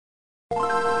Hello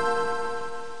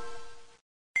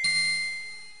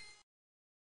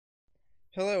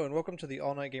and welcome to the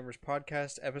All Night Gamers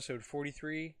Podcast, episode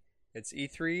 43. It's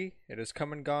E3, it has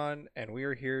come and gone, and we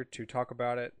are here to talk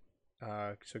about it.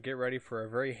 So get ready for a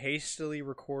very hastily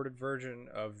recorded version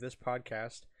of this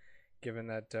podcast, given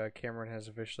that Cameron has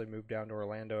officially moved down to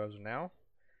Orlando as of now.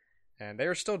 And they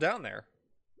are still down there.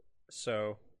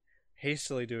 So,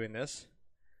 hastily doing this.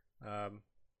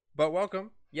 But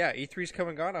welcome. Yeah, E3's come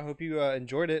and gone. I hope you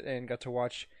enjoyed it and got to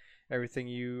watch everything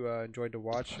you enjoyed to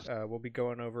watch. We'll be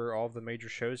going over all of the major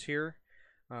shows here,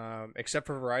 except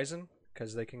for Verizon,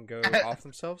 because they can go off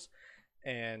themselves.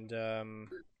 And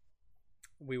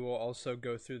we will also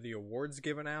go through the awards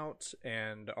given out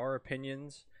and our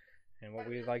opinions and what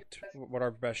we liked, what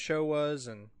our best show was,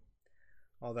 and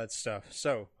all that stuff.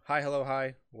 So, hi, hello,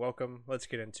 hi, welcome. Let's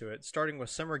get into it. Starting with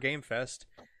Summer Game Fest,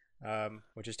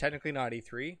 which is technically not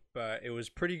E3, but it was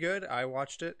pretty good. I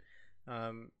watched it.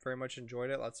 Very much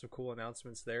enjoyed it. Lots of cool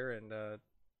announcements there and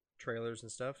trailers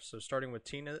and stuff. So starting with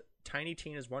Tiny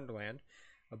Tina's Wonderland,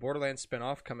 a Borderlands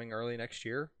spinoff coming early next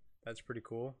year. That's pretty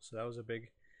cool. So that was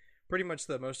pretty much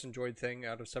the most enjoyed thing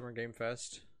out of Summer Game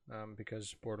Fest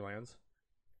because Borderlands.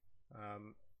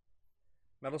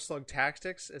 Metal Slug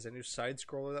Tactics is a new side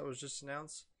scroller that was just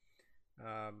announced.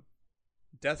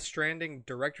 Death Stranding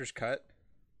Director's Cut.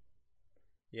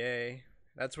 Yay.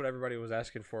 That's what everybody was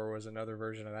asking for, was another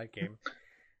version of that game.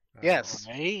 Yes.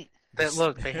 Right?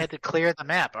 Look, they had to clear the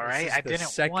map, all right? I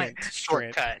didn't want a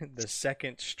Strand, shortcut. the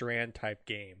second Strand type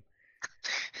game.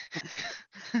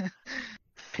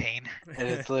 Pain. And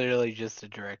it's literally just a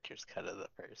director's cut of the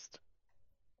first.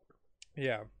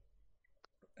 Yeah.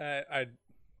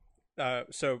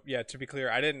 So yeah, to be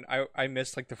clear, I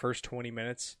missed like the first 20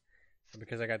 minutes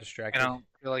because I got distracted. I don't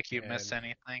feel like you missed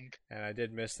anything. And I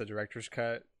did miss the director's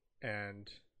cut.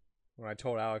 And when I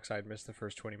told Alex I'd missed the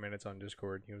first 20 minutes on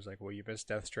Discord, he was like, well, you missed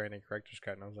Death Stranding director's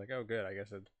cut. And I was like, oh, good. I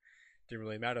guess it didn't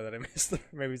really matter that I missed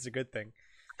maybe it's a good thing.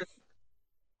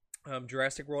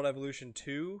 Jurassic World Evolution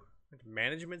 2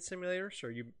 management simulator. So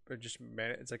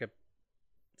it's like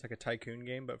a tycoon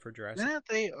game, but for Jurassic. Didn't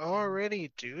they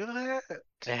already do that?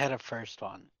 They had a first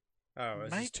one. Oh,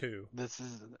 this is 2. This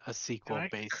is a sequel Am I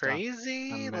based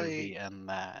crazy? on the movie and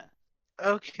that.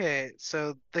 Okay,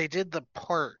 so they did the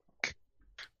park.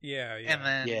 Yeah. And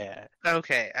then Yeah.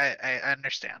 Okay, I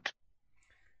understand.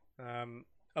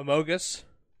 Amogus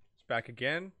is back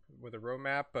again with a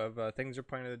roadmap of things they're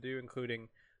planning to do, including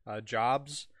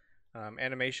jobs,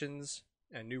 animations,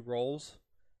 and new roles.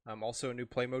 Also a new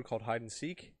play mode called Hide and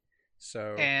Seek.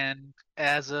 So And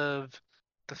as of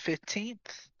the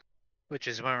 15th, which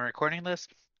is when we're recording this,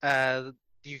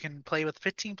 you can play with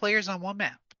 15 players on one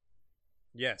map.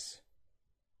 yes,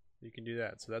 you can do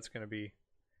that. So that's going to be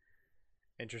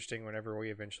interesting whenever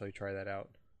we eventually try that out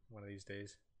one of these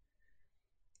days.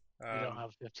 We don't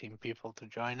have 15 people to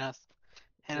join us.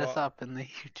 Hit us up in the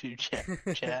YouTube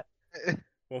chat.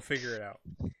 We'll figure it out.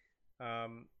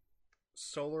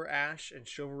 Solar Ash and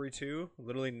Chivalry 2.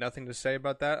 Literally nothing to say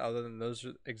about that other than those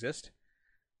exist.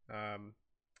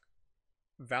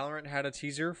 Valorant had a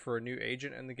teaser for a new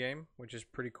agent in the game, which is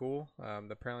pretty cool.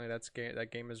 Apparently that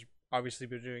game has obviously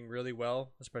been doing really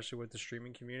well, especially with the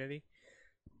streaming community.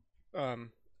 I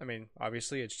mean,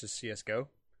 obviously it's just CSGO.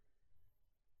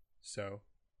 So,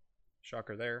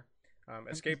 shocker there.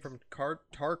 Escape from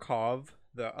Tarkov,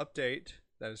 the update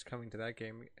that is coming to that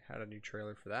game, had a new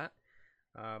trailer for that.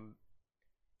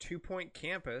 2 Point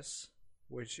Campus,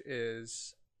 which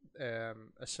is a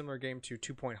similar game to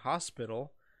 2 Point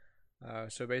Hospital.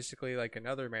 So basically like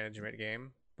another management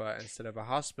game, but instead of a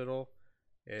hospital,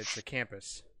 it's a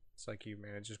campus. It's like you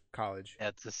manage a college. Yeah,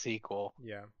 it's a sequel.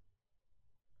 Yeah.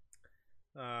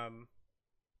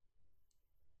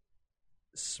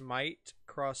 Smite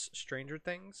cross Stranger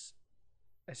Things.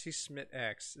 I see Smite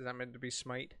X. Is that meant to be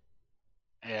Smite?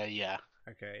 Yeah.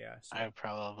 Okay, yeah. So, I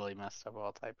probably messed up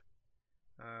all type.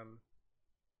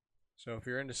 So if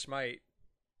you're into Smite,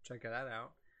 check that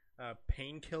out.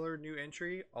 Painkiller new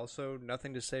entry. Also,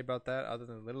 nothing to say about that other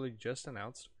than literally just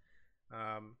announced.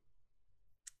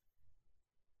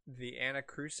 The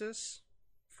Anacrusis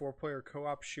 4-player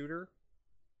co-op shooter.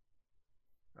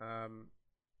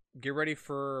 Get ready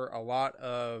for a lot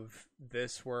of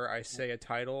this where I say a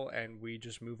title and we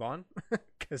just move on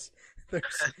because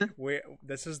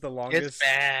this is the longest. It's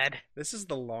bad. This is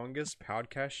the longest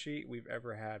podcast sheet we've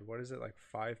ever had. What is it, like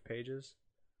 5 pages?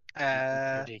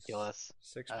 Ridiculous.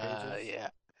 6 pages? Yeah.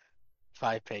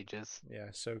 5 pages. Yeah,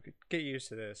 so get used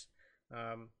to this.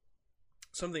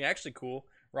 Something actually cool.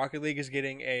 Rocket League is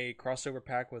getting a crossover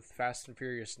pack with Fast and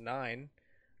Furious 9.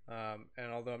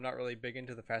 And although I'm not really big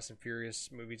into the Fast and Furious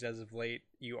movies as of late,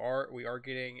 we are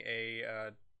getting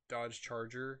a Dodge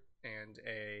Charger and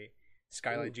a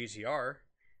Skyline GTR,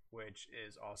 which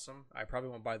is awesome. I probably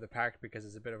won't buy the pack because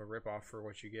it's a bit of a ripoff for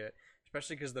what you get,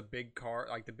 especially because the big car,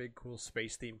 like the big cool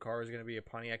space themed car, is going to be a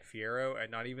Pontiac Fiero, and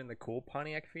not even the cool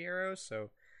Pontiac Fiero.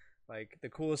 So, like the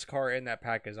coolest car in that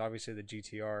pack is obviously the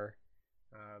GTR,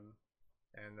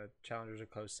 and the Challenger's a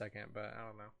close second, but I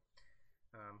don't know.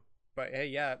 But hey,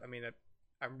 yeah, I mean,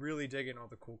 I'm really digging all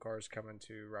the cool cars coming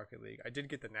to Rocket League. I did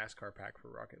get the NASCAR pack for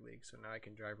Rocket League, so now I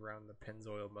can drive around the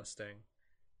Pennzoil Mustang,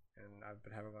 and I've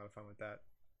been having a lot of fun with that.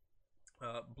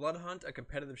 Blood Hunt, a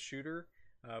competitive shooter.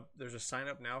 There's a sign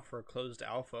up now for a closed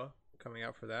alpha coming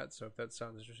out for that, so if that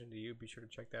sounds interesting to you, be sure to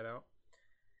check that out.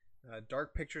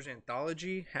 Dark Pictures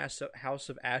Anthology, House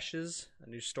of Ashes, a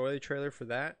new story trailer for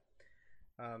that.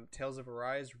 Tales of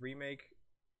Arise remake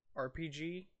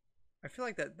RPG. I feel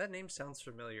like that name sounds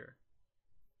familiar.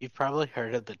 You've probably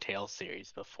heard of the Tales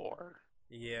series before.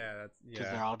 Yeah, because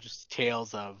they're all just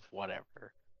tales of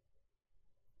whatever.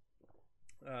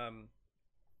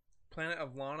 Planet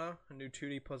of Lana, a new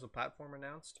 2D puzzle platform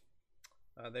announced.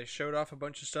 They showed off a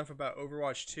bunch of stuff about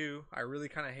Overwatch 2. I really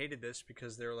kind of hated this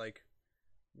because they're like,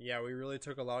 yeah, we really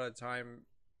took a lot of time.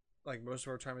 Like most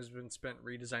of our time has been spent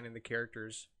redesigning the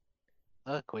characters.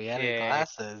 Look, we added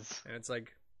glasses, and it's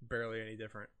like barely any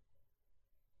different.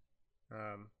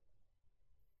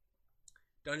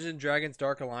 Dungeons and Dragons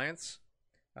Dark Alliance.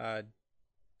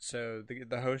 So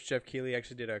the host Jeff Keighley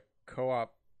actually did a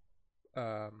co-op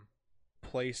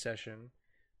play session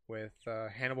with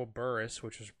Hannibal Buress,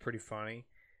 which was pretty funny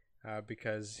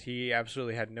because he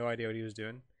absolutely had no idea what he was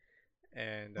doing,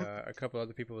 and a couple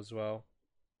other people as well.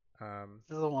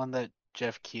 This is the one that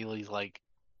Jeff Keighley's like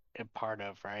a part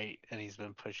of, right? And he's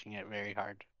been pushing it very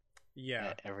hard.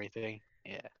 Yeah. Everything.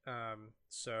 Yeah.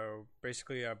 So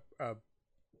basically a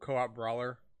co-op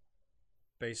brawler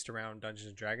based around Dungeons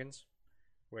and Dragons,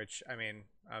 which I mean,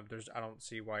 I don't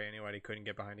see why anybody couldn't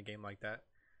get behind a game like that.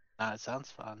 It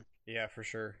sounds fun. Yeah, for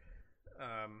sure.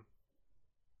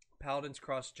 Paladins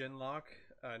Cross Genlock,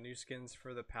 new skins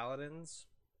for the Paladins.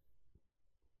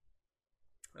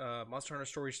 Monster Hunter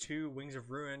Stories 2, Wings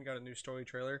of Ruin got a new story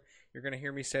trailer. You're going to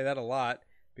hear me say that a lot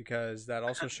because that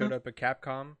also showed up at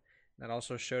Capcom. That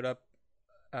also showed up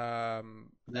at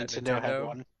Nintendo had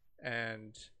one.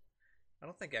 And I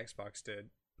don't think Xbox did,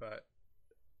 but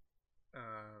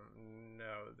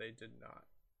no, they did not.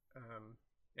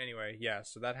 Anyway, yeah,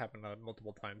 so that happened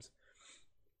multiple times.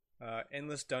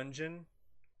 Endless Dungeon,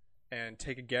 and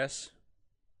take a guess.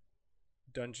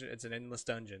 Dungeon. It's an endless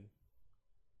dungeon.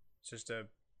 It's just a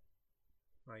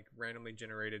like randomly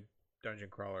generated dungeon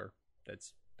crawler that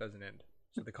doesn't end.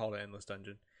 So they call it Endless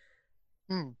Dungeon.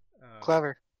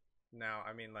 Clever. Now,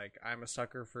 I mean, like, I'm a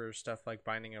sucker for stuff like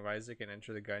Binding of Isaac and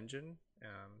Enter the Gungeon,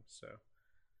 so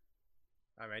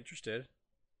I'm interested,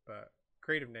 but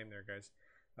creative name there, guys.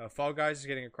 Fall Guys is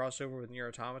getting a crossover with Nier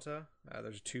Automata.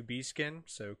 There's a 2B skin,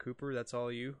 so Cooper, that's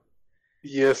all you.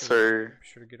 Yes, sir.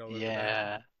 Sure to get all over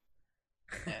that.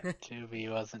 Yeah, 2B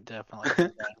wasn't definitely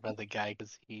designed by the guy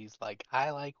because he's like, I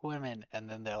like women, and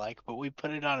then they're like, but we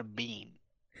put it on a bean.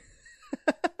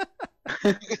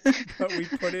 But we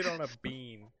put it on a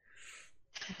bean.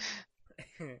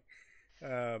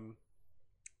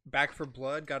 Back 4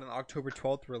 Blood got an October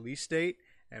 12th release date,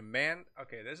 and man,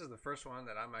 okay, this is the first one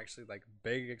that I'm actually like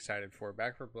big excited for.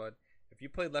 Back 4 Blood. If you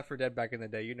played Left 4 Dead back in the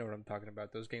day, you know what I'm talking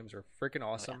about. Those games are freaking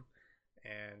awesome,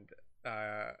 and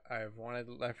I've wanted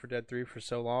Left 4 Dead 3 for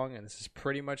so long, and this is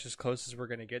pretty much as close as we're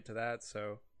gonna get to that.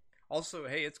 So, also,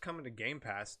 hey, it's coming to Game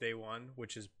Pass day one,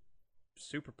 which is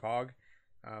super pog.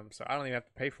 So I don't even have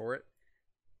to pay for it.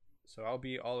 So I'll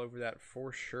be all over that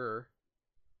for sure.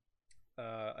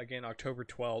 Again, October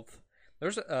 12th.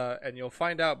 There's and you'll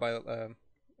find out by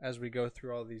as we go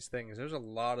through all these things. There's a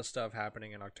lot of stuff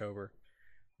happening in October.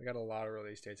 We got a lot of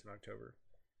release dates in October.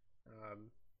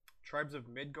 Tribes of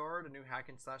Midgard, a new hack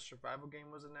and slash survival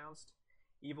game, was announced.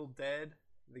 Evil Dead,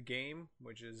 the game,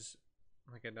 which is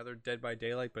like another Dead by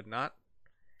Daylight, but not.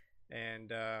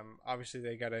 And obviously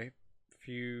they got a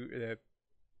few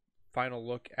final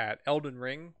look at Elden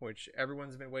Ring, which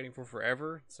everyone's been waiting for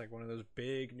forever. It's like one of those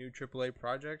big new AAA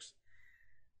projects.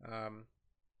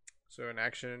 So an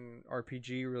action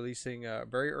RPG releasing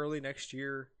very early next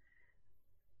year.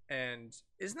 And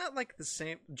isn't that like the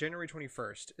same, January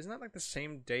 21st? Isn't that like the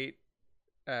same date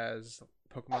as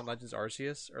Pokemon Legends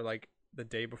Arceus? Or like the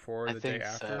day before or the day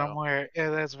after? So. Somewhere, yeah,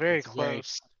 that's very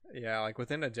close. Yeah, like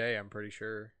within a day, I'm pretty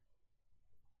sure.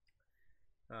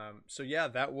 So yeah,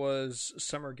 that was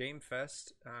Summer Game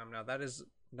Fest. Now that is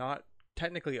not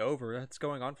technically over. It's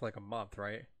going on for like a month,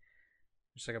 right?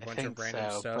 Just like a I bunch of think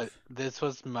random so, stuff. but this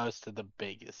was most of the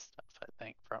biggest stuff, I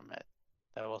think, from it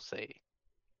that we'll see.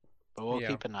 But we'll Yeah.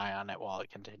 keep an eye on it while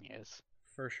it continues.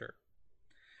 For sure.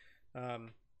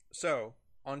 So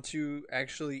on to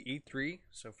actually E3.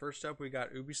 So first up, we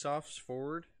got Ubisoft's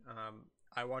Forward.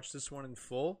 I watched this one in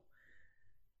full.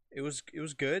 It was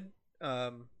good.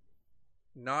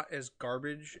 Not as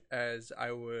garbage as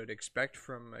I would expect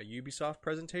from a Ubisoft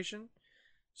presentation.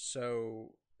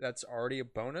 So that's already a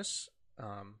bonus.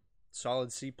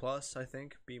 Solid C plus, I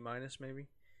think. B minus maybe.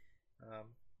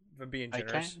 If I'm being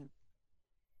generous.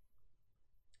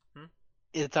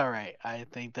 It's alright. I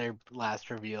think their last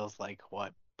reveal is like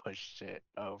what pushed it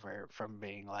over from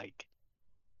being like,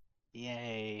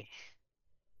 yay.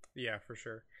 Yeah, for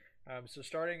sure. So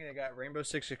starting, they got Rainbow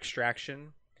Six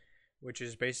Extraction, which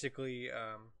is basically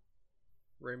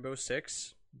Rainbow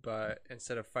Six, but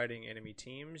instead of fighting enemy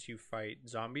teams, you fight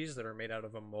zombies that are made out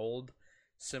of a mold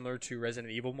similar to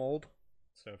Resident Evil mold.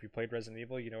 So if you played Resident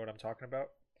Evil, you know what I'm talking about.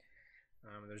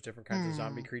 There's different kinds of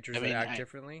zombie creatures that act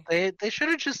differently. They should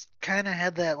have just kind of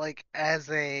had that like as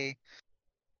a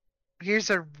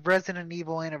here's a Resident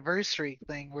Evil anniversary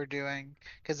thing we're doing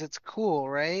because it's cool,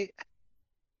 right?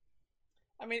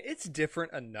 I mean, it's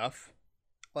different enough.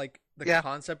 Like the Yeah.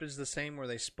 concept is the same, where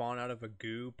they spawn out of a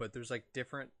goo, but there's like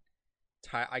different.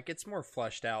 Like it's more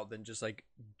fleshed out than just like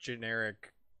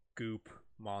generic goop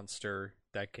monster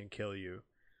that can kill you.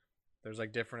 There's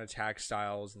like different attack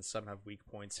styles, and some have weak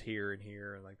points here and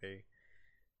here, and like they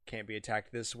can't be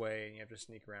attacked this way, and you have to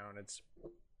sneak around.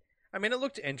 I mean, it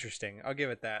looked interesting. I'll give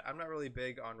it that. I'm not really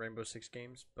big on Rainbow Six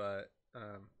games, but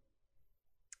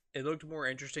it looked more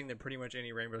interesting than pretty much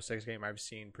any Rainbow Six game I've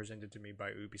seen presented to me by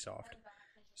Ubisoft.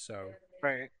 So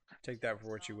Right. take that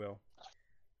for what you will.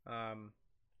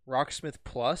 Rocksmith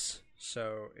Plus.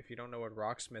 So if you don't know what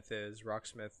Rocksmith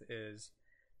is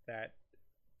that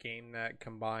game that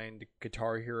combined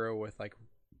Guitar Hero with like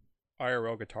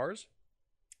IRL guitars.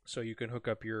 So you can hook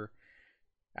up your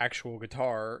actual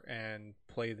guitar and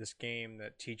play this game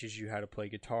that teaches you how to play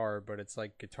guitar, but it's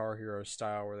like Guitar Hero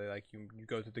style, where they like you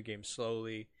go through the game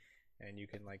slowly and you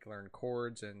can like learn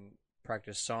chords and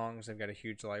practice songs. They've got a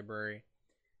huge library.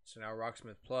 So now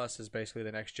Rocksmith Plus is basically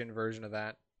the next gen version of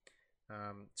that.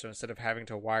 So instead of having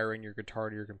to wire in your guitar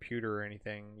to your computer or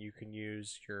anything, you can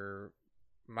use your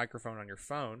microphone on your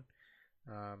phone.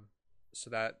 So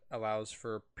that allows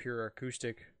for pure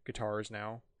acoustic guitars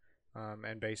now,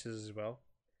 and basses as well,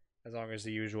 as long as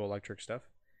the usual electric stuff.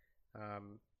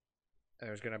 And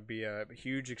there's going to be a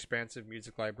huge expansive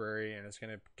music library, and it's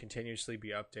going to continuously be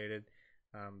updated.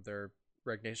 Their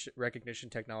recognition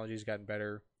technology has gotten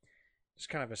better. Just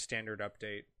kind of a standard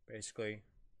update, basically.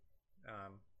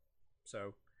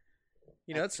 So,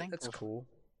 you know, that's cool.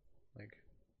 Like,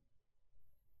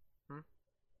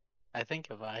 I think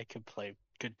if I could play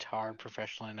guitar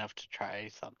professionally enough to try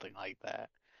something like that,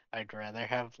 I'd rather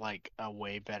have like a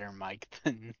way better mic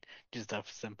than just a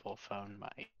simple phone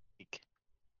mic.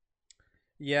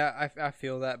 yeah, I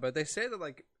feel that, but they say that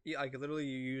like literally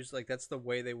you use like that's the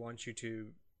way they want you to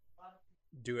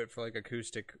do it for like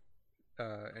acoustic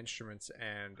instruments,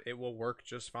 and it will work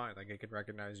just fine. Like it can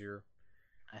recognize you're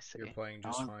playing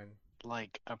just fine.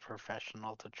 Like a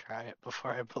professional to try it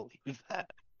before I believe that.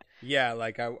 Yeah,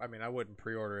 like I mean I wouldn't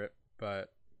pre-order it, but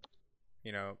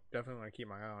you know, definitely want to keep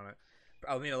my eye on it.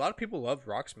 I mean, a lot of people loved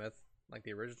Rocksmith, like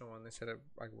the original one. They said it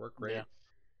like worked great. Yeah.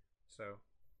 So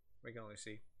we can only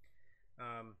see.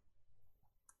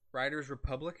 Riders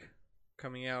Republic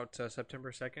coming out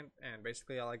September 2nd, and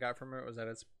basically all I got from it was that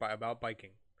it's about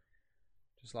biking.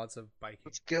 Just lots of biking.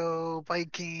 Let's go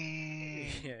biking.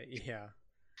 Yeah.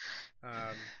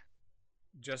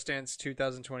 Just Dance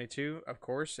 2022, of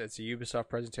course, it's a Ubisoft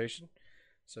presentation,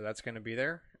 so that's going to be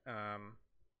there.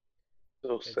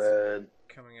 So It's sad.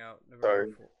 Coming out Sorry.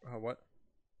 November 4th. What?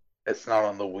 It's not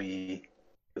on the Wii.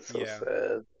 It's so Yeah. sad.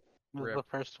 It was Rip. the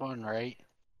first one, right?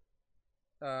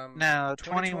 No, 21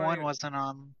 2020 wasn't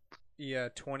on. Yeah,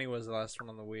 20 was the last one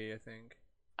on the Wii, I think.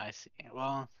 I see.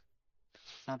 Well,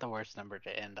 not the worst number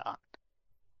to end on.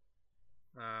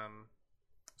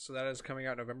 So that is coming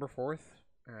out November 4th.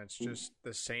 It's just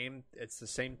the same. It's the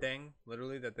same thing,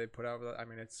 literally, that they put out. I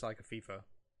mean, it's like a FIFA,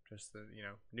 just the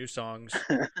new songs,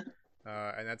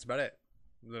 and that's about it.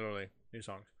 Literally, new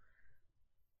songs.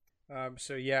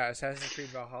 So yeah, Assassin's Creed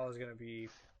Valhalla is going to be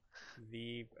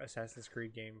the Assassin's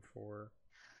Creed game for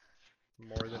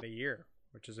more than a year,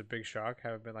 which is a big shock.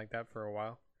 Haven't been like that for a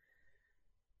while.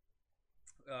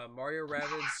 Mario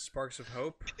Rabbids Sparks of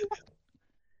Hope,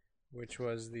 which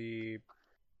was the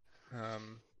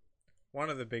one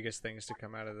of the biggest things to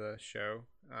come out of the show.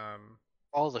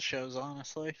 All the shows,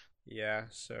 honestly. Yeah,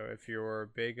 so if you're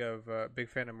big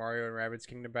fan of Mario and Rabbids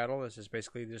Kingdom Battle, this is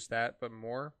basically just that, but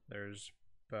more. There's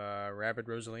Rabbid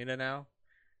Rosalina now,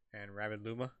 and Rabbid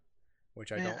Luma,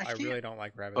 which Man, I I can't. really don't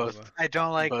like Rabbid Both Luma. I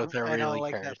don't like. both are I don't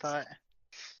really like that cursed. thought.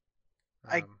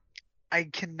 Um, I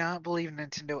cannot believe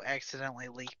Nintendo accidentally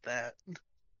leaked that.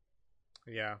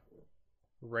 yeah,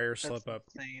 rare That's slip up.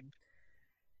 insane.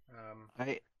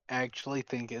 I actually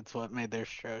think it's what made their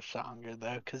show stronger,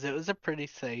 though, because it was a pretty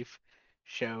safe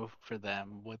show for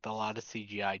them with a lot of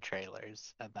CGI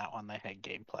trailers, and that one they had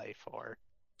gameplay for.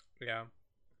 Yeah.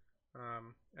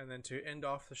 And then to end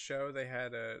off the show, they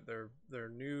had their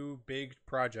new big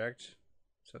project.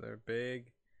 So their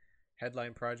big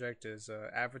headline project is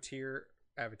Avatar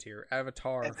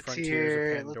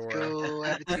Frontiers of Avatar,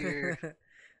 let's Pandora. go,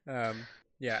 Avatar.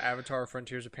 Yeah, Avatar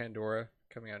Frontiers of Pandora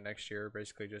coming out next year.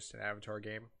 Basically, just an Avatar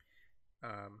game.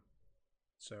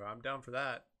 So I'm down for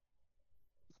that.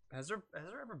 Has there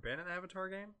ever been an Avatar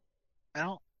game? I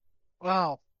don't.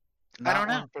 Well, Not don't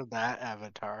know. one for that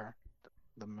Avatar,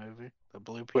 the movie, the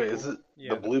blue people. Wait, is it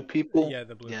Yeah, the blue people? Yeah,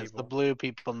 the blue Yes, people. the blue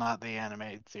people, not the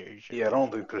animated series. Yeah, I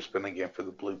don't think there's been a game for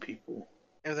the blue people.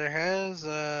 If there has,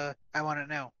 I want to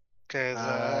know because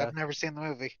I've never seen the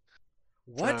movie.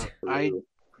 What? So I've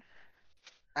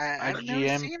never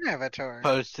IGN seen Avatar.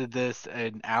 posted this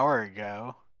an hour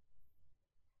ago.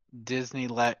 Disney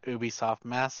let Ubisoft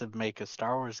Massive make a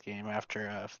Star Wars game after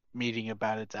a meeting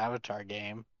about its Avatar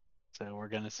game. So we're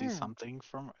going to see something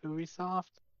from Ubisoft.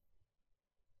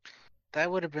 That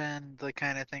would have been the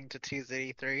kind of thing to tease at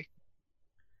E3.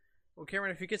 Well,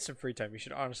 Cameron, if you get some free time, you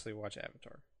should honestly watch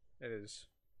Avatar. It is.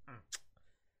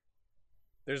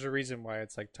 There's a reason why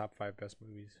it's like top 5 best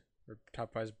movies, or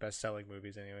top 5 best selling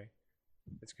movies anyway.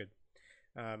 It's good.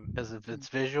 Because of its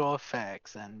visual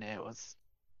effects, and it was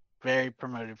very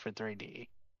promoted for 3D.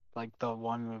 Like the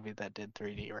one movie that did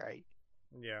 3D right.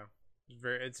 Yeah,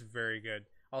 it's very good.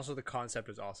 Also, the concept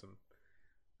is awesome.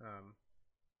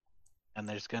 And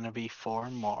there's going to be 4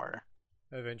 more.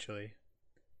 Eventually.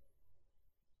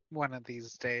 One of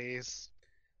these days.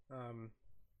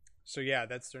 So yeah,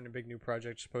 that's their big new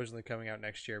project, supposedly coming out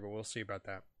next year, but we'll see about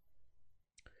that.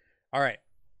 All right,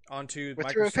 on to We're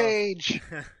Microsoft. through a page.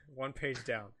 One page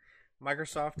down.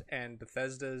 Microsoft and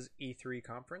Bethesda's E3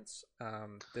 conference.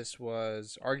 This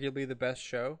was arguably the best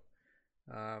show.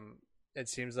 It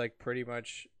seems like pretty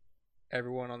much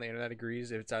everyone on the internet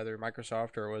agrees it's either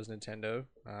Microsoft or it was Nintendo.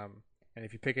 And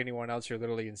if you pick anyone else, you're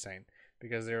literally insane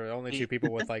because there are only 2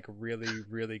 people with like really,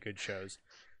 really good shows.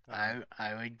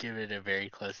 I would give it a very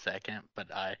close second,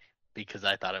 because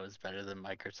I thought it was better than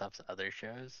Microsoft's other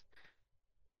shows.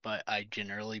 But I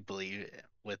generally believe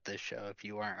with this show, if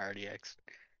you aren't already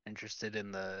interested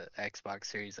in the Xbox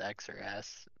Series X or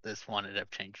S, this one would have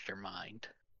changed your mind.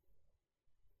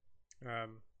 I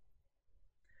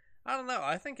don't know.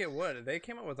 I think it would. They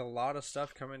came up with a lot of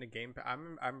stuff coming to Game Pass.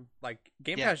 I'm like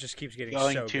Game Yeah, Pass just keeps getting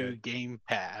Going so to good. Game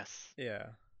Pass. Yeah.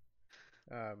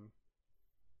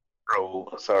 Bro,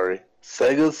 sorry.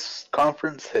 Sega's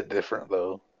conference hit different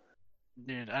though.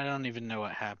 Dude, I don't even know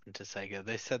what happened to Sega.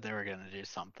 They said they were going to do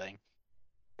something.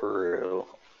 For real.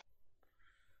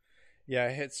 Yeah,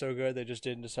 it hit so good they just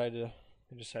didn't decide to.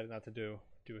 They decided not to do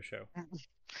a show.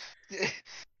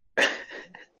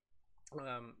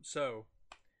 So,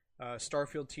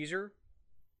 Starfield teaser.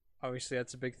 Obviously,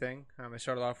 that's a big thing. I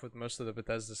started off with most of the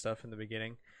Bethesda stuff in the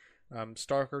beginning.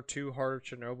 Stalker 2 Heart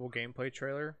of Chernobyl gameplay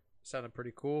trailer sounded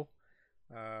pretty cool.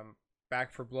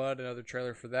 Back for Blood, another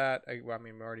trailer for that. We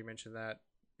already mentioned that.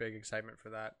 Big excitement for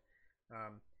that.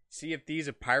 Sea of Thieves: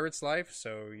 A Pirate's Life,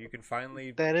 so you can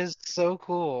finally. That is so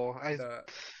cool.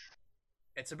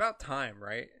 It's about time,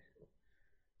 right?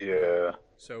 Yeah.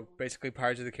 So basically,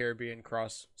 Pirates of the Caribbean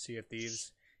cross Sea of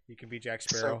Thieves. You can be Jack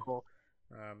Sparrow. So cool.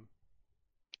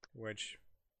 Which,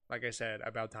 like I said,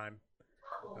 about time.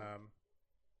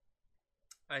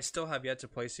 I still have yet to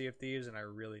play Sea of Thieves, and I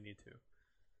really need to.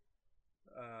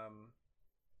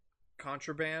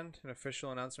 Contraband, an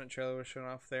official announcement trailer was shown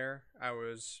off there. I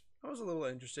was a little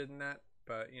interested in that,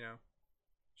 but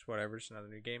it's whatever. It's another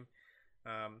new game.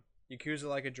 Yakuza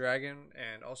Like a Dragon,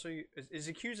 and also is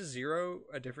Yakuza 0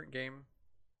 a different game?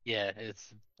 Yeah,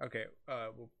 it's Okay.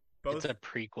 Well, both it's a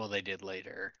prequel they did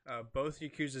later. both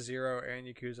Yakuza 0 and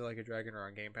Yakuza Like a Dragon are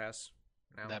on Game Pass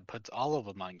now. That puts all of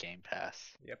them on Game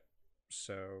Pass. Yep.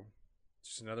 So,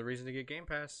 just another reason to get Game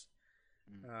Pass.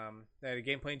 They had a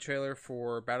gameplay trailer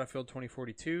for Battlefield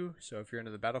 2042. So, if you're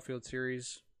into the Battlefield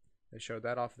series, they showed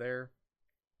that off there.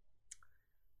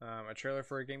 A trailer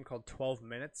for a game called 12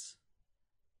 Minutes,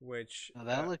 which Now,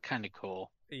 that looked kind of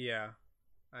cool. yeah,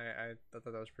 I thought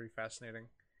that was pretty fascinating.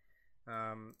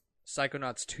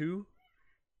 Psychonauts 2,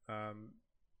 and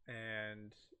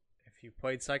and if you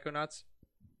played Psychonauts,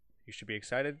 you should be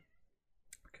excited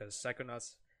because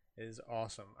Psychonauts is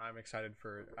awesome. I'm excited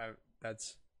for.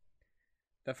 That's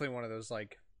definitely one of those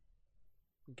like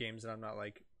games that I'm not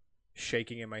like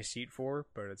shaking in my seat for,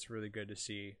 but it's really good to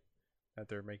see that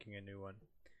they're making a new one.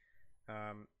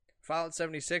 Fallout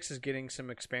 76 is getting some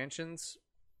expansions.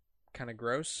 Kind of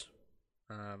gross.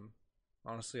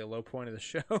 Honestly, a low point of the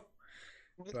show.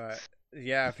 But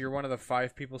yeah, if you're one of the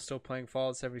 5 people still playing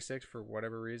Fallout 76 for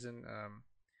whatever reason,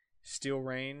 Steel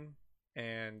Rain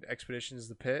and Expeditions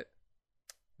the Pit,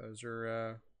 those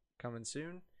are coming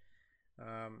soon.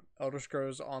 Elder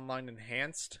Scrolls Online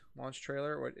Enhanced launch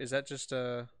trailer. What is that? Just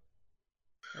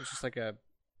it's just like a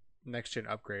next gen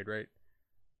upgrade, right?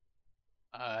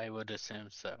 I would assume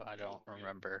so. I don't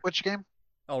remember. Which game?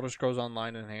 Elder Scrolls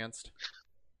Online Enhanced.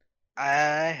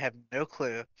 I have no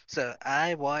clue. So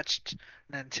I watched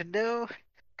Nintendo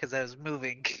because I was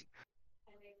moving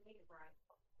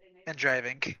and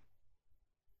driving. I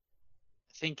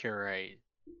think you're right.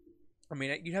 I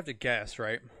mean, you'd have to guess,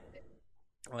 right?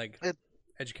 Like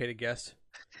educated guess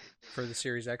for the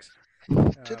Series X.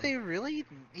 Do they really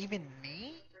even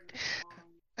need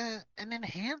an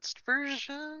enhanced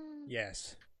version?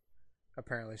 Yes,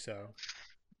 apparently so.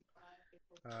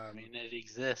 I mean, it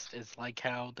exists. It's like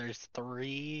how there's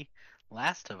 3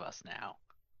 Last of Us now.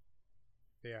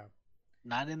 Yeah.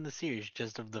 Not in the series,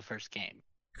 just of the first game.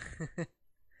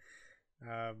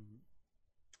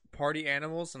 Party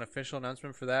Animals, an official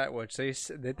announcement for that, which they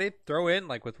throw in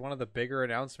like with one of the bigger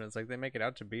announcements. Like they make it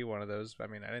out to be one of those. I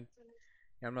mean,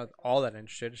 I'm not all that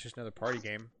interested. It's just another party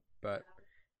game, but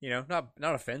not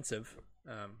offensive.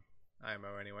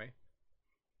 IMO anyway.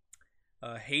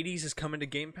 Hades is coming to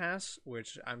Game Pass,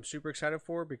 which I'm super excited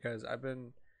for because I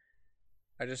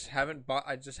just haven't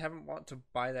wanted to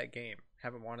buy that game.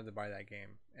 Haven't wanted to buy that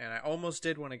game, and I almost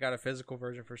did when I got a physical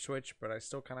version for Switch, but I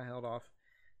still kind of held off.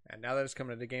 And now that it's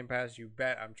coming to Game Pass, you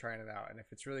bet I'm trying it out. And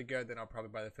if it's really good, then I'll probably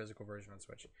buy the physical version on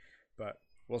Switch. But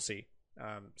we'll see.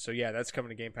 So yeah, that's coming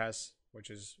to Game Pass, which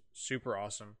is super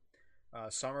awesome.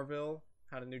 Somerville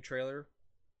had a new trailer.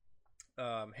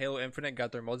 Halo Infinite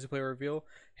got their multiplayer reveal.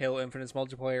 Halo Infinite's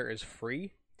multiplayer is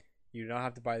free. You do not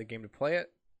have to buy the game to play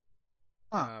it.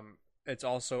 Huh. It's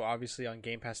also obviously on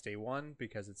Game Pass day 1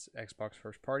 because it's Xbox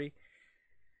first party.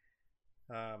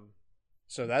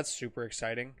 So that's super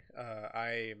exciting.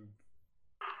 I'm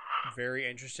very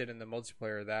interested in the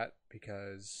multiplayer of that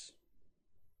because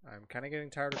I'm kind of getting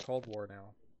tired of Cold War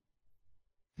now.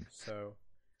 So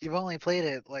You've only played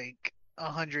it like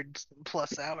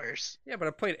 100+ hours. yeah, but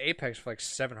I played Apex for like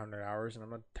 700 hours, and I'm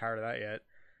not tired of that yet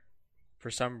for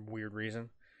some weird reason.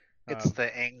 It's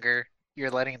the anger.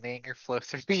 You're letting the anger flow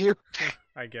through you.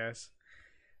 I guess.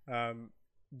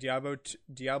 Diablo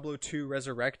 2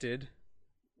 Resurrected.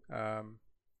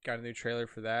 Got a new trailer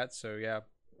for that, so yeah,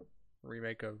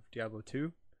 remake of Diablo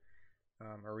 2,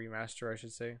 a remaster, I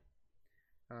should say.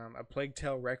 A Plague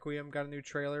Tale Requiem got a new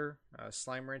trailer.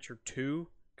 Slime Rancher 2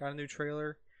 got a new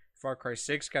trailer. Far Cry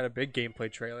 6 got a big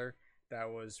gameplay trailer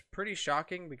that was pretty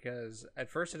shocking because at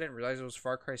first I didn't realize it was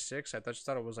Far Cry 6. I just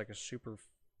thought it was like a super,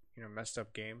 messed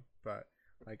up game, but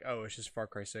like, oh, it's just Far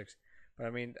Cry 6. But I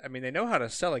mean, they know how to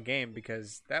sell a game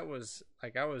because that was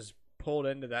like I was pulled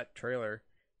into that trailer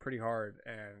pretty hard,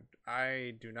 and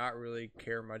I do not really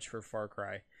care much for Far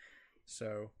Cry,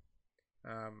 so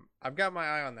I've got my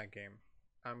eye on that game.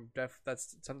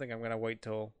 That's something I'm gonna wait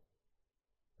till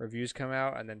reviews come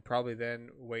out, and then probably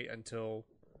then wait until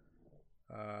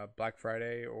Black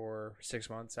Friday or 6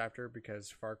 months after, because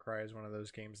Far Cry is one of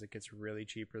those games that gets really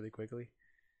cheap really quickly.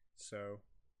 So,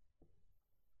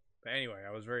 but anyway,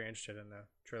 I was very interested in the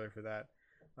trailer for that.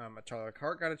 Atomic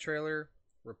Heart got a trailer.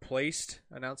 Replaced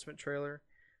announcement trailer.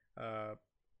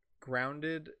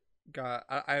 Grounded got.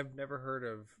 I've never heard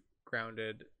of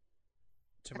Grounded.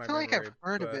 To my I feel like memory, I've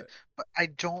heard of it, but I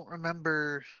don't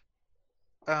remember.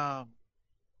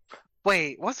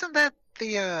 Wait, wasn't that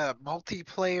the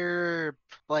multiplayer,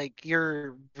 like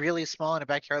you're really small in a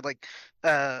backyard, like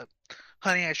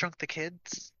Honey, I Shrunk the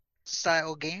Kids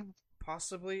style game?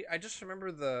 Possibly. I just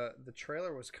remember the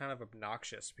trailer was kind of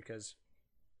obnoxious because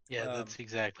Yeah, that's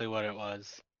exactly what it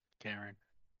was, Cameron.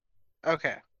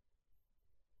 Okay.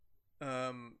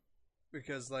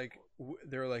 Because like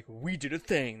they're like, we did a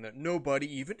thing that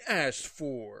nobody even asked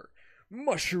for,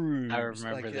 mushrooms. I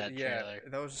remember like, that yeah, trailer.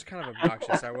 that was just kind of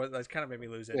obnoxious. That kind of made me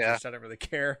lose interest. I didn't really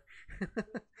care.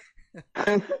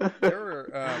 there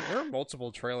were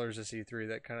multiple trailers to E3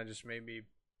 that kind of just made me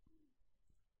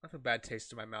have a bad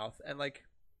taste in my mouth, and like,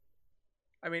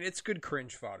 I mean, it's good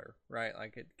cringe fodder, right?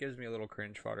 Like, it gives me a little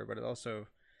cringe fodder, but it also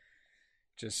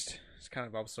just it's kind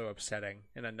of also upsetting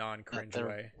in a non-cringe the-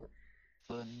 way.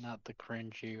 So not the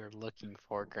cringe you're looking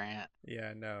for, Grant.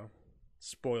 Yeah, no,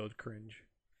 spoiled cringe.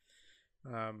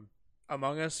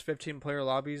 Among Us 15-player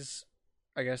lobbies.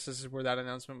 I guess this is where that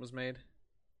announcement was made.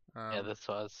 Yeah, this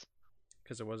was.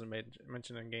 Because it wasn't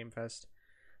mentioned in Game Fest.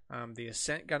 The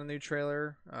Ascent got a new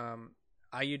trailer.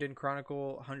 Ayuden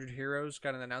Chronicle 100 Heroes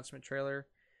got an announcement trailer.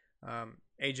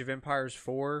 Age of Empires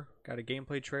 4 got a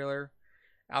gameplay trailer.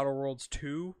 Outer Worlds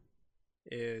 2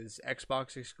 is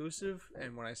Xbox exclusive,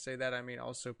 and when I say that, I mean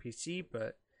also PC,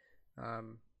 but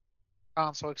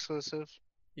Console exclusive.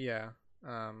 yeah.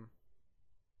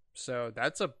 So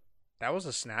that was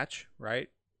a snatch, right?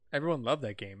 Everyone loved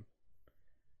that game.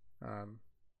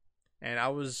 And I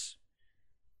was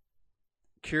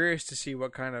curious to see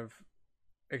what kind of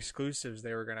exclusives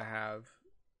they were going to have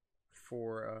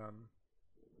for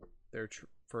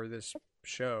for this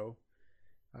show.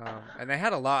 And they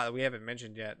had a lot that we haven't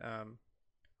mentioned yet.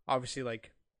 Obviously,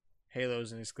 like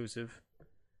Halo's an exclusive.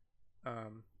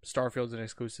 Starfield's an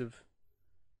exclusive.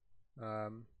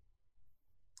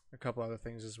 A couple other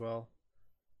things as well.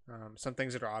 Some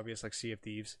things that are obvious, like Sea of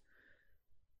Thieves.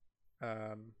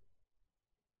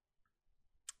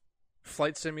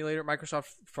 Flight Simulator,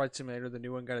 Microsoft Flight Simulator, the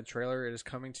new one got a trailer. It is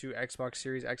coming to Xbox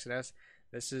Series X and S.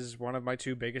 This is one of my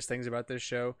two biggest things about this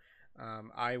show.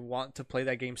 I want to play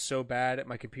that game so bad.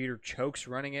 My computer chokes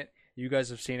running it. You guys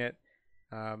have seen it.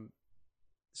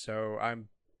 So I'm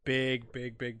big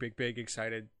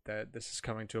excited that this is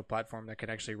coming to a platform that can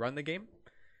actually run the game.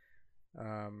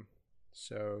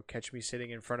 So catch me sitting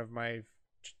in front of my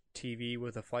TV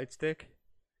with a flight stick.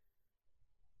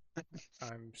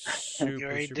 I'm super. You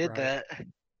already super did hyped.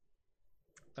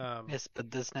 that. Yes, but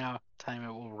this time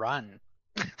it will run.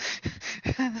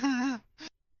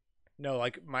 No,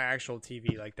 like my actual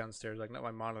TV, like downstairs, like not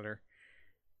my monitor.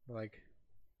 Like,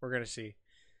 we're gonna see.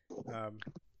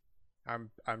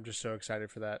 I'm just so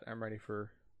excited for that. I'm ready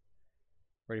for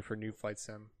new flight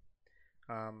sim.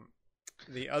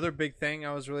 The other big thing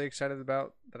I was really excited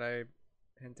about that I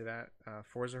hinted at,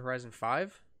 Forza Horizon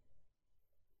 5.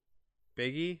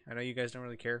 Biggie. I know you guys don't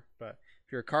really care, but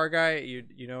if you're a car guy,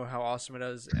 you know how awesome it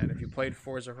is, and if you played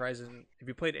Forza Horizon, if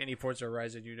you played any Forza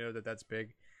Horizon, you know that that's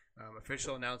big.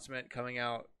 Official announcement coming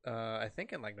out, I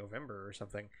think in like November or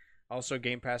something. Also,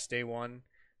 Game Pass Day 1.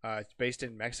 It's based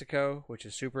in Mexico, which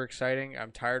is super exciting.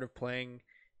 I'm tired of playing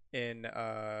in.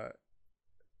 I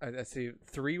see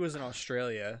 3 was in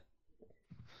Australia,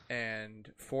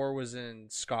 and 4 was in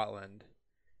Scotland,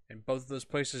 and both of those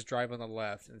places drive on the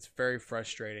left, and it's very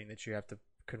frustrating that you have to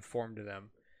conform to them.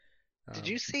 Did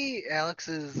you see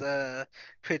Alex's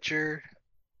picture?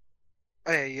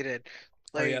 Oh yeah, you did.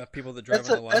 Oh yeah, people that drive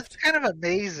on the That's left. kind of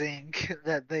amazing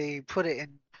that they put it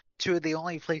in two of the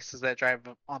only places that drive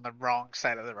on the wrong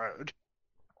side of the road.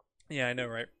 Yeah, I know,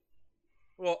 right?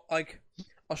 Well, like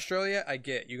Australia, I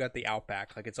get you got the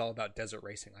outback, like it's all about desert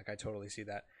racing. Like I totally see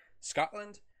that.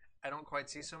 Scotland, I don't quite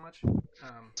see so much.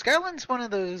 Skyland's one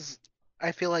of those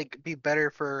I feel like be better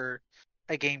for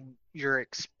a game you're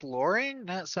exploring,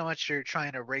 not so much you're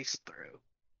trying to race through.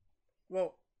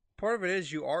 Well, part of it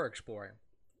is you are exploring.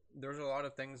 There's a lot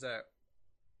of things that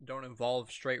don't involve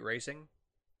straight racing.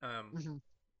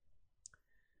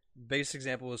 Base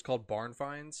example is called barn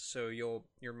finds. So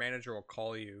your manager will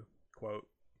call you, quote,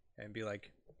 and be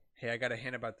like, "Hey, I got a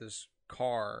hint about this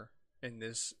car in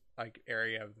this like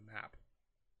area of the map.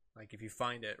 Like if you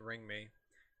find it, ring me."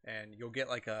 And you'll get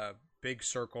like a big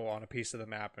circle on a piece of the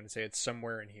map and say it's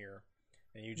somewhere in here.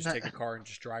 And you just take a car and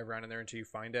just drive around in there until you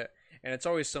find it. And it's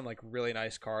always some like really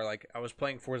nice car. Like I was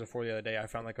playing Forza 4 the other day. I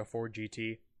found like a Ford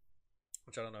GT,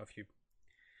 which I don't know if you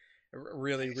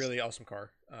really awesome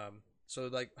car. So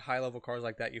like high level cars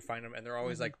like that, you find them and they're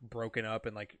always like broken up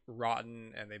and like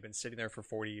rotten, and they've been sitting there for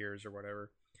 40 years or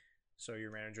whatever. So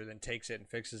your manager then takes it and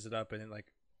fixes it up, and then like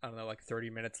I don't know, like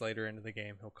 30 minutes later into the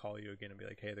game, he'll call you again and be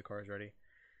like, "Hey, the car's ready."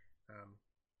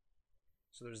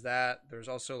 So there's that. There's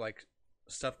also like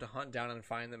stuff to hunt down and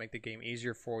find that make the game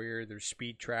easier for you. There's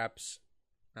speed traps,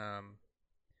 and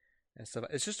stuff.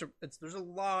 It's just there's a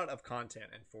lot of content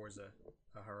in Forza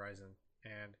Horizon,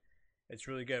 and it's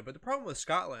really good. But the problem with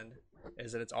Scotland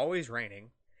is that it's always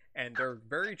raining, and they're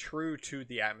very true to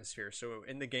the atmosphere. So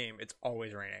in the game, it's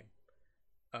always raining,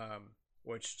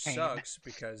 which sucks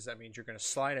because that means you're going to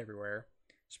slide everywhere,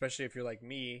 especially if you're like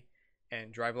me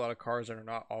and drive a lot of cars that are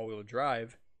not all-wheel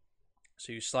drive.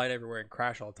 So you slide everywhere and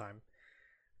crash all the time.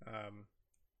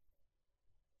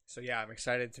 So yeah, I'm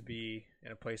excited to be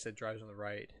in a place that drives on the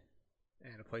right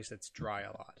and a place that's dry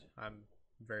a lot. I'm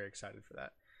very excited for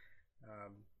that.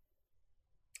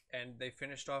 And they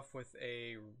finished off with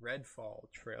a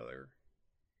Redfall trailer.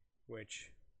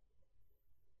 which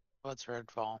What's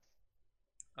Redfall?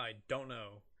 I don't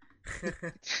know.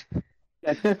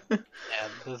 Yeah,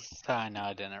 this is how I know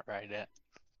I didn't write it.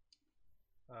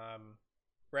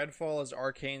 Redfall is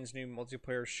Arcane's new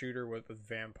multiplayer shooter with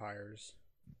vampires.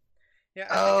 Yeah,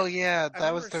 Oh yeah, I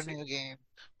that was remember their new game.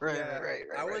 Right, yeah, right.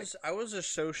 I was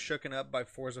just so shooken up by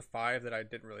Forza 5 that I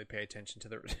didn't really pay attention to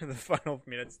the final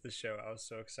minutes of the show. I was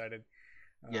so excited.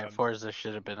 Yeah, Forza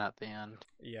should have been at the end.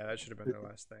 Yeah, that should have been their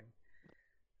last thing.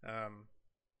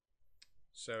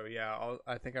 So yeah,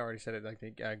 I think I already said it. Like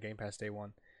the Game Pass day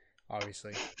one,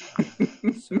 obviously.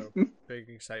 So big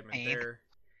excitement Abe. there.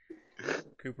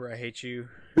 Cooper, I hate you.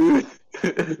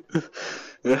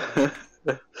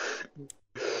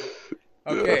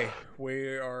 Okay,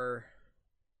 we are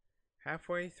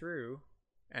halfway through,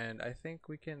 and I think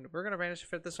we're gonna manage to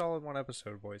fit this all in one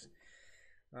episode, boys.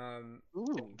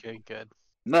 Ooh. Good.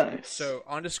 Nice. So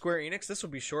on to Square Enix. This will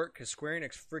be short because Square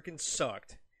Enix freaking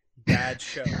sucked. Bad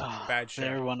show. Bad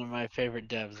They're show. one of my favorite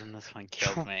devs, and this one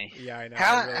killed me. Yeah, I know.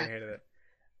 How- I really hated it.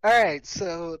 Alright,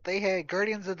 so they had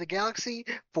Guardians of the Galaxy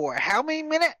for how many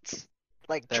minutes?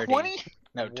 Like 30. 20?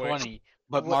 No, Wait. 20.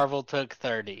 But What- Marvel took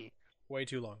 30. Way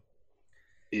too long.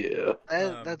 Yeah.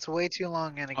 That's way too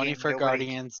long in a 20 game. for nobody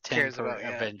Guardians, 10 cares for about,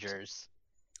 yeah. Avengers.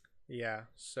 Yeah.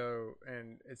 So,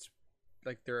 and it's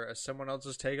like there is someone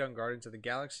else's take on Guardians of the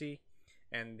Galaxy,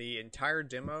 and the entire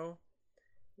demo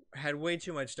had way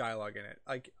too much dialogue in it.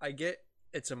 Like, I get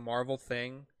it's a Marvel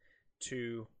thing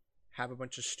to have a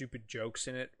bunch of stupid jokes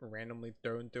in it randomly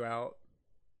thrown throughout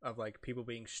of like people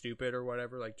being stupid or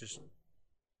whatever, like just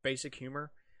basic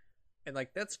humor. And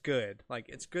like that's good. Like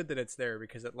it's good that it's there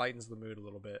because it lightens the mood a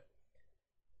little bit.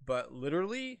 But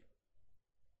literally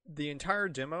the entire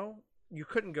demo, you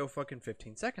couldn't go fucking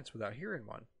 15 seconds without hearing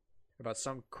one about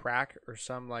some crack or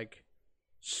some like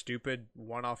stupid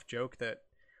one-off joke that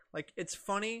like it's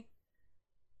funny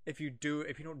if you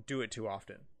don't do it too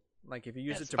often. Like if you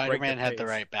use Yeah, it to break the Spider-Man had the pace.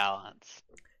 right balance.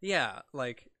 Yeah,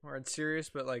 like or it's serious,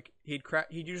 but like he'd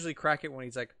usually crack it when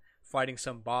he's like fighting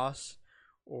some boss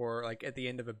or like at the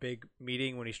end of a big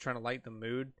meeting when he's trying to light the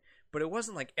mood. But it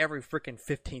wasn't like every freaking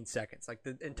 15 seconds. Like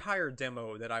the entire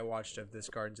demo that I watched of this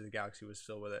Guardians of the Galaxy was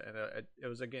filled with it, and it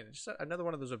was again just another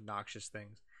one of those obnoxious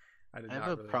things. I did I have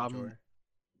not a really problem enjoy.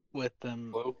 with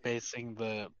them Hello? basing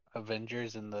the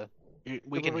Avengers and the. We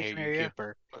Cooper, can we hear can you, hear you.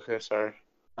 Cooper. Okay, sorry.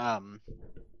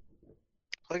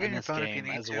 Look In at your this phone if you game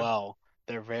need as to. well,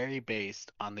 they're very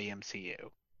based on the MCU,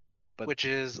 but Which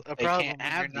is a they problem can't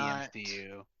when have you're the not.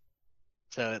 MCU,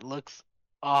 so it looks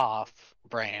off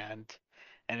brand.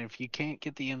 And if you can't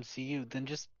get the MCU, then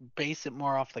just base it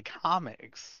more off the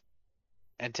comics,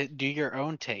 and to do your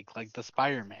own take, like the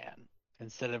Spider-Man,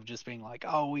 instead of just being like,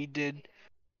 "Oh,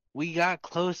 we got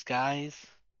close, guys."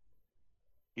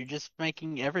 You're just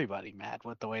making everybody mad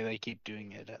with the way they keep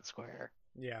doing it at Square.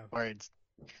 Yeah, Or it's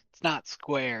not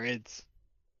Square, it's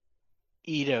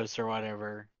Eidos or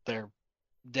whatever their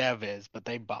dev is, but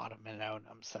they bought them and own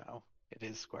them, so it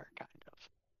is Square kind of.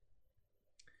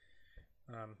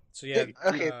 So yeah.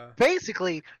 Okay,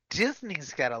 basically,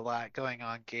 Disney's got a lot going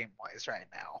on game-wise right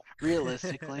now.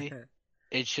 Realistically,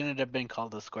 it shouldn't have been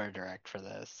called a Square Direct for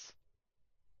this.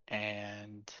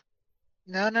 And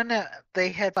No. They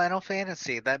had Final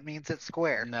Fantasy. That means it's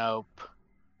Square. nope.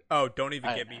 Oh, don't even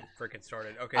I- get me freaking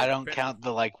started. Okay, I don't fin- count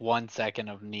the like 1 second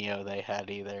of Neo they had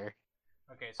either.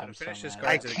 Okay, so I'm to finish so this mad.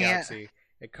 Guardians I of the can't- Galaxy,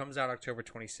 it comes out October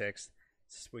 26th.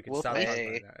 We can We'll stop see. talking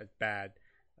about that. It's bad.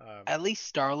 At least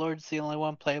Star-Lord's the only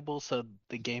one playable, so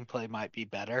the gameplay might be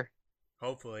better.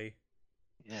 Hopefully.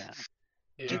 Yeah.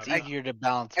 Yeah, It's I- easier to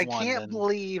balance I one can't than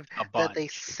believe a that they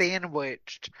bunch.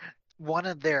 sandwiched one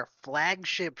of their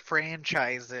flagship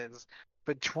franchises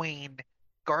between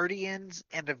Guardians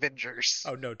and Avengers.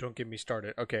 Oh no, don't get me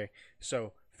started. Okay,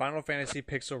 so Final Fantasy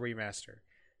Pixel Remaster,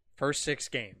 first 6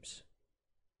 games,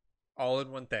 all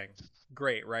in one thing.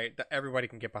 Great, right? Everybody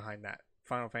can get behind that.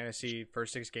 Final Fantasy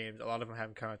first 6 games. A lot of them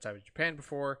haven't come outside of Japan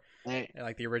before, They-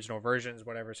 like the original versions,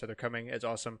 whatever. So they're coming. It's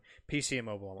awesome. PC and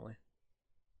mobile only.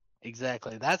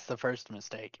 Exactly. That's the first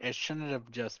mistake. It shouldn't have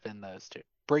just been those two.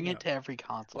 Bring No. it to every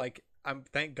console. Like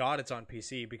thank God it's on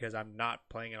PC because I'm not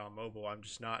playing it on mobile. I'm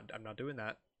not doing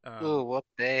that. Ooh, what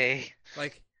they?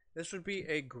 Like this would be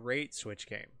a great Switch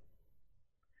game.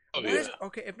 Oh, Why yeah.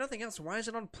 okay, if nothing else, why is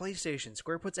it on PlayStation?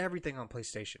 Square puts everything on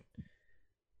PlayStation.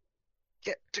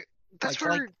 Yeah, that's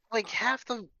Like- where like half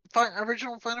the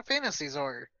original Final Fantasies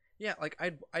are. Yeah, like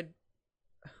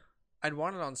I'd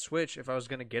want it on Switch if I was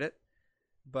gonna get it,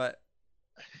 but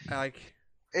like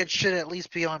It should at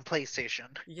least be on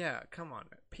PlayStation. yeah, come on,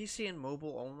 PC and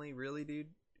mobile only, really, dude?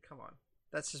 Come on.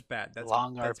 That's just bad. That's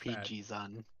Long that's bad. RPGs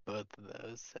on both of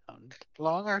those sound.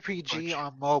 Long RPG Which-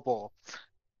 on mobile.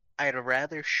 I'd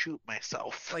rather shoot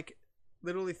myself. Like,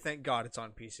 literally, thank God it's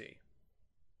on PC.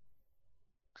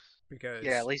 Because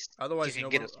Yeah, at least otherwise, you can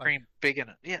get a screen big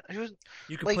enough. Yeah, you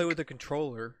can play like- with a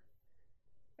controller,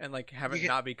 and like have You it can-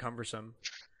 not be cumbersome.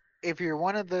 if you're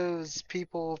one of those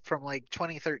people from like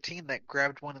 2013 that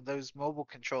grabbed one of those mobile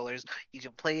controllers, you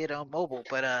can play it on mobile.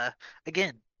 But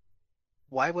again,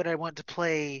 why would I want to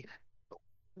play?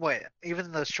 What?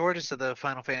 Even the shortest of the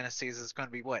Final Fantasies is going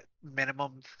to be what?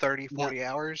 Minimum 30, 40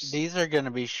 hours? These are going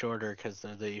to be shorter because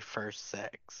they're the first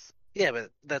 6. Yeah,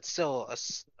 but that's still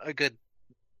a good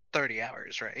 30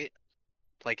 hours, right?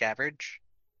 Like average?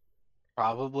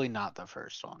 Probably not the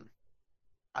first one.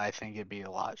 I think it'd be a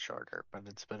lot shorter, but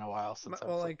it's been a while since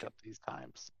Well, I've like- looked up these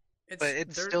times. But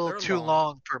it's they're still too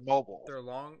long for mobile. They're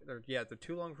long. They're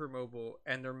too long for mobile,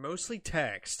 and they're mostly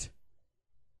text.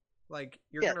 Like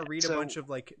you're Yeah, gonna read so- a bunch of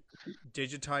like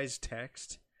digitized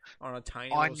text on a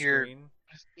tiny On little your- screen.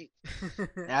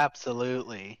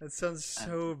 Absolutely. That sounds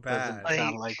so Doesn't bad. Like-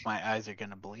 sound like my eyes are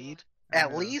gonna bleed.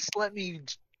 At Yeah. least let me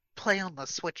play on the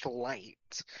Switch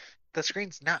Lite. The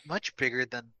screen's not much bigger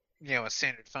than, a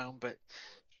standard phone, but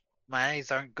my eyes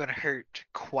aren't going to hurt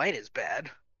quite as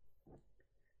bad.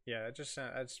 Yeah, that just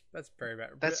that's very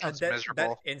bad. That sounds That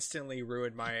miserable. instantly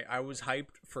ruined my. I was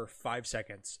hyped for 5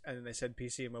 seconds, and then they said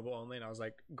PC and mobile only, and I was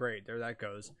like, great, there that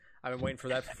goes. I've been waiting for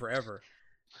that for forever.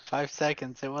 5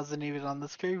 seconds. It wasn't even on the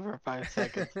screen for 5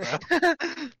 seconds, bro.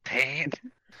 Pain.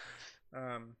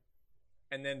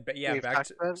 And then, but yeah, We've back talked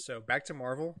to about it? back to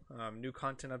Marvel. New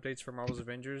content updates for Marvel's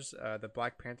Avengers. The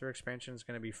Black Panther expansion is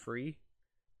going to be free,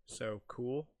 so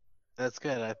cool. That's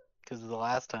good. Because the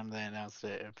last time they announced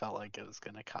it, it felt like it was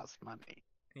gonna cost money.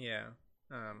 Yeah.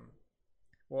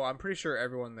 Well, I'm pretty sure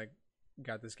everyone that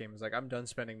got this game is like, I'm done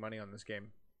spending money on this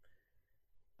game.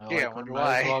 They're Yeah, I like, we wonder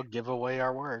might as why. well give away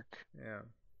our work. Yeah.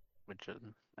 Which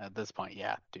at this point,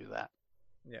 yeah, do that.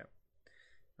 Yeah.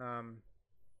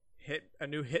 A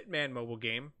new Hitman mobile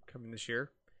game coming this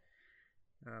year.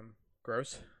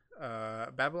 Gross.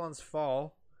 Babylon's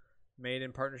Fall, made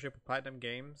in partnership with Platinum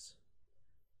Games.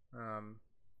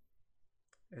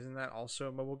 Isn't that also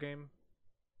a mobile game?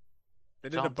 They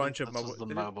did a Don't bunch think of this mobile. was the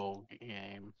They did, mobile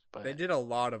game, but they did a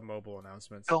lot of mobile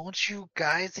announcements. Don't you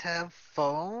guys have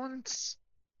phones?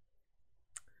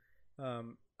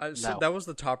 So No. that was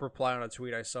the top reply on a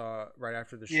tweet I saw right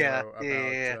after the show Yeah, about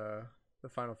yeah. the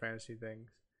Final Fantasy things.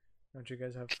 Don't you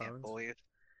guys have Can't phones? believe.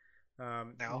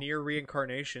 No. Near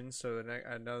Reincarnation, so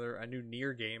a new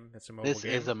Near game that's a mobile this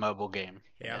game. is a mobile game.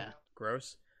 Yeah.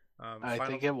 Gross. I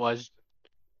think it was.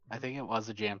 I think it was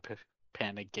a Jam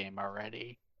Panic game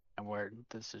already, and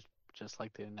this is just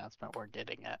like the announcement we're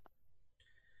getting at.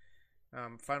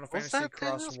 Final What's Fantasy that thing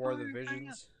Cross that's War of the going on?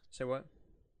 Visions. Say what?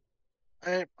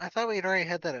 I thought we'd already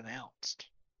had that announced.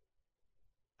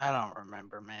 I don't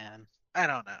remember, man. I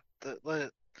don't know.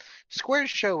 The Square's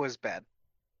show was bad.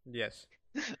 Yes.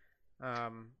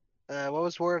 What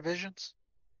was War of Visions?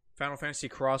 Final Fantasy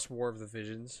Cross War of the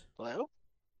Visions. Hello?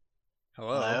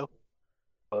 Hello.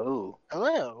 Oh,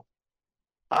 Hello?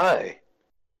 hi.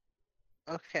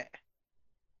 Okay.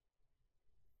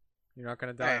 You're not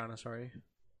gonna die Alright. on us, are you?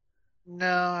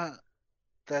 No,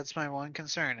 that's my one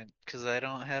concern, because I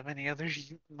don't have any other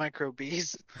micro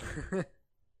bees.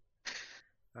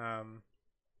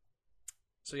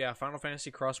 So yeah, Final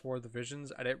Fantasy Cross War of the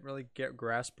Visions. I didn't really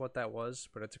grasp what that was,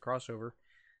 but it's a crossover.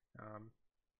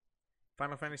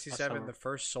 Final Fantasy VII, Crossover. the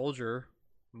first Soldier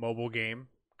mobile game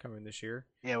coming this year.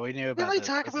 Yeah, we knew Didn't about we this.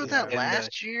 talk This about is that in the-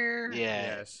 last year?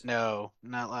 Yeah. Yes. No,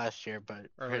 not last year, but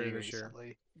Earlier pretty this year.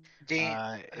 recently. Game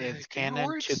It's canon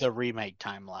Awards? to the remake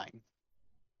timeline.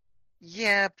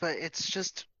 Yeah, but it's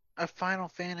just a Final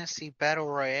Fantasy Battle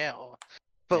Royale.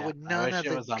 But Yeah, with I none wish of it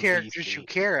the was on characters PC. you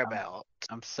care about.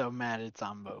 I'm so mad it's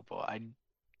on mobile. I'd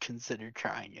consider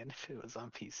trying it if it was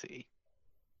on PC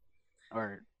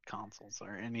or consoles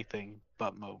or anything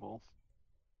but mobile.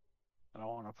 I don't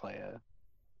want to play a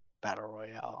battle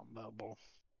royale on mobile.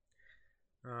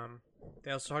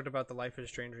 They also talked about the Life is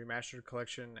Strange Remastered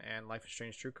Collection and Life is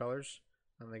Strange True Colors.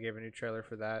 They gave a new trailer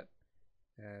for that,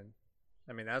 and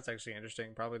I mean that's actually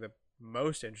interesting. Probably the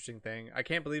most interesting thing. I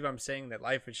can't believe I'm saying that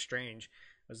Life is Strange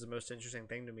was the most interesting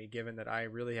thing to me, given that I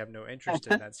really have no interest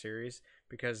in that series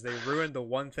because they ruined the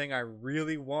one thing I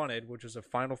really wanted, which was a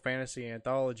Final Fantasy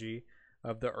anthology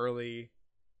of the early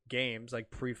games,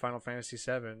 like pre Final Fantasy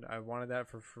VII. I wanted that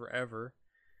for forever.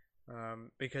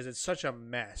 Because it's such a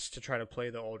mess to try to play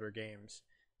the older games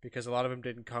because a lot of them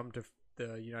didn't come to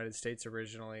the United States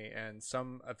originally and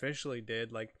some officially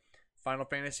did, like Final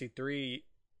Fantasy 3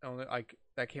 only, like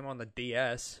that came on the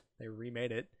DS. They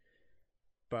remade it,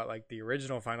 but like the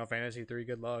original Final Fantasy 3,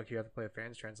 good luck. You have to play a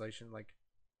fans translation. Like,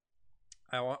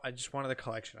 I just wanted the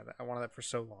collection of that. I wanted that for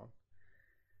so long.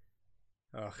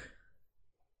 Ugh,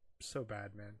 so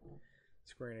bad, man.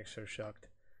 Square Enix so shucked.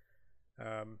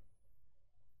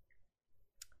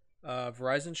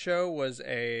 Verizon show was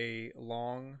a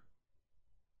long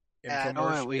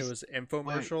infomercial. It was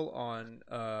infomercial on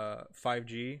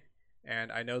 5G,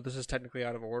 and I know this is technically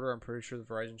out of order. I'm pretty sure the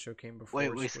Verizon show came before.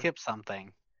 Wait, we skipped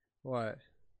something. What?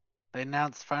 They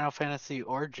announced Final Fantasy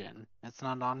Origin. It's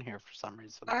not on here for some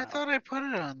reason. I thought I put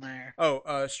it on there.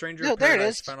 Oh, Stranger No, of there it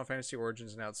Paradise is. Final Fantasy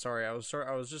Origins announced. Sorry, I was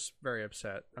just very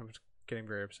upset. I was getting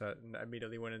very upset and I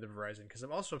immediately went into Verizon because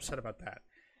I'm also upset about that.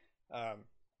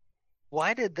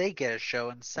 Why did they get a show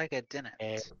and Sega didn't?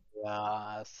 Yes.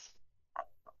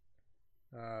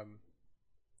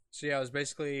 So yeah, it was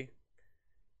basically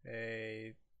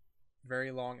a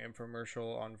very long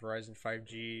infomercial on Verizon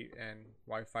 5G and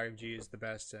why 5G is the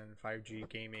best and 5G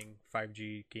gaming,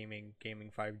 5G.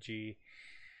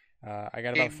 I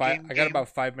got about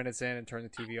 5 minutes in and turned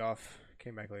the TV off.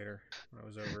 Came back later when it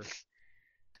was over.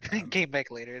 Came back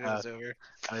later and it was over.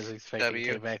 I was expecting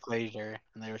to come back later,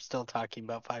 and they were still talking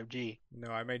about 5G.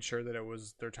 No, I made sure that it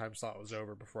was their time slot was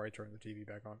over before I turned the TV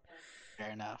back on.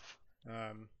 Fair enough.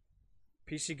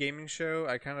 PC gaming show,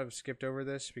 I kind of skipped over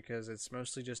this because it's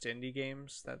mostly just indie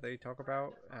games that they talk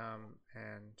about,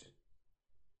 and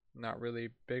not really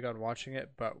big on watching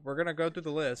it, but we're gonna go through the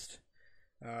list.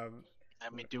 I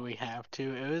mean, do we have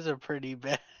to? It was a pretty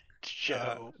bad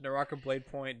show. Naraka Blade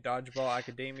Point, Dodgeball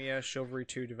Academia, Chivalry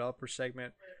 2 Developer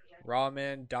Segment,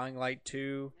 Ramen, Dying Light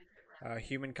 2,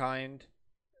 Humankind,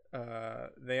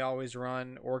 They Always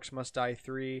Run, Orcs Must Die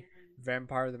 3,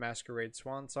 Vampire the Masquerade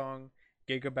Swansong,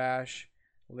 Gigabash,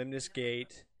 Limnus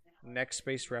Gate, Next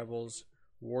Space Rebels,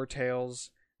 War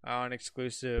Tales, Ion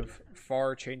Exclusive,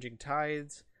 Far Changing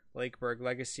Tides, Lakeburg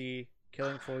Legacy,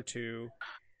 Killing Floor 2,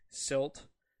 Silt,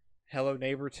 Hello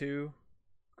Neighbor 2.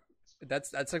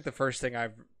 That's like the first thing I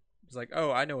was like,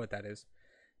 oh, I know what that is.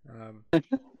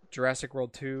 Jurassic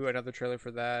World 2, another trailer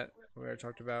for that we already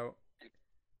talked about.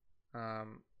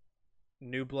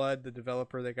 New Blood, the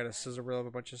developer, they got a sizzle reel of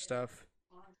a bunch of stuff.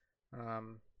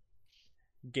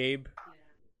 Gabe,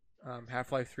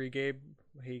 Half-Life 3 Gabe,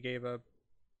 he gave a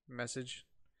message.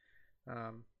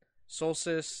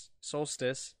 Solstice,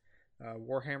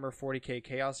 Warhammer 40k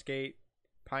Chaos Gate,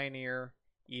 Pioneer,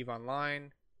 EVE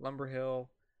Online, Lumberhill,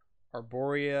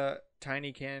 Arborea,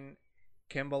 Tinykin,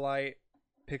 Kimbalite,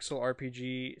 Pixel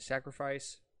RPG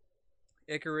Sacrifice,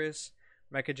 Icarus,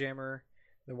 Mecha Jammer,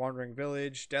 The Wandering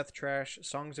Village, Death Trash,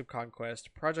 Songs of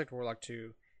Conquest, Project Warlock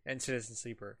 2, and Citizen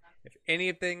Sleeper. If any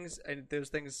of those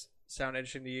things sound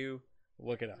interesting to you,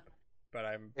 look it up. But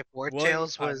if War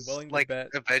Tales was like a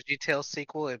VeggieTales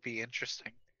sequel, it'd be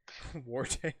interesting. War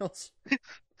Tales?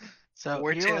 So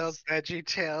War Tales,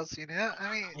 VeggieTales, you know?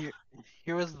 I mean,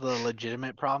 here was the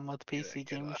legitimate problem with the PC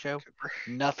gaming show.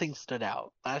 Nothing stood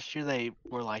out. Last year they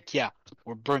were like, yeah,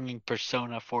 we're bringing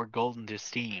Persona 4 Golden to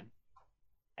Steam.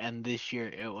 And this year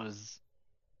it was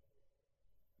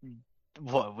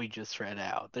what we just read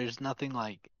out. There's nothing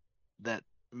like that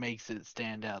makes it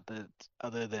stand out that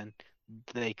other than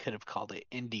they could have called it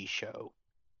indie show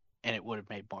and it would have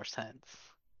made more sense.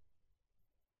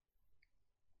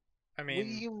 I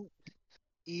mean,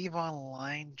 EVE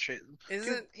Online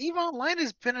isn't EVE Online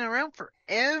has been around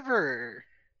forever.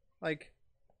 Like,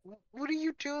 what are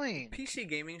you doing? PC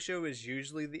gaming show is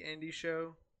usually the indie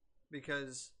show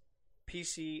because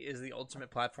PC is the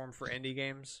ultimate platform for indie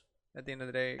games at the end of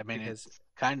the day. I mean, because, it's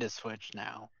kind of switched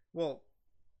now. Well,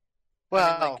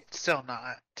 I mean, like, still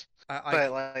not.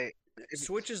 but like,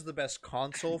 Switch is the best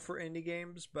console for indie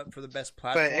games, but for the best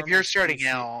platform. But if you're starting PC,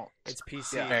 out, it's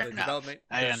PC. Yeah, The development,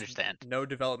 I there's understand. No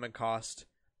development cost,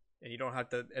 and you don't have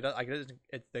to.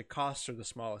 The costs are the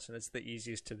smallest, and it's the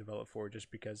easiest to develop for, just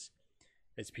because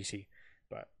it's PC.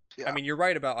 But yeah. I mean, you're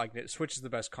right about like Switch is the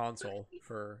best console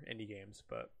for indie games,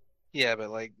 but yeah, but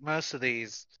like most of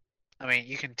these, I mean,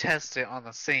 you can test it on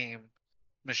the same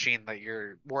machine that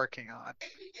you're working on,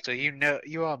 so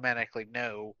you automatically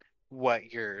know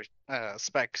what your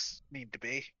specs need to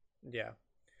be. yeah.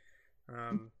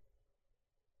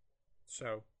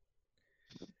 So,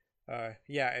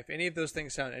 yeah, if any of those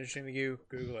things sound interesting to you,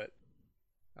 Google it.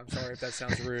 I'm sorry if that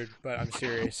sounds rude, but I'm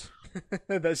serious.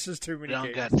 That's just too We many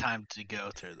don't games. got time to go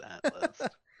through that list.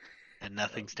 And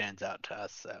nothing stands out to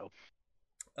us, so.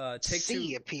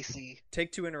 See a PC.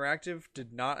 Take-Two Interactive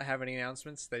did not have any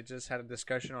announcements. They just had a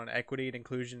discussion on equity and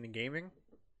inclusion in gaming.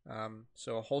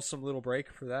 So a wholesome little break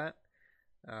for that.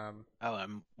 Oh,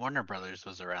 and Warner Brothers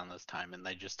was around this time, and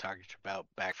they just talked about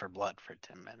Back for Blood for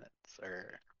 10 minutes.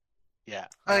 Yeah.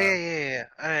 Oh yeah, um, yeah,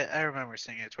 yeah. I remember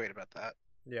seeing a tweet about that.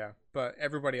 yeah, but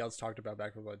everybody else talked about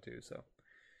Back 4 Blood too, so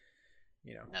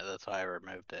No, that's why I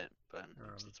removed it. But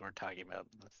Um, since we're talking about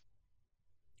this,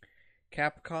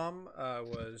 Capcom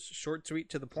was short, sweet,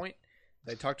 to the point.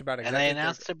 They talked about and exactly. they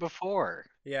announced it before.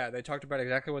 Yeah, they talked about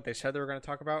exactly what they said they were going to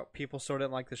talk about. People still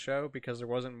didn't like the show because there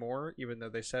wasn't more, even though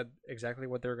they said exactly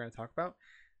what they were going to talk about.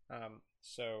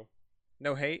 So,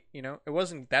 no hate. It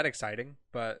wasn't that exciting,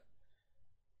 but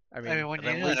I mean, when But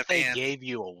you're at not a least they fan, gave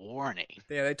you a warning.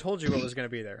 yeah, they told you what was going to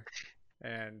be there,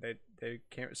 and they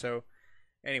came. So,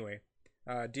 anyway,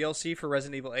 DLC for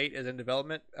Resident Evil 8 is in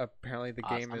development. Apparently, the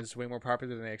game Awesome. is way more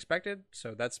popular than they expected,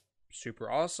 so that's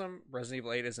super awesome. Resident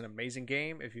Evil 8 is an amazing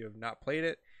game. If you have not played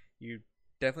it, you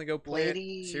definitely go play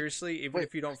Lady- it. Seriously, even wait.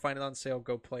 if you don't find it on sale,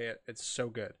 go play it. It's so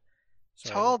good.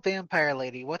 So, tall vampire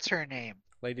lady, what's her name?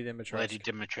 Lady Dimitrescu. Lady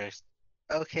Dimitrescu.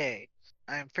 Okay,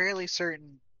 I'm fairly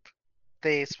certain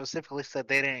they specifically said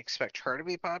they didn't expect her to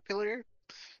be popular.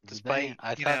 Despite,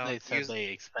 I you thought know, they said use- they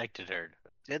expected her.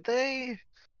 Did they?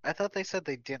 I thought they said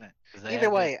they didn't. 'Cause they Either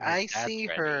had way, her I stats see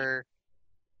ready. her.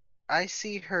 I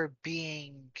see her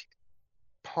being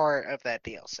part of that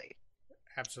DLC.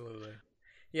 Absolutely.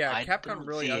 Yeah, I Capcom don't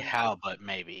really. see how, but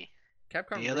maybe.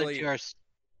 Capcom The other really. two are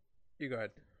You go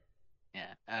ahead.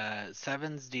 Yeah,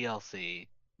 Seven's DLC,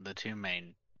 the two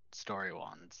main story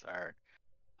ones are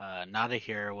Not a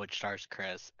Hero, which stars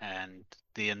Chris, and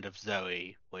The End of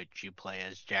Zoe, which you play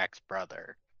as Jack's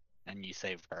brother, and you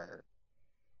save her.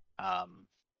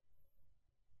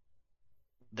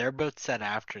 They're both set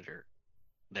after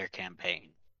their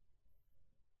campaign.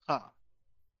 Huh.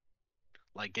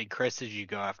 Like in Chris's, you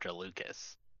go after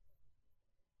Lucas.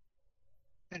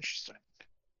 Interesting.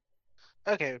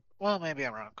 Okay, well, maybe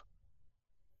I'm wrong. I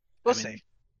We'll mean, see.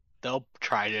 They'll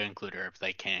try to include her if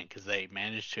they can, because they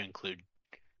managed to include.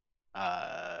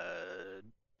 I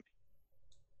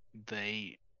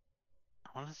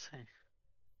want to say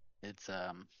it's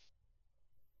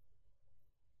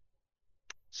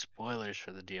spoilers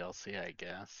for the DLC, I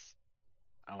guess.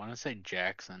 I want to say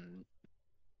Jackson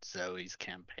Zoe's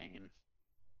campaign.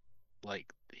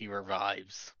 Like he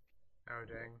revives Oh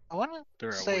dang. I want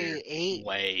through to a say weird 8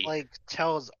 way.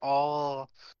 tells all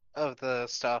of the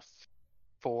stuff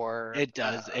for. It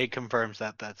does. It confirms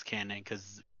that that's canon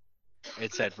because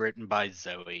it said written by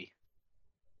Zoe.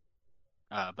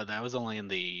 But that was only in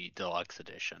the deluxe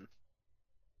edition.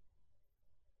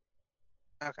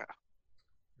 Okay.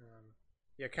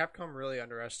 Yeah, Capcom really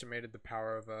underestimated the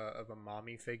power of a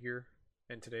mommy figure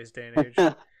in today's day and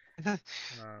age.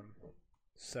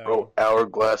 So Bro,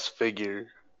 hourglass figure.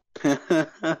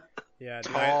 yeah,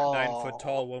 Tall. 9 foot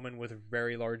tall woman with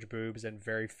very large boobs and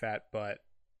very fat butt.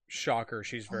 Shocker,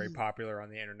 she's very popular on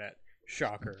the internet.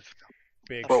 Shocker,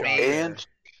 big Bro,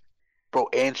 shocker.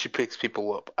 and she picks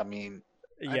people up. I mean,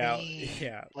 Yeah, I mean,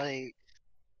 yeah. Like,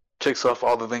 checks off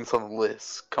all the things on the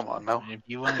list. Come on now. If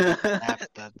you want to snap,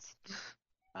 that's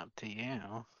up to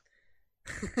you.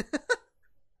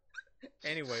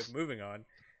 Anyway, moving on.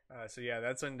 So yeah,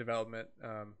 that's in development.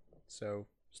 So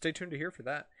stay tuned to hear for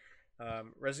that.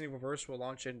 Resident Evil Verse will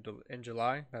launch in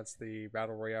July. That's the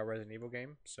Battle Royale Resident Evil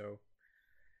game. So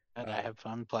And I have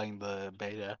fun playing the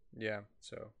beta. yeah,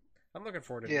 so I'm looking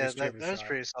forward to yeah, at least give it a that was shot.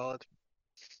 pretty solid.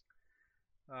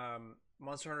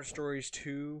 Monster Hunter Stories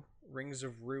 2 Rings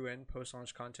of Ruin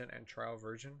post-launch content and trial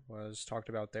version was talked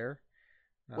about there.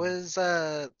 Was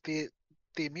the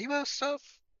amiibo stuff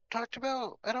talked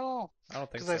about at all? I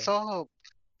don't think Because so. I saw.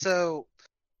 So,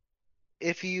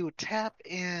 if you tap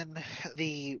in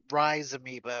the Rise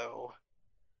amiibo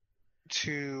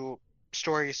to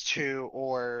Stories 2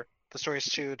 or the Stories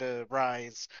 2 to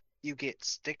Rise, you get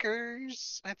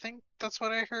stickers. I think that's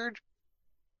what I heard,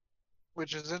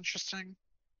 which is interesting.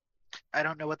 I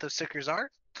don't know what those stickers are,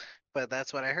 but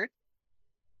that's what I heard.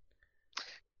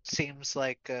 Seems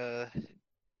like a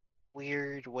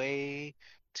weird way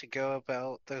to go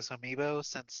about those amiibo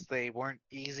since they weren't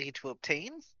easy to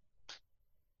obtain.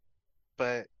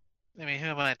 But I mean, who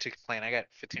am I to complain? I got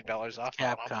 $15 off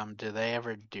on Capcom, do they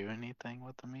ever do anything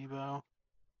with Amiibo?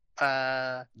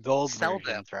 them. Gold Sell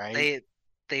versions, them. right?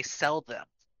 They sell them,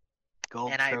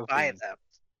 Gold and I trophies. buy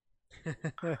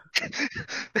them.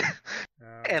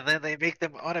 And then they make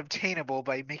them unobtainable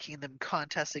by making them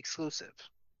contest exclusive.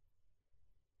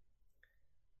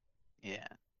 Yeah.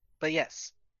 But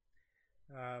yes,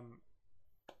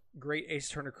 Great Ace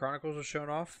Turner Chronicles was shown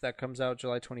off. That comes out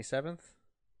July 27th.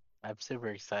 I'm super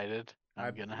excited.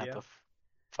 I'm gonna have to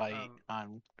fight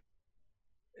on.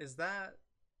 Is that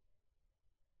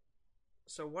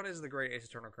so? What is the Great Ace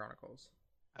Turner Chronicles?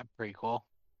 A prequel.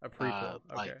 A prequel.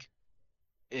 Okay. Like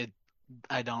it.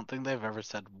 I don't think they've ever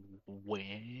said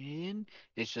when.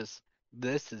 It's just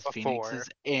this is Before. Phoenix's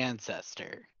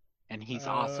ancestor, and he's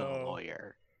also a Oh.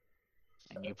 lawyer.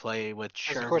 And you play with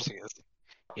Of course Sherlock. he is.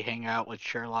 You hang out with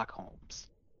Sherlock Holmes,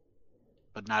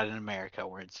 but not in America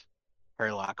where it's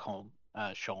Sherlock Holmes.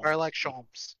 Sholmes. Sherlock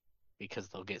Holmes. Because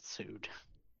they'll get sued.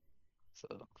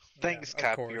 So Thanks, of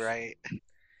course. copyright.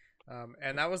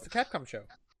 And that was the Capcom show.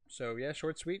 So yeah,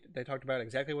 short, sweet. They talked about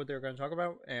exactly what they were going to talk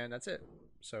about, and that's it.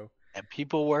 So and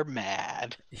people were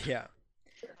mad. yeah.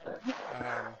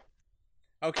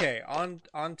 Okay, on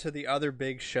to the other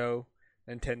big show,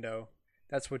 Nintendo.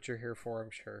 That's what you're here for, I'm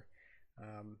sure.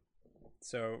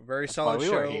 So very solid why we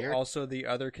were show. here. Also, the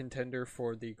other contender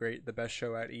for the best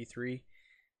show at E3.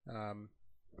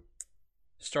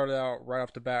 Started out right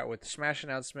off the bat with the Smash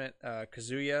announcement.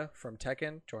 Kazuya from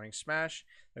Tekken joining Smash.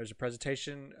 There's a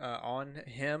presentation on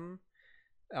him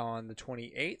on the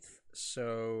 28th.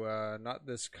 So not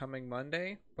this coming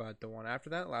Monday, but the one after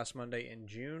that, last Monday in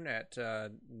June at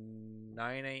 9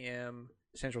 a.m.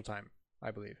 Central Time,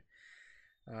 I believe.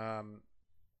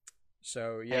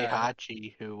 So yeah,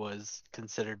 Heihachi, who was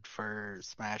considered for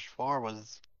Smash 4,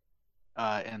 was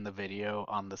in the video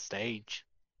on the stage.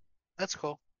 That's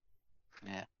cool.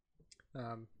 Yeah.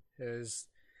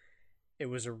 It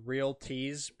was a real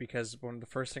tease because one of the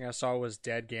first thing I saw was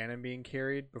Dad Ganon being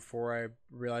carried before I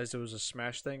realized it was a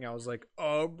Smash thing. I was like,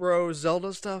 "Oh, bro,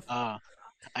 Zelda stuff." I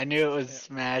knew it was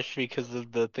Smash because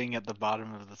of the thing at the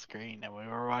bottom of the screen, and we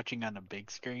were watching on a big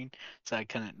screen, so I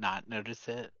couldn't not notice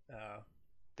it.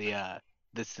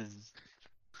 This is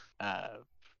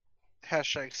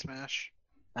Hashtag Smash.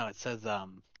 no, it says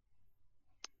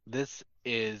this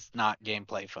is not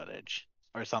gameplay footage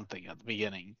or something at the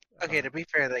beginning. Okay, to be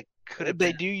fair, they could have.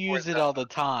 They do use it all the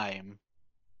time,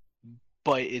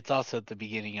 but it's also at the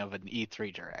beginning of an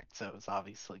E3 direct, so it's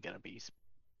obviously gonna be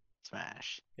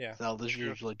Smash. Yeah. Zelda's True.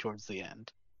 usually towards the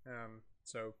end.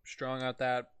 So strong out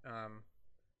that.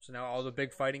 So now all the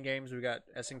big fighting games, we got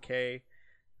SNK,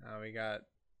 we got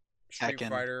Street Tekken.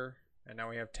 Fighter, and now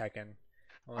we have Tekken.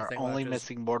 Are thing only left is-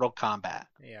 missing Mortal Kombat.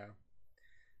 Yeah.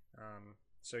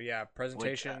 So yeah,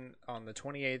 presentation on the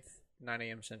 28th, 9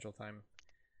 a.m. Central Time.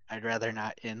 I'd rather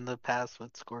not in the past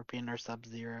with Scorpion or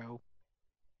Sub-Zero,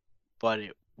 but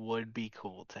it would be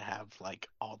cool to have like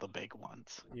all the big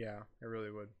ones. Yeah, it really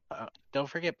would. Don't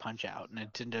forget Punch Out,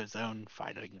 Nintendo's own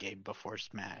fighting game before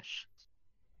Smash.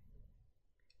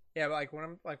 Yeah,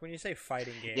 but when you say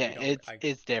fighting game, Yeah, you don't-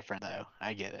 it's different though.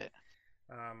 I get it.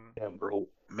 Yeah, bro.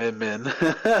 Min.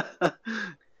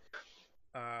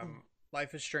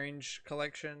 Life is Strange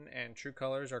collection and True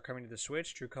Colors are coming to the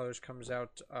Switch. True Colors comes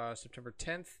out September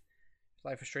 10th.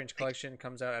 Life is Strange collection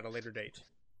comes out at a later date.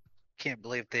 Can't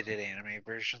believe they did anime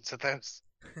versions of those.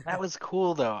 That was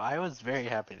cool though. I was very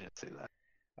happy to see that.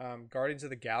 Guardians of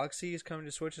the Galaxy is coming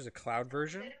to Switch as a cloud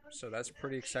version, so that's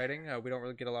pretty exciting. We don't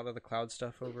really get a lot of the cloud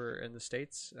stuff over in the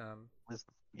States.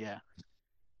 Yeah.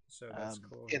 So that's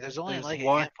cool. Yeah, there's only There's like a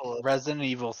one handful of. Resident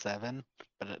Evil 7,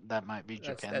 but that might be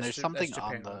That's- Japan. that's There's Ju- something that's on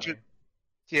Japan the. only.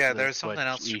 Yeah, the there's something Switch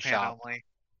else Japan eShop. only.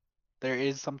 There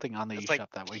is something on the It's eShop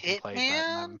like that we can play, but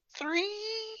Hitman 3?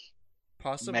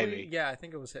 Possibly, Maybe. yeah. I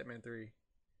think it was Hitman 3.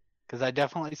 because I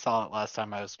definitely saw it last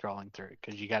time I was scrolling through.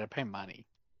 Because you got to pay money,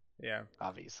 Yeah.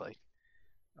 obviously.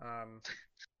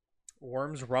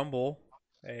 Worms Rumble,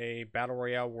 a battle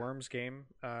royale Worms game,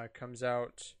 comes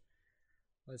out.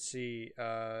 Let's see,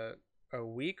 a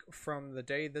week from the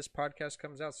day this podcast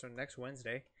comes out, so next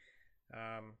Wednesday.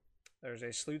 There's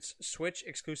a Switch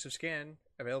exclusive skin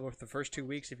available for the first 2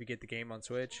 weeks if you get the game on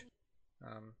Switch.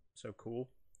 So cool.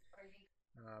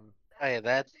 Oh yeah,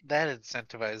 that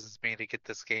incentivizes me to get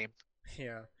this game.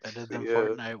 Yeah. Better than Yeah.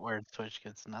 Fortnite where Switch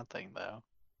gets nothing though.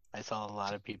 I saw a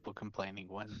lot of people complaining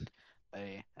when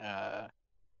they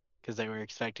because they were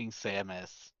expecting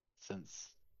Samus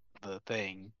since the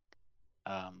thing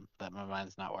that my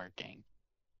mind's not working.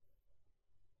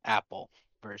 Apple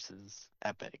versus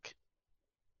Epic.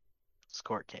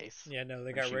 Court case. Yeah, no,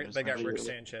 they Where got she Rick, was they got like- Rick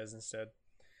Sanchez instead.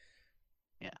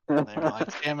 Yeah. They were like,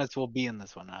 Samus will be in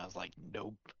this one. And I was like,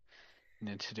 nope.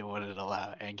 Nintendo wouldn't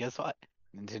allow it. And guess what?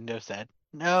 Nintendo said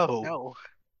no.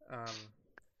 No.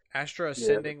 Astra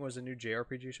Ascending was a new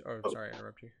JRPG. Sorry, I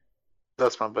interrupt you.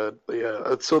 That's my bad. But yeah,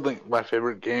 I still think my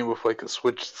favorite game with like a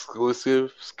Switch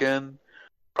exclusive skin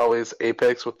probably is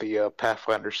Apex with the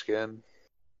Pathfinder skin.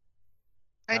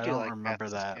 I I do don't like remember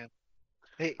Max's that. skin.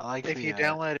 Hey, I like if the, you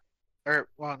download, or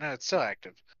well, no, it's still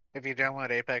active. If you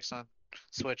download Apex on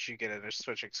Switch, you get it a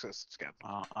Switch exclusive skin.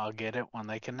 I'll get it when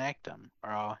they connect them,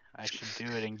 or I should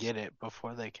do it and get it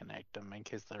before they connect them in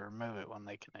case they remove it when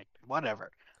they connect them.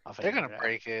 Whatever. I'll They're figure gonna it out.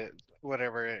 break it,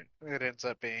 whatever it ends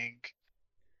up being.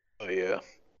 Oh yeah.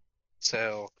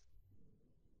 So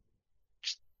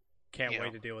Can't Yeah.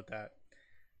 wait to deal with that.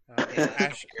 yeah, it's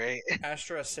Ash- great.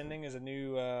 Astra Ascending is a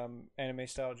new anime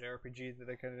style JRPG that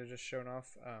they kind of just shown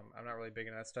off. I'm not really big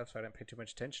into that stuff, so I didn't pay too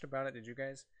much attention about it. Did you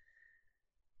guys?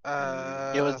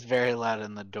 It was very loud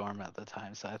in the dorm at the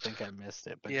time, so I think I missed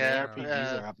it. But Yeah,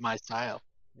 JRPGs are up my style.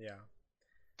 Yeah.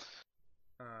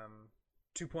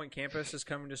 2 Point Campus is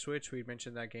coming to Switch. We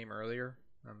mentioned that game earlier,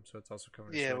 so it's also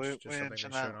coming to Yeah, Switch. we just something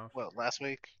mentioned they've that shown off. last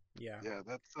week. Yeah. Yeah,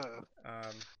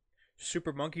 that's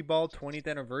Super Monkey Ball 20th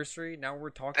anniversary. Now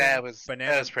we're talking that was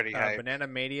pretty hype. Banana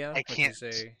Mania, I can't.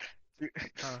 which is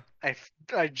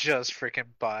I just freaking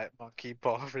bought Monkey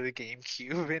Ball for the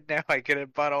GameCube, and now I get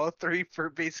it bought all three for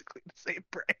basically the same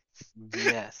price.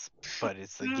 Yes, but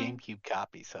it's the GameCube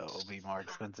copy, so it will be more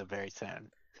expensive very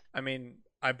soon. I mean,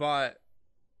 I bought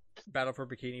Battle for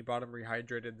Bikini Bottom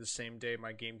Rehydrated the same day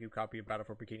my GameCube copy of Battle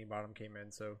for Bikini Bottom came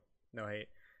in, so no hate.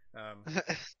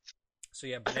 So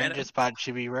yeah, I just bought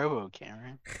Chibi Robo,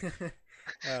 Cameron.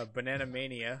 Banana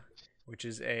Mania, which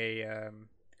is a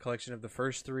collection of the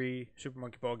first 3 Super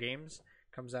Monkey Ball games,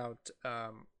 comes out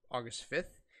August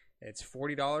 5th. It's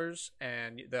 $40,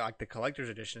 and the collector's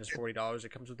edition is $40. It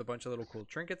comes with a bunch of little cool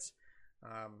trinkets.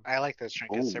 I like those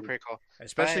trinkets; they're Ooh. pretty cool.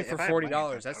 Especially If for I have money, $40,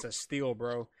 I'll that's a steal,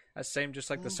 bro. That's same just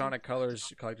like the Sonic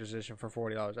Colors collector's edition for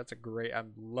 $40. That's a great.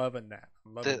 I'm loving that.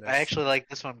 I'm loving this. I actually like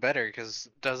this one better because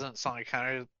doesn't Sonic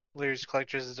Colors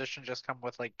Collector's Edition just come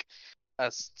with like a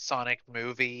Sonic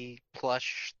movie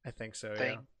plush I think so.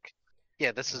 thing?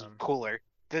 Yeah, this is Um, cooler.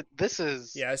 This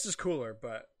is Yeah, this is cooler,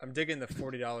 but I'm digging the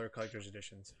 $40 collector's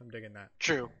editions. I'm digging that.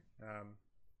 true.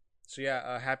 So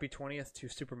yeah, happy 20th to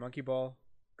Super Monkey Ball.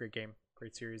 Great game,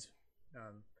 great series.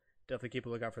 Definitely keep a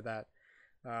lookout for that.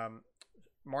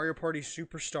 Mario Party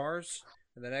Superstars,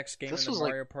 the next game This in the was like-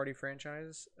 Mario Party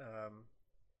franchise.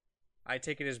 I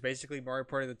take it as basically Mario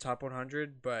Party the top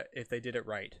 100, but if they did it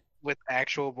right. With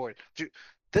actual board. Dude,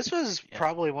 this was Yeah.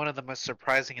 probably one of the most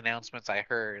surprising announcements I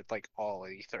heard like all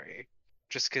E3.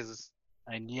 Just because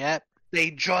And yet,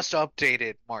 they just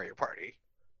updated Mario Party.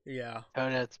 Yeah,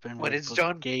 Toadette's been When with it's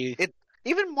done- gay.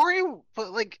 Even Mario,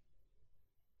 but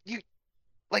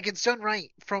it's done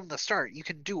right from the start. You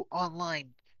can do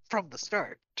online from the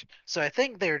start. So I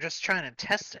think they're just trying to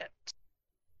test it.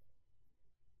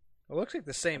 it looks like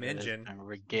the same Toadette's engine, been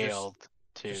regaled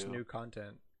just to new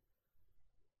content.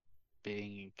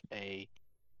 being a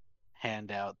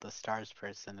handout the stars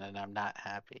person, and I'm not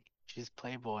happy. She's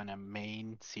playable in a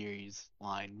main series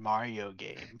line Mario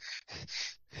game.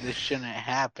 This shouldn't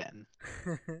happen.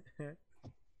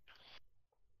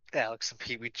 Alex and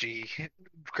PBG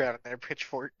grabbing their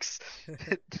pitchforks.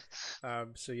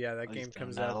 So yeah, that At game least I'm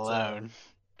comes not out alone.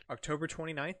 October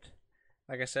 29th.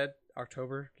 Like I said,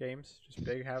 October games, just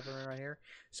big happening right here.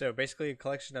 So basically a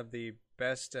collection of the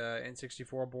best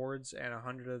N64 boards and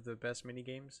 100 of the best mini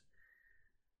games.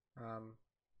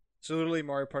 So literally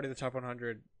Mario Party the top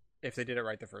 100 if they did it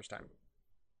right the first time.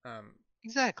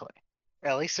 Exactly.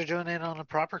 At least they're doing it on a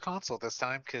proper console this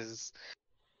time, because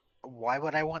why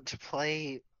would I want to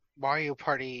play Mario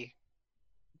Party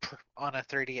on a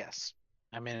 3DS?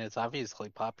 I mean, it's obviously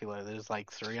popular. There's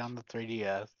like 3 on the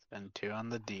 3DS and 2 on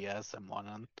the DS and 1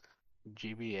 on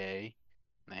GBA.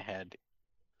 And they had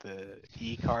the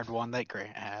E-card one that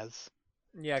Grant has.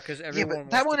 Yeah, because but everyone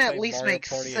wants that to one at play least Mario makes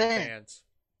Party sense. Advance.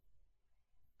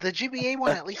 The GBA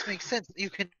one at least makes sense. You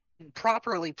can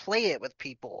properly play it with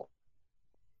people.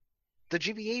 The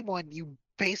GBA one, you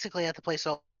basically have to play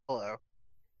solo.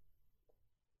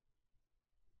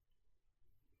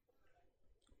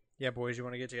 Yeah, boys, you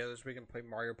want to get together this week and play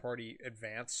Mario Party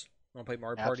Advance? Want to play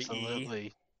Mario Party E?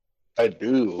 Absolutely. I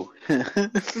do.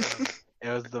 It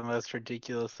was the most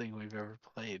ridiculous thing we've ever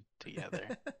played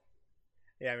together.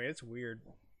 Yeah, I mean, it's weird.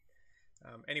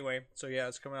 Anyway, so yeah,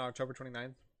 it's coming out October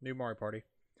 29th. New Mario Party.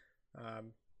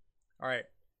 Alright,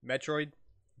 Metroid.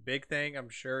 Big thing, I'm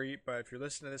sure. But if you're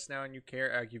listening to this now and you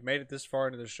care, you've made it this far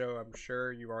into the show, I'm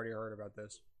sure you've already heard about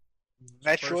this.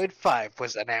 Metroid 5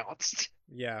 was announced.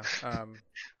 Yeah.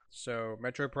 So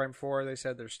Metroid Prime 4, they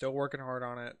said they're still working hard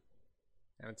on it,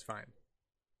 and it's fine.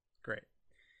 Great.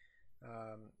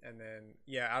 And then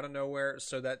yeah, out of nowhere,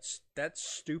 so that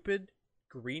stupid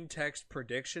green text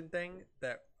prediction thing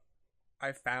that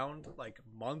I found like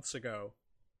months ago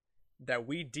that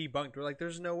we debunked. We're like,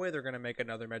 there's no way they're gonna make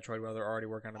another Metroid while they're already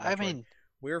working on a Metroid. I mean,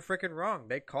 we were freaking wrong.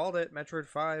 They called it Metroid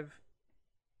 5.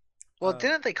 Well,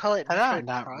 didn't they call it I Metroid do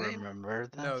not Prime? remember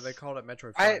this. No, they called it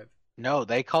Metroid I- 5. No,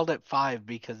 they called it 5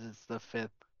 because it's the 5th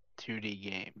 2D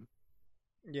game.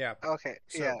 Yeah. Okay,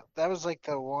 So- yeah, that was like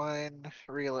the one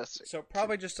realistic. So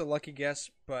probably just a lucky guess,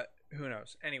 but who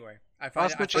knows? Anyway, I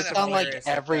Also, find just it It's on like hilarious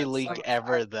that every that's, leak like,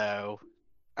 ever, though.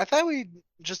 I thought we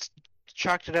just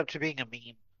chalked it up to being a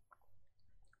meme.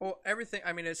 Well, everything.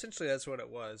 I mean, essentially that's what it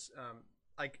was.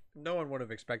 Like no one would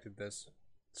have expected this.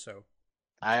 So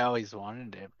I always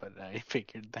wanted it, but I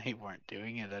figured they weren't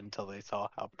doing it until they saw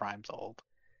how Prime's old.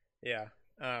 yeah.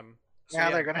 So Now yeah,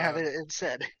 they're gonna have it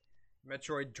instead.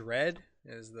 Metroid Dread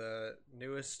is the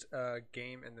newest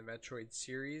game in the Metroid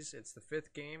series. It's the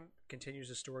 5th game. Continues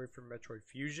the story from Metroid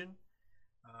Fusion.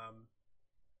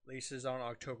 Releases on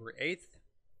October 8th.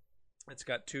 It's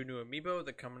got 2 new amiibo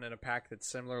that come in a pack that's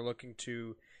similar looking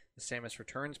to the Samus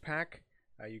Returns pack.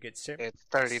 You get It's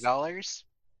 $30.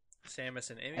 Samus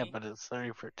and Emmy. Yeah, but it's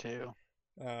 30 for 2.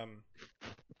 And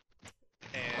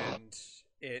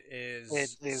it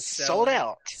is sold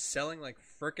out. selling like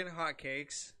frickin'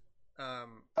 hotcakes.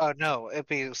 Oh no, it'd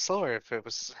be slower if it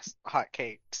was hot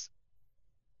cakes.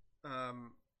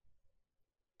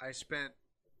 I spent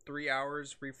 3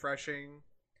 hours refreshing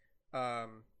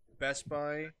Best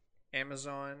Buy,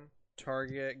 Amazon,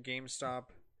 Target, GameStop,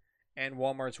 and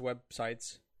Walmart's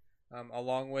websites,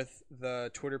 along with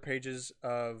the Twitter pages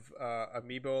of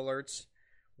Amiibo Alerts,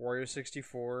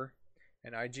 Wario64,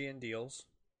 and IGN Deals,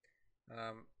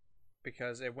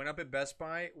 because it went up at Best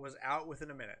Buy, was out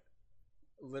within a minute.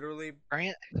 Literally,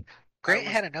 Grant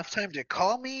had enough time to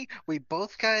call me. We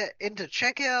both got into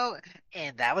checkout,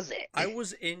 and that was it. I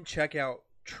was in checkout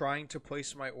trying to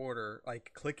place my order,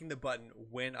 like clicking the button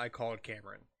when I called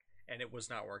Cameron, and it was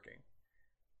not working.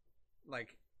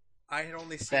 Like, I had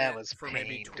only seen That it was for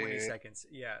maybe pain, 20 dude. seconds.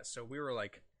 Yeah, so we were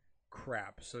like,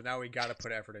 crap. So now we got to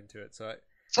put effort into it. So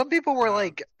Some people were Um,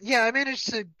 like, "Yeah, I managed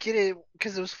to get it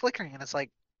because it was flickering," and it's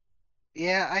like,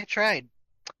 "Yeah, I tried.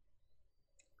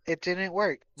 It didn't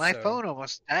work. My So- phone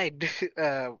almost died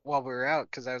while we were out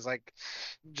because I was like,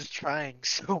 just trying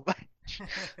so much."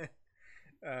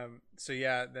 so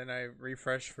yeah, then I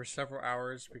refreshed for several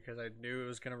hours because I knew it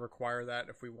was going to require that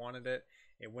if we wanted it.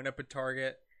 It went up at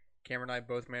Target. Cameron and I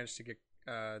both managed to get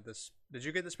this. Did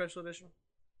you get the special edition?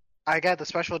 I got the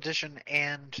special edition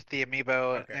and the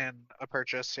amiibo Okay. and a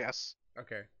purchase. Yes.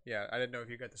 Okay, yeah, I didn't know if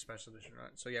you got the special edition or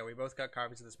not. So yeah, we both got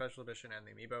copies of the special edition and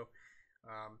the amiibo.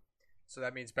 So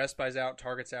that means Best Buy's out,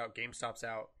 Target's out, GameStop's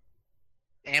out.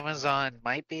 Amazon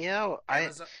might be out.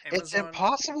 It's Amazon,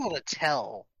 impossible to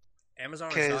tell. Amazon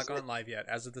has not 'cause gone live yet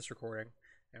as of this recording.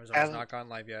 Amazon has Have- not gone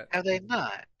live yet. Have they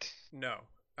not? No.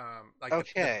 Like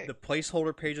Okay. the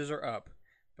placeholder pages are up,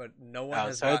 but no one Oh,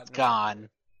 has so it's gotten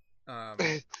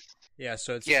gone. yeah,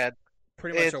 so it's Yeah,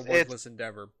 pretty much a it's- worthless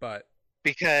endeavor. But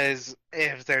because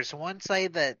if there's one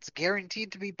site that's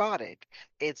guaranteed to be botted,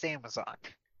 it's Amazon.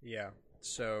 yeah,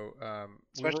 so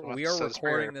Especially when we it are says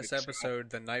recording rare this books.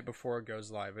 episode the night before it goes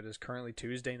live. It is currently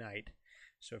Tuesday night,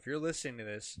 so if you're listening to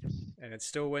this and it's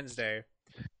still Wednesday,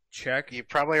 check You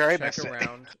probably already check missed it.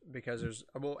 around because there's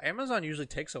Amazon usually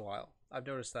takes a while. I've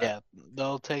noticed that. Yeah,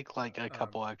 they'll take like a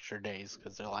couple extra days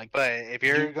because they're like, But if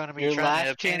you're Your- going to be your trying last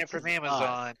to obtain it chance from is up.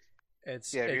 Amazon,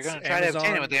 It's yeah, if you're it's going to try to obtain it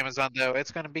Amazon, with Amazon, though,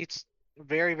 it's going to be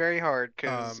very, very hard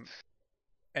because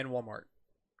and Walmart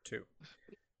too.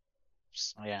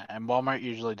 yeah, and Walmart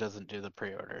usually doesn't do the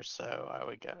pre-orders, so I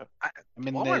would go. I-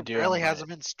 mean, they Walmart do. barely but- has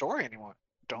them in store anymore.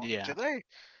 Yeah. Do they?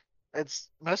 It's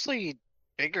mostly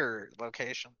bigger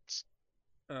locations.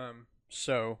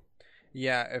 So,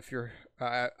 yeah, if you're,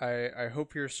 I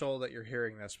hope you're sold that you're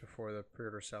hearing this before the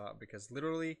pre-order sellout because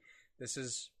literally this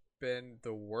has been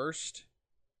the worst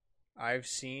I've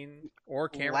seen, or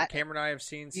Cameron and I have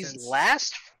seen These since.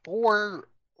 last 4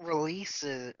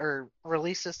 releases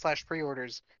 /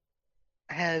 pre-orders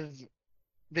have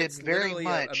been It's very literally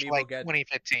much Amiibo like Geddon.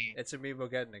 2015. It's Amiibo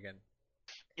Geddon again.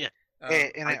 Yeah.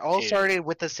 And it all arcade. started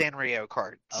with the Sanrio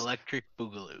cards. Electric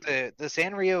Boogaloo. The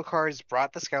Sanrio cards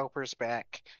brought the scalpers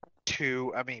back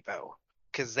to Amiibo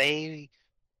because they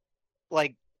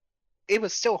like it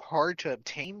was still hard to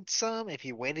obtain some if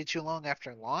you waited too long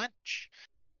after launch,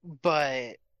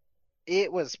 but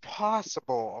it was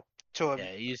possible to Yeah,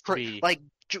 it used to be. like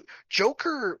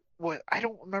Joker. What I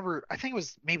don't remember. I think it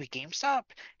was maybe GameStop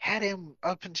had him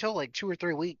up until like 2 or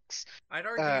 3 weeks I'd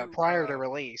argue prior to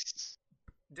release.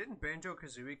 Didn't Banjo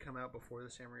Kazooie come out before the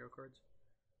Sanrio cards?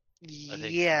 think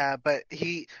Yeah, but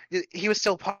he was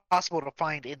still possible to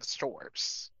find in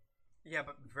stores. Yeah,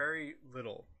 but very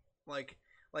little. Like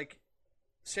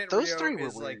Sanrio Those 3 were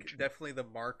is like weird. definitely the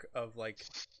mark of like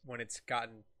when it's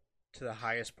gotten to the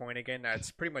highest point again. Now,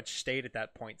 it's pretty much stayed at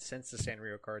that point since the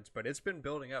Sanrio cards, but it's been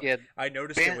building up. Yeah, I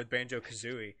noticed it with Banjo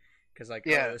Kazooie. because like,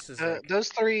 Yeah, oh, this is like, those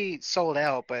three sold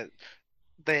out, but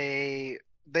they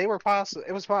were possible.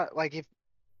 It was like if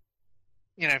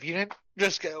if you didn't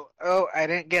just go, oh, I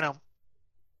didn't get them,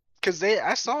 because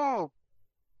I saw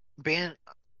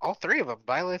all three of them,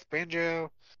 Byleth,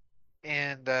 Banjo,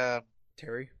 and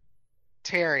Terry.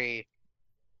 Terry,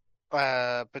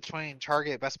 between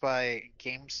Target, Best Buy,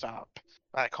 and GameStop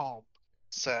back home.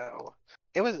 So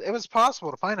it was possible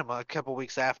to find them a couple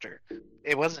weeks after.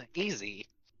 It wasn't easy,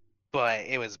 but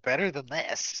it was better than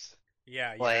this.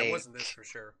 Yeah, Like, it wasn't this for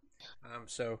sure.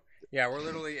 So yeah, we're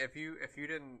literally if you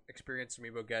didn't experience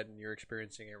Amiibo Geddon, you're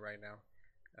experiencing it right now.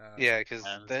 yeah, because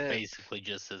And it's basically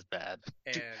just as bad.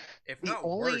 And if the not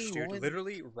only worse, dude, one-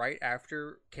 literally right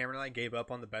after Cameron and I gave up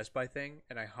on the Best Buy thing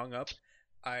and I hung up,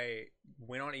 I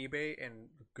went on eBay and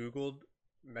Googled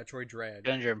Metroid Dread.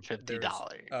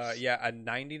 $250. Yeah, a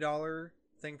 $90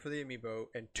 thing for the Amiibo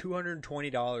and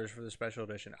 $220 for the special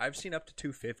edition. I've seen up to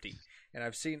 $250, and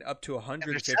I've seen up to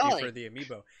 $150 for the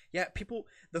Amiibo. Yeah, people.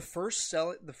 The first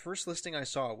listing I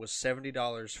saw was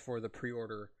 $70 for the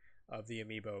pre-order of the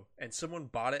Amiibo, and someone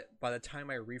bought it by the time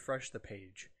I refreshed the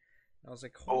page. I was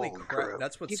like, "Holy Holy crap!" crap.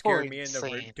 That's what People are scared me into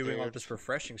insane, doing all dude. this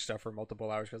refreshing stuff for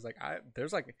multiple hours because, I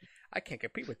can't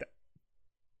compete with that.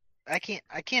 I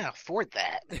can't afford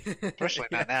that, especially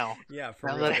not now. Yeah, for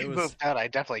Now real. that I It was, moved out, I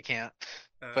definitely can't.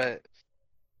 But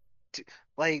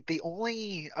like the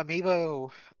only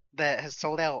amiibo that has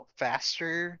sold out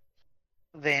faster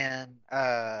than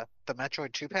the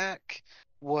Metroid 2-pack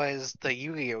was the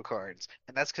Yu-Gi-Oh cards,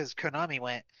 and that's because Konami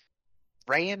went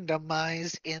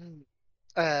randomized in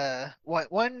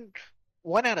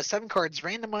one out of 7 cards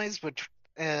randomized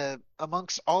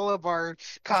amongst all of our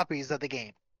copies of the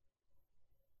game.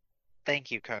 Thank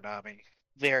you, Konami.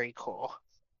 Very cool.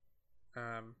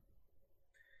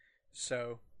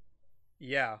 So,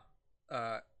 yeah.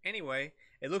 Anyway,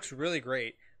 it looks really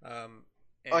great. Oh,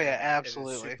 yeah, and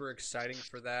absolutely. It is super exciting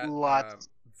for that. Lots.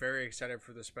 Very excited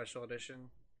for the special edition.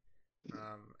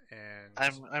 And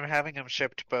I'm having them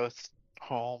shipped both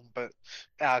home, but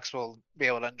Alex will be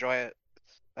able to enjoy it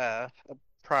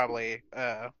probably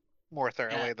more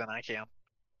thoroughly Yeah. than I can.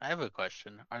 I have a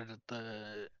question. Are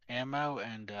the ammo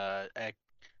and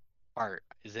art,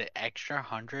 is it extra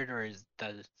 100 or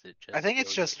does it just? I think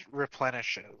it's just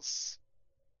replenishes.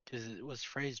 Because it was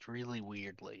phrased really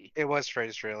weirdly. It was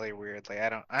phrased really weirdly. I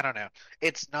don't know.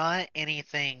 It's not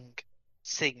anything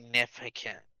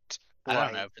significant. I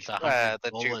don't know if it's 100 the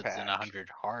bullets 2-pack. and 100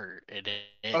 heart. It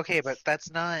is. Okay, but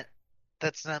that's not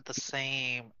the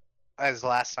same as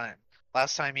last time.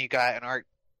 Last time you got an art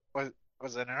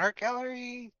was it an art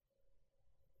gallery?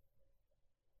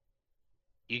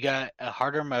 You got a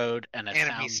harder mode and a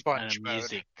Enemy sound sponge and a mode.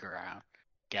 music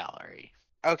gallery.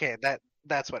 Okay,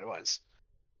 that's what it was.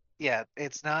 Yeah,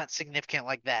 it's not significant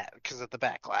like that because of the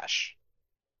backlash.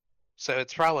 So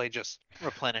it's probably just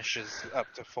replenishes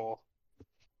up to full.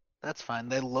 That's fine.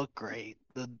 They look great.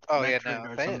 The Oh, yeah, Metroid no,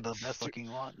 are they- some of the best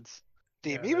looking ones.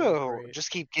 The Yeah, they look amiibo great.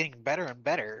 just keep getting better and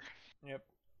better. Yep.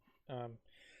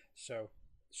 So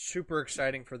super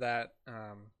exciting for that.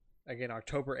 Again,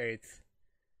 October 8th.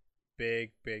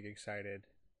 Big excited.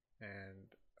 And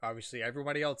obviously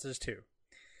everybody else is too.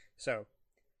 So,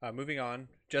 moving on.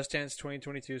 Just Dance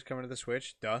 2022 is coming to the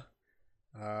Switch. Duh.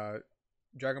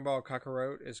 Dragon Ball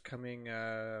Kakarot is coming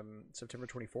September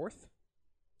 24th.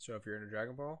 So if you're into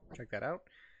Dragon Ball, check that out.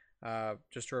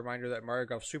 Just a reminder that Mario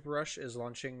Golf Super Rush is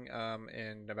launching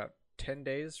in about 10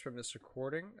 days from this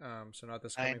recording. So not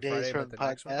this coming 9 days Friday, from but the the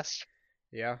next one. podcast.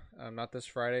 Yeah, not this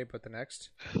Friday, but the next.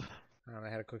 I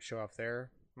had a quick show off there.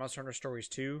 Monster Hunter Stories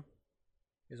 2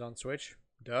 is on Switch.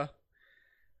 Duh.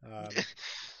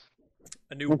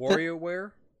 A new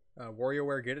WarioWare.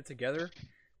 WarioWare Get It Together.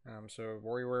 So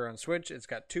WarioWare on Switch. It's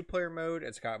got 2-player mode.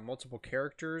 It's got multiple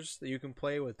characters that you can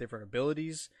play with different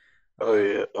abilities. Oh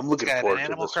yeah, I'm It's looking got forward an to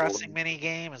Animal this Crossing one. mini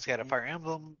game. It's got a Fire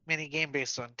Emblem mini game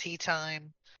based on Tea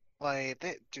Time. Like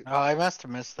Oh, I must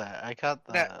have missed that. I caught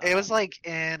the. no, it was like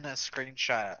in a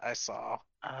screenshot I saw.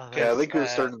 Oh, Yeah, I that's- think it was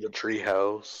starting the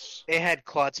treehouse. It had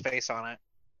Claude's face on it.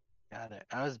 got it.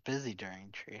 I was busy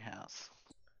during Treehouse.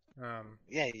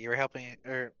 Yeah, you were helping,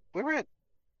 or we were at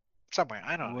somewhere.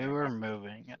 I don't know. We were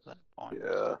moving at that point.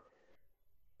 Yeah.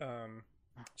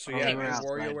 So Oh, yeah, we were new outside.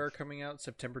 WarioWare coming out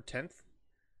September 10th.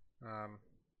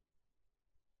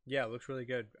 Yeah, it looks really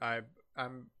good.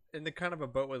 I'm in the kind of a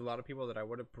boat with a lot of people that I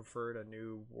would have preferred a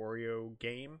new Wario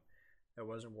game that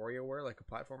wasn't WarioWare, like a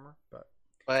platformer. But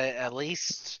But at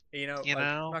least you know, You like,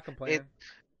 know, I'm not complaining.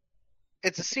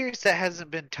 it's a series that hasn't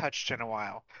been touched in a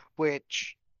while,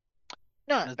 which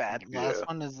not The bad. Last Yeah.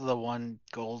 one is the one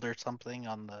gold or something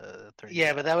on the 3.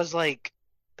 Yeah, but that was like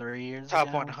 3 years top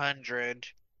ago. 100.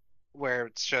 where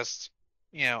it's just,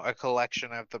 a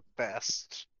collection of the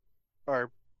best.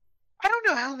 Or I don't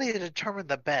know how they determine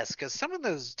the best, because some of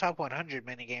those top 100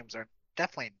 minigames are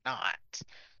definitely not.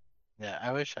 Yeah,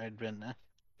 I wish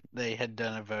they had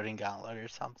done a voting gauntlet or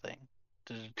something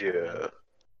to determine. Yeah.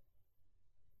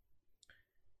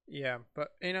 Yeah, but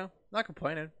not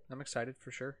complaining. I'm excited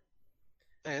for sure.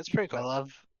 Yeah, it's pretty I cool.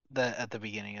 love that at the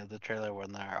beginning of the trailer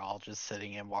when they're all just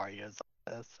sitting in Wario's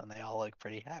office and they all look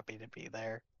pretty happy to be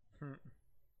there.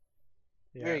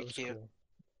 Yeah, Very it was cute. cool.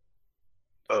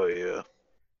 Oh yeah.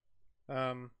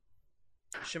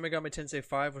 Shin Megami Tensei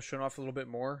 5 was shown off a little bit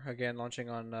more. Again, launching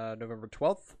on November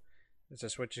 12th. It's a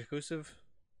Switch exclusive.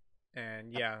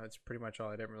 And yeah, that's pretty much all.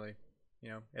 I didn't really,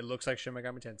 it looks like Shin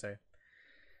Megami Tensei.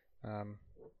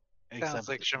 Except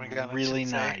like Shin Megami really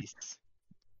Tensei. nice.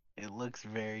 It looks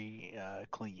very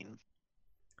clean.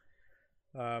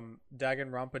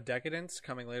 Danganronpa Decadence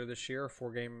coming later this year. A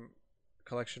 4-game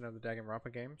collection of the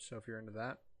Danganronpa games. So if you're into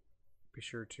that, be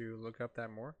sure to look up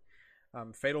that more.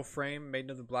 Fatal Frame, Maiden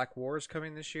of the Black War is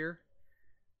coming this year.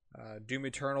 Doom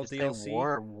Eternal Is it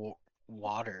DLC.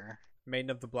 Water? Maiden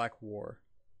of the Black War.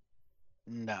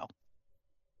 No,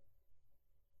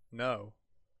 No.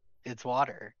 it's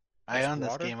water. I It's own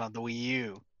water? this game on the Wii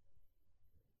U.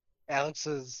 Alex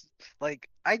is like,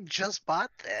 I just bought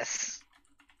this.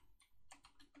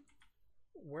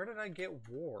 Where did I get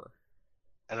War?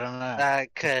 I don't know.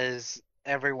 Because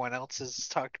everyone else has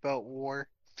talked about war.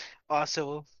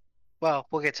 Also, well,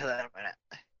 we'll get to that in a minute.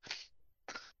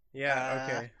 Yeah,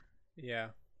 okay. Yeah.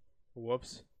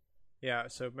 Whoops. Yeah,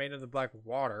 so Maiden of the Black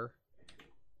Water.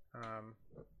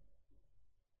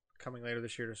 Coming later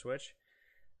this year to Switch.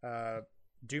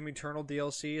 Doom Eternal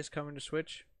DLC is coming to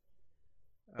Switch.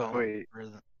 Wait. For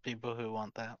the people who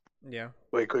want that. Yeah.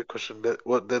 Wait, quick question.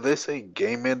 What did they say?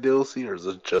 Game Man DLC or is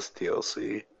it just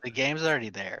DLC? The game's already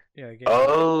there. Yeah. Game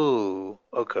Oh,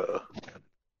 okay.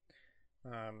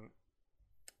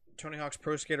 Tony Hawk's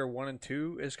Pro Skater 1 and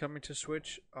 2 is coming to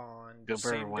Switch on the Goober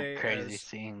same day went crazy as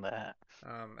seeing that.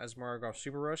 Mario Golf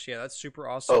Super Rush. Yeah, that's super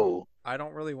awesome. Oh, I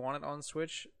don't really want it on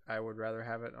Switch. I would rather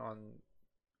have it on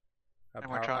a And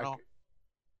we're trying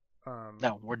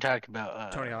No, we're talking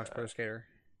about Tony Hawk's Pro Skater.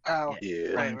 Oh,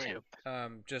 yeah.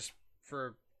 right. Just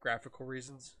for graphical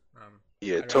reasons.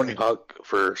 Yeah, I'd Tony rather- Hawk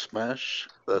for Smash.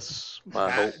 That's my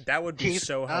hope. that would be He's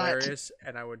so not. hilarious,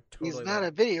 and I would totally. He's not love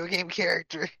a video game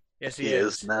character. Yes, He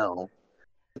is now.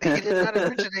 He did not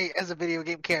originate as a video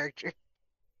game character.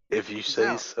 If you say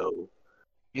No. so.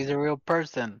 He's a real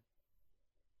person.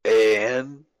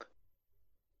 And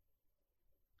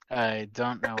I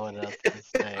don't know what else to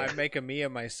say. I make a Mii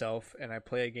of myself, and I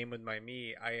play a game with my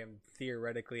Mii. I am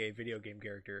theoretically a video game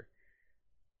character.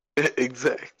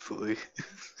 exactly.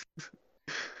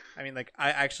 I mean, like,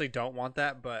 I actually don't want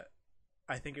that, but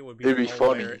I think it would be. It'd be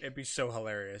funny. It'd be so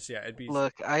hilarious. Yeah, it'd be.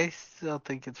 Look, I still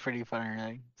think it's pretty funny.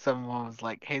 Like, someone was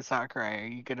like, "Hey, Sakurai, are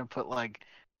you gonna put like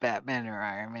Batman or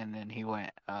Iron Man?" And he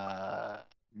went,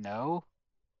 no."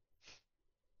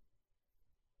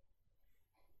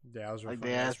 Yeah, that was really Like,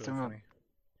 funny. they That's asked really him funny.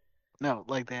 No,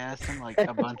 like they asked him like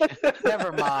a bunch.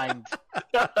 Never mind.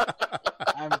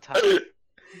 I'm tired.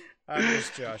 I'm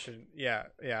just joshing. Yeah.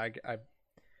 I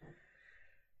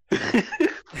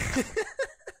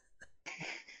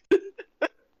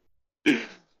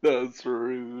That's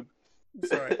rude.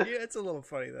 Sorry. Yeah, it's a little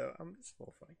funny though. It's a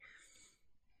little funny.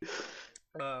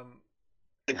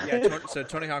 Yeah. So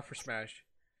Tony Hawk for Smash.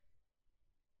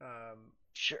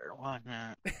 Sure, why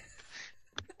not?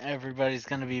 Everybody's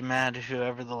gonna be mad at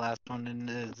whoever the last one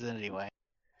is anyway.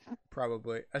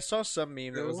 Probably. I saw some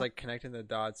meme that was like connecting the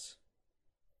dots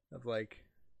of like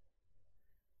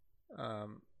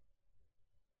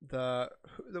the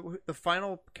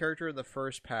final character in the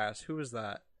first pass. Who was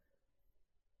that?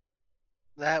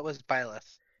 That was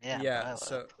Byleth. Yeah.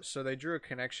 So they drew a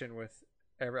connection with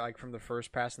like from the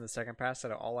first pass and the second pass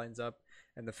that it all lines up,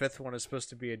 and the fifth one is supposed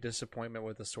to be a disappointment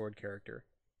with the sword character.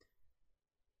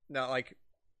 Now, like,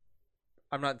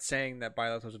 I'm not saying that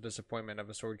Byleth was a disappointment of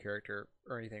a sword character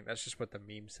or anything. That's just what the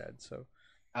meme said. So,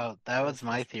 Oh, that was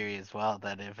my theory as well.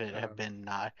 That if it had been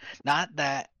not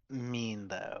that mean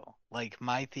though. Like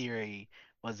my theory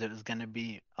was it was gonna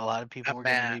be a lot of people were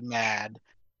gonna be mad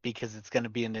because it's gonna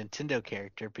be a Nintendo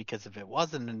character. Because if it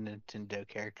wasn't a Nintendo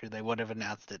character, they would have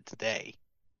announced it today.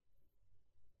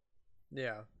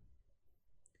 yeah.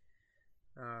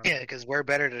 Yeah, because we're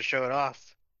better to show it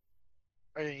off.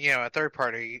 A third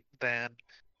party than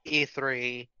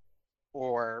E3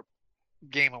 or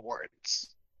Game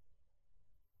Awards.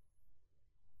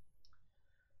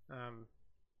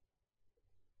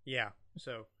 Yeah.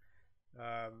 So,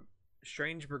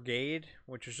 Strange Brigade,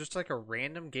 which is just like a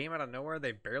random game out of nowhere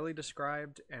they barely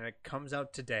described, and it comes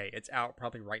out today. It's out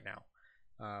probably right now.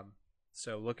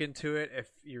 So look into it if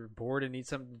you're bored and need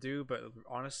something to do. But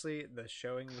honestly, the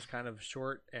showing was kind of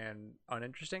short and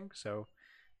uninteresting, so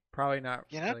probably not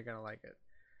really gonna like it.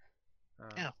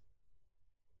 Yeah.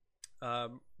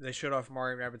 They showed off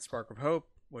Mario & Rabbids Spark of Hope,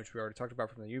 which we already talked about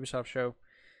from the Ubisoft show.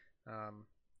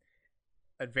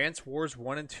 Advance Wars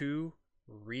 1 and 2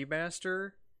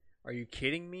 remaster. Are you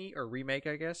kidding me? Or remake,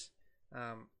 I guess.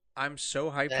 I'm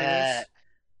so hyped for this.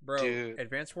 Bro, Dude.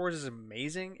 Advance Wars is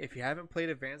amazing. If you haven't played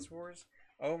Advance Wars,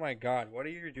 oh my god, what are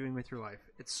you doing with your life?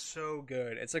 It's so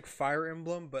good. It's like Fire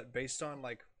Emblem, but based on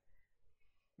like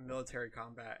military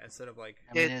combat instead of like.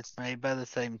 I mean, it's made by the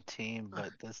same team,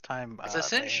 but this time It's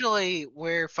essentially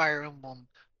where Fire Emblem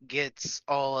gets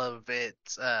all of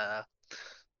its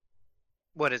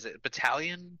what is it?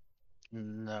 Battalion?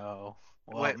 No.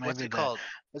 Well, What's maybe it called?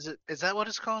 Is that what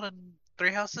it's called in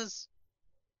Three Houses?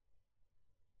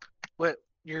 What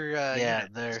your Yeah,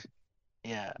 unit?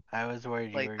 Yeah, I was worried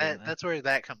you Like were that. gonna. That's where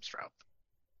that comes from,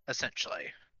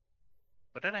 essentially.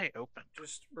 What did I open?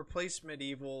 Just replace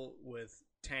medieval with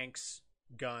tanks,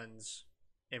 guns,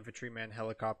 infantrymen,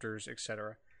 helicopters,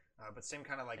 etc. But same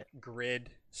kind of like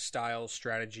grid style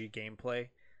strategy gameplay.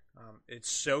 It's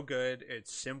so good.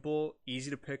 It's simple, easy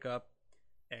to pick up,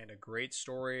 and a great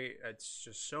story. It's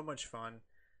just so much fun.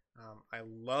 I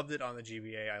loved it on the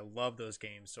GBA. I love those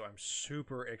games, so I'm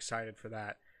super excited for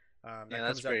that. That that's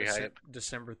comes out pretty hype.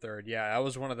 December 3rd. Yeah, that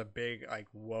was one of the big, like,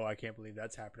 whoa, I can't believe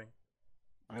that's happening.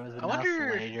 It was I announced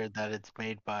wonder- later that it's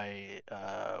made by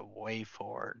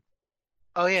WayForward.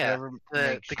 Oh yeah, Whoever the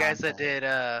makes guys that Shantae did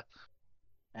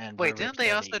and wait, Perfect didn't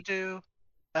they also City. do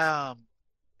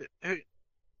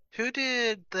who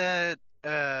did that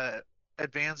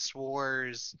Advanced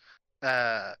Wars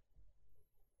uh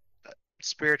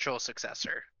spiritual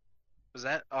successor? Was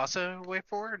that also Way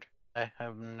Forward? I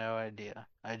have no idea.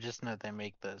 I just know they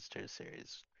make those two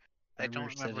series. I don't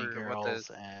River City remember what the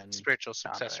Girls and spiritual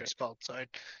successor is Shantae. called, so I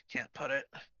can't put it.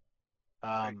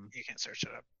 You can search it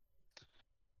up.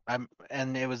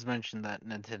 And it was mentioned that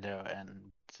Nintendo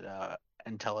and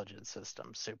Intelligent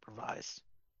Systems supervised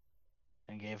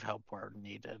and gave help where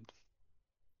needed.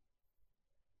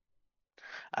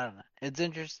 I don't know. It's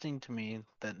interesting to me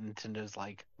that Nintendo's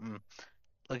like,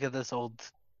 look at this old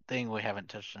thing we haven't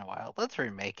touched in a while. Let's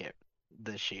remake it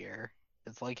this year.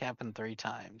 It's like happened 3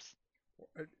 times.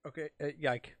 Okay,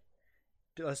 yike.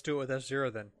 Let's do it with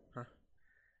F-Zero then. Huh?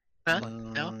 Huh? Why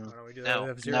No? don't we do that No.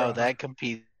 with F-Zero? No, that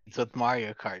competes with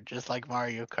Mario Kart, just like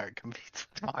Mario Kart competes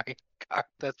with Mario Kart.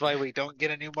 That's why we don't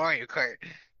get a new Mario Kart.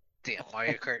 Damn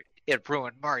Mario Kart. It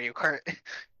ruined Mario Kart.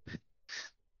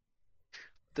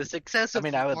 The success of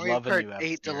I would Mario love a Kart new 8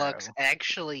 F-Zero. Deluxe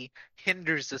actually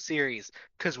hinders the series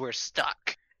because we're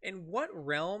stuck. In what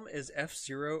realm is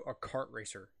F-Zero a kart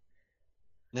racer?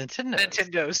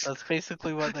 Nintendo's. That's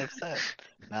basically what they've said.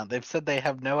 Now, they've said they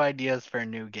have no ideas for a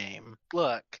new game.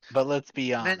 Look, But let's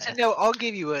be honest. Nintendo, I'll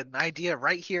give you an idea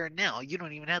right here and now. You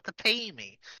don't even have to pay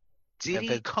me. Diddy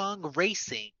it's- Kong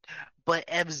Racing, but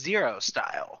F-Zero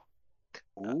style.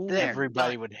 Ooh. There.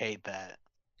 Everybody would hate that.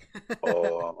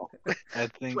 Oh. I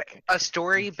think. A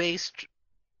story based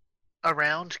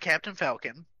around Captain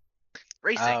Falcon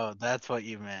racing. Oh, that's what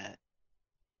you meant.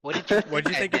 What did you? What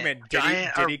do you think it meant?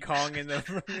 Giant- Diddy Kong in the.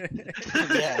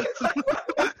 Yes.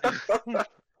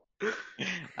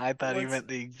 I thought he What's- meant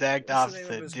the exact what's the name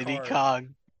of opposite. his Diddy car?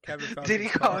 Kong. Captain Falcon's Diddy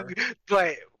car. Kong,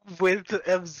 but with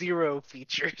F-Zero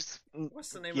features. What's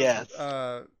the name Yes.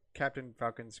 of Captain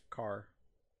Falcon's car?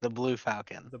 The Blue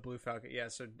Falcon. The Blue Falcon. Yeah,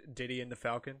 so Diddy and the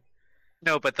Falcon.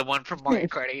 No, but the one from Mario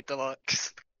Kart 8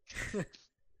 Deluxe.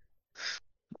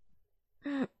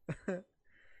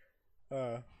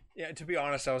 Yeah, to be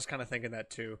honest, I was kind of thinking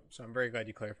that too. So I'm very glad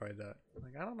you clarified that.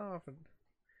 Like, I don't know if a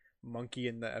monkey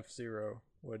in the F-Zero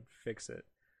would fix it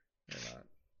or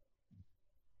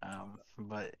not.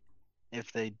 But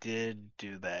if they did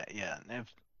do that, yeah. And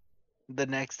if the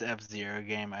next F-Zero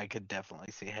game, I could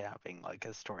definitely see having like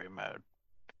a story mode.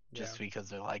 Just because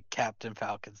they're like Captain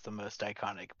Falcon's the most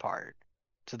iconic part.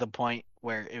 To the point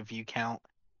where if you count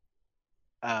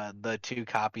the 2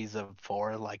 copies of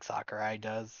 4 like Sakurai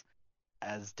does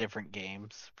as different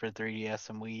games for 3DS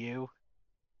and Wii U,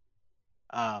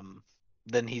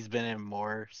 then he's been in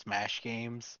more Smash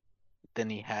games than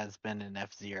he has been in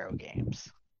F-Zero games.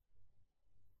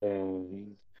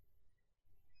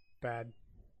 Bad.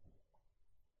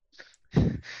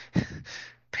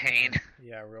 Pain.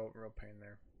 Yeah, real pain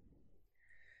there.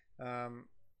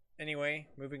 Anyway,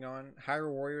 moving on.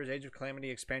 Hyrule Warriors Age of Calamity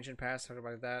expansion pass. Talk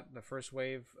about that. The first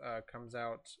wave comes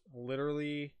out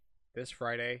literally this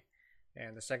Friday.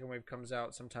 and the second wave comes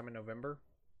out sometime in November.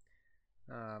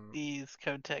 These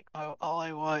Code Tecmo, all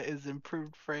I want is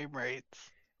improved frame rates.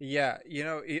 Yeah,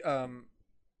 it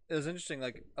was interesting.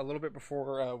 Like a little bit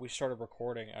before we started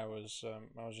recording, I was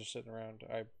just sitting around.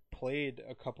 I played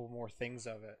a couple more things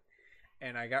of it,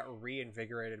 and I got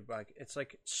reinvigorated. Like it's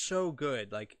like so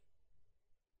good. Like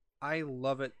I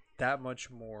love it that much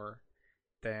more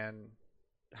than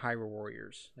Hyrule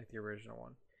Warriors, like the original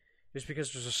one, just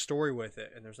because there's a story with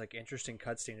it and there's like interesting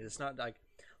cutscenes. It's not like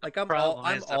I'm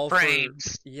all for,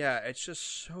 frames. yeah. It's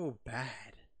just so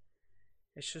bad.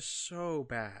 It's just so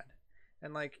bad,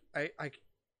 and like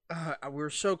we're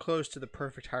so close to the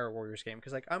perfect Hyrule Warriors game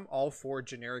because like I'm all for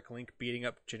generic Link beating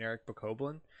up generic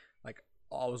Bokoblin. Like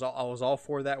I was all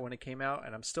for that when it came out,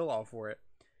 and I'm still all for it.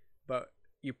 But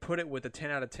you put it with a 10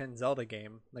 out of 10 Zelda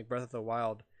game like Breath of the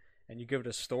Wild, and you give it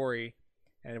a story,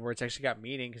 and where it's actually got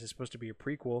meaning because it's supposed to be a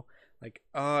prequel. Like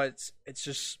it's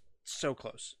just so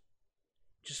close.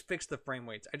 Just fix the frame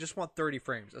rates. I just want 30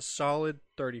 frames, a solid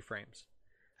 30 frames.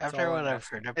 After what I've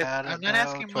heard about I'm it, not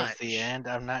asking towards much. the end,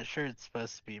 I'm not sure it's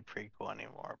supposed to be a prequel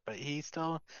anymore. But he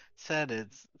still said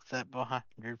it's set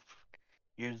 100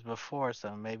 years before,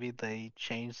 so maybe they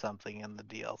changed something in the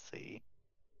DLC.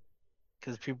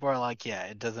 Because people are like, yeah,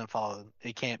 it doesn't follow,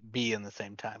 it can't be in the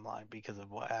same timeline because of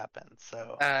what happened.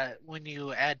 So When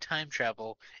you add time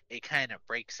travel, it kind of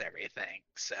breaks everything.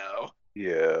 So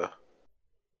Yeah.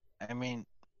 I mean,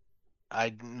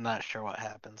 I'm not sure what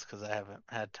happens because I haven't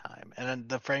had time, and then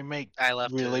the frame rate I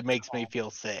left really it makes me home.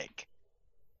 feel sick.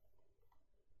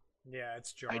 Yeah,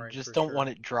 it's jarring. I just for don't sure. want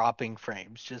it dropping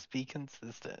frames. Just be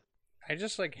consistent. I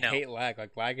just like No. hate lag.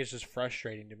 Like lag is just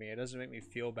frustrating to me. It doesn't make me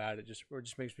feel bad. It just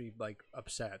makes me like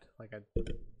upset. Like I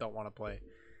don't want to play.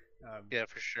 Yeah,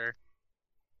 for sure.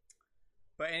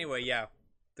 But anyway, yeah,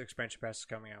 the expansion pass is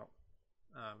coming out.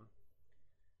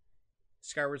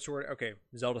 Skyward Sword. Okay,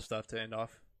 Zelda stuff to end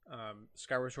off.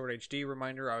 Skyward Sword HD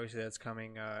reminder. Obviously, that's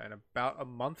coming in about a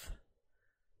month.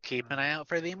 Keep an eye out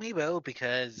for the amiibo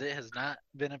because it has not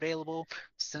been available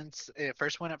since it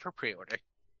first went up for pre-order.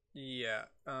 Yeah.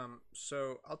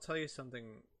 So I'll tell you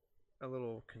something a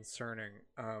little concerning.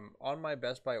 On my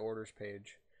Best Buy orders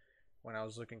page, when I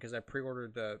was looking, because I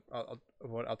pre-ordered the, I'll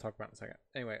talk about it in a second.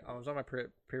 Anyway, I was on my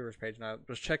pre-orders page and I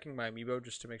was checking my amiibo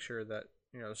just to make sure that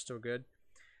it's still good.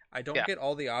 I don't get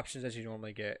all the options as you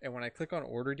normally get, and when I click on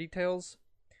order details,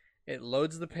 it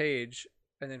loads the page,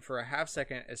 and then for a half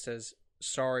second it says,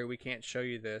 "Sorry, we can't show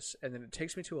you this," and then it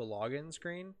takes me to a login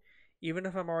screen, even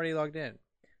if I'm already logged in.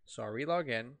 So I re-log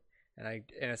in, and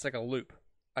it's like a loop.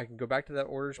 I can go back to that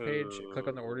orders page, click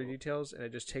on the order details, and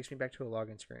it just takes me back to a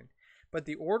login screen. But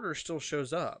the order still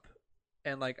shows up,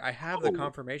 and like I have the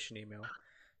confirmation email.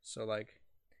 So like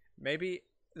maybe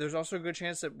there's also a good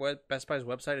chance that what Best Buy's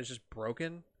website is just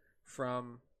broken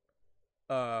from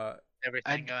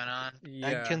Everything going on.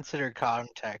 yeah. I'd consider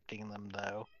contacting them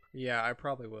though. Yeah, I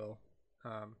probably will.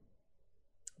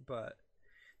 But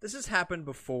this has happened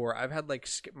before. I've had like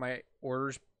my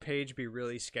orders page be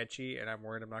really sketchy, and I'm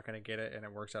worried I'm not going to get it, and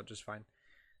it works out just fine.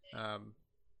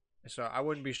 So I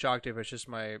wouldn't be shocked if it's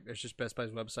just Best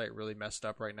Buy's website really messed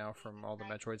up right now from all the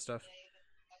Metroid stuff.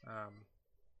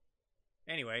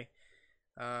 Anyway,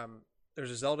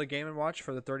 there's a Zelda Game & Watch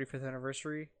for the 35th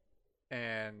anniversary,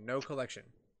 and no collection.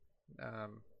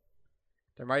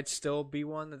 There might still be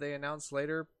one that they announce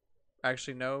later.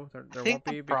 Actually, no, there won't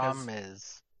be. The problem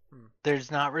is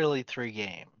there's not really 3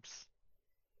 games.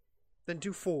 Then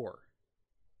do 4.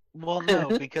 Well,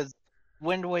 no, because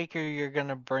Wind Waker you're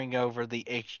gonna bring over the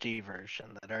HD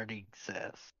version that already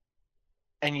exists,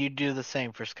 and you do the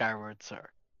same for Skyward Sword.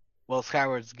 Well,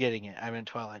 Skyward's getting it. I mean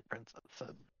Twilight Princess. So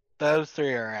those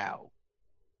 3 are out.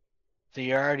 So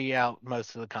you're already out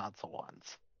most of the console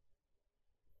ones.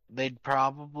 They'd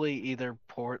probably either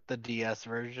port the DS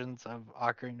versions of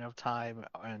Ocarina of Time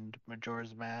and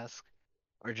Majora's Mask,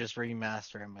 or just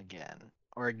remaster them again,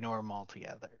 or ignore them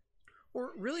altogether.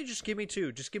 Or really just give me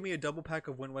 2. Just give me a double pack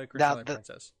of Wind Waker and Now Twilight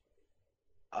Princess.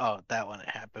 Oh, that wouldn't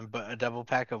happen, but a double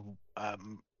pack of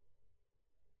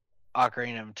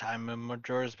Ocarina of Time and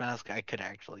Majora's Mask I could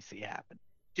actually see happen.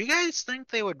 Do you guys think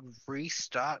they would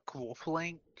restock Wolf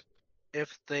Link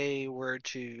if they were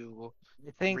to?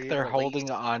 I think they're re-release?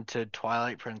 holding on to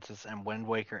Twilight Princess and Wind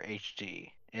Waker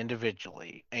HD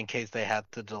individually in case they have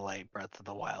to delay Breath of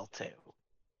the Wild 2.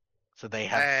 So they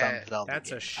have some Zelda That's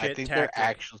a games. shit I think tactic. they're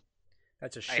actually.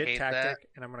 That's a I shit hate tactic,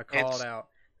 and I'm going to call it out.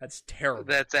 That's terrible.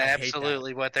 That's I hate that.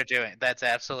 absolutely what they're doing. That's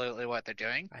absolutely what they're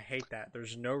doing. I hate that.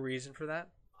 There's no reason for that.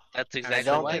 That's I exactly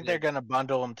don't what think they they're going to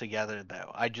bundle them together,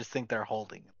 though. I just think they're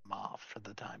holding them off for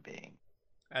the time being.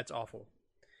 That's awful.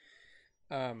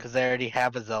 Because they already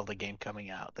have a Zelda game coming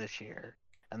out this year,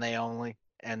 and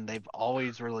they've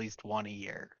always released one a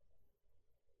year.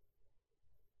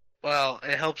 Well,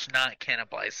 it helps not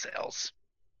cannibalize sales.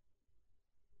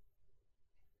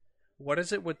 what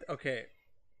is it with? Okay,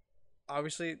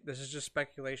 obviously this is just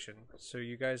speculation, so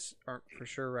you guys aren't for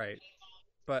sure right.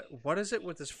 But what is it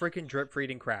with this freaking drip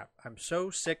feeding crap? I'm so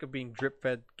sick of being drip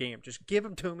fed game. Just give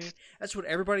them to me. That's what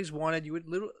everybody's wanted. You would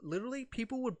literally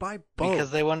people would buy both Because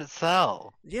they wouldn't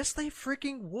sell. Yes, they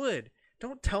freaking would.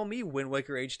 Don't tell me Wind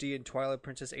Waker HD and Twilight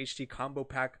Princess HD combo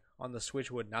pack on the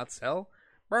Switch would not sell,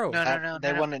 bro. No,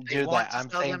 They wouldn't do want that. to I'm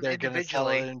sell saying them they're going to sell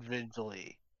it individually.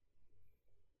 individually.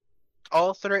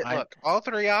 All three. I- Look, all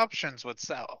three options would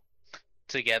sell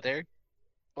together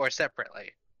or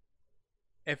separately.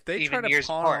 If they even try to years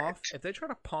pawn apart. off, if they try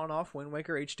to pawn off Wind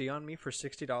Waker HD on me for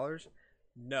 $60,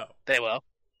 no, They will.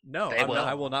 no, They I'm not, will.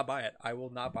 I will not buy it. I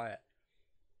will not buy it.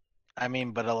 I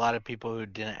mean, but a lot of people who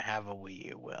didn't have a Wii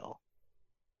U will.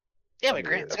 Yeah, but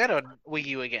Grant's got a Wii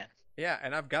U again. Yeah,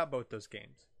 and I've got both those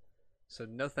games, so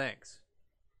no thanks.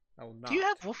 I will not. Do you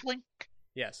have Wolflink?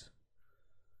 Yes,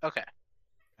 Okay.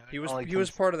 he was Only he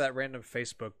was comes- part of that random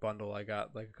Facebook bundle I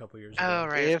got like a couple years ago. Oh,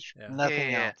 right. If Yeah.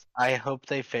 nothing Yeah. else, I hope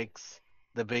they fix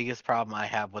the biggest problem I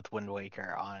have with Wind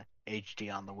Waker on HD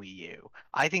on the Wii U.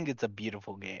 I think it's a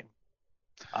beautiful game,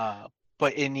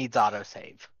 but it needs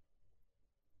autosave.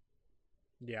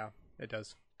 Yeah, it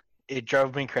does. It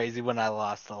drove me crazy when I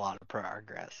lost a lot of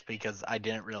progress because I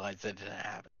didn't realize it didn't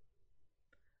have it.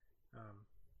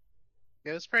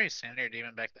 It was pretty standard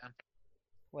even back then.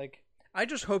 Like, I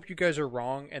just hope you guys are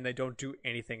wrong and they don't do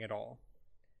anything at all.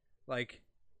 Like,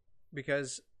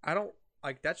 because I don't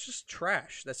like that's just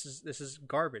trash. This is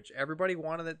garbage. Everybody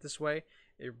wanted it this way.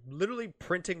 They're literally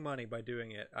printing money by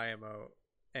doing it. IMO,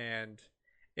 and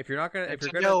if you're not gonna, if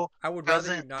you're gonna, I would rather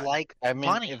you Doesn't not. like I mean,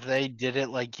 money. if they did it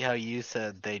like how you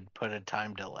said, they'd put a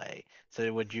time delay.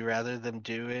 So would you rather them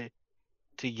do it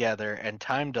together and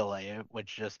time delay it,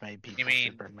 which just made people You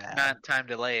mean super mad? not time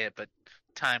delay it, but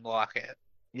time lock it,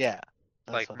 Yeah,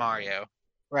 that's like what I mean. Mario.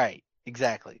 Right,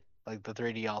 exactly, like the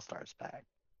 3D All Stars pack.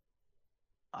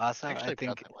 Also, Actually, I think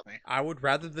brought that with me. I would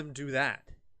rather them do that.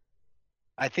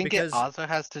 it Because- also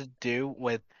has to do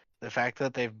with the fact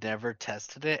that they've never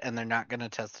tested it and they're not going to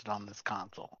test it on this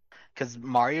console. Because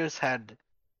Mario's had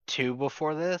 2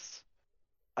 before this,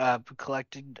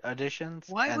 collected editions.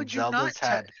 Why and would you Zelda's not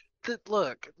had.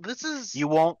 Look, this is You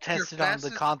won't your test it on the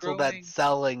fastest console growing- that's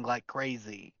selling like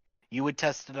crazy. You would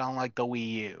test it on like the Wii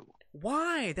U.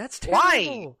 Why? That's Why?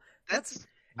 terrible. that's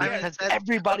I mean, Because that's-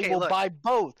 everybody okay, will look. buy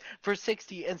both for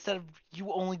 60 instead of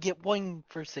you only get one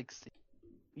for 60.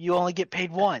 You only get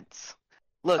paid once.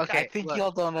 Look, I Okay, think look.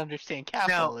 y'all don't understand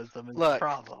capitalism is the look.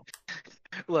 problem.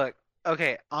 Look,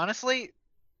 okay, honestly,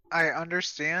 I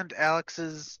understand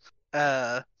Alex's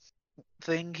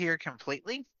thing here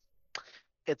completely.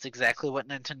 It's exactly what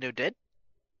Nintendo did.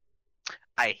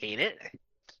 I hate it.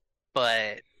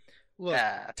 But Look,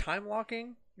 uh, time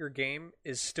locking your game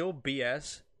is still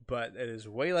BS, but it is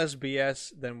way less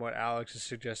BS than what Alex is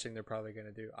suggesting they're probably going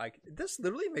to do. This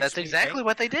literally makes that's me exactly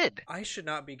what they did. I should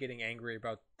not be getting angry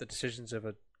about the decisions of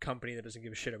a company that doesn't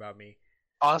give a shit about me.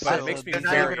 Also, But it makes me they're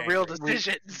not very even real angry.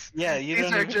 decisions. Yeah, you These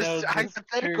don't are even know just this is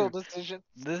hypothetical true. decisions.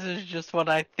 This is just what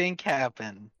I think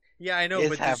happened. Yeah, I know, Is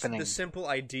but happening. the simple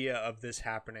idea of this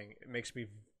happening makes me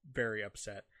very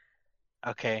upset.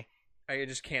 Okay. I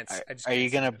just can't. I just Are you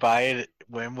can't gonna stand buy it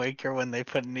Wind Waker when they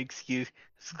put an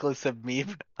exclusive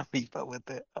amiibo with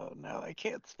it? Oh no, I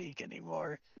can't speak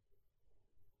anymore.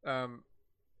 it.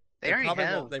 They They already probably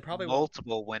have won't- they probably won't.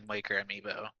 multiple Wind Waker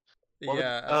amiibo. What would-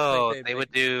 Yeah. I don't Oh, think they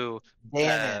would do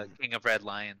Ganon. King of Red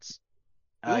Lions.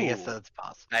 I guess Ooh. that's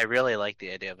possible. I really like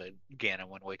the idea of a Ganon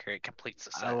Wind Waker. It completes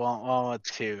the set. I want one with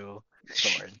 2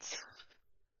 swords.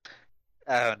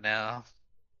 Oh no,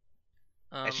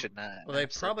 I Um, should not. Well, they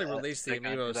have said probably that. released the They're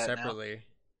gonna do amiibos that now. separately.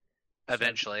 So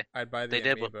Eventually, I'd buy the they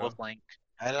did with amiibo. Wolflink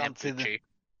I and don't see the. Poochie.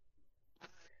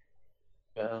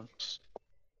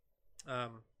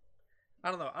 I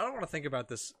don't know. I don't want to think about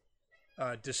this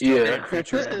Yeah. dystopian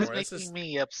future This is anymore. This making is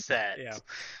me upset. yeah.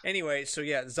 Anyway, so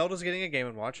yeah, Zelda's getting a Game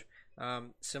and Watch,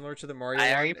 similar to the Mario.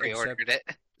 I already one, pre-ordered except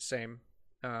it. Same.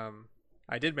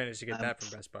 I did manage to get that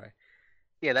from Best Buy.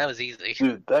 Yeah, that was easy.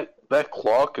 Dude, that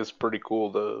clock is pretty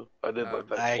cool though. I did like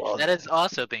that I- clock. That is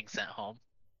also being sent home.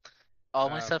 All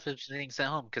my Uh, stuff is being sent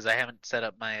home because I haven't set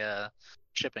up my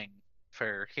shipping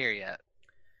for here yet.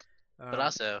 But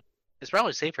also, it's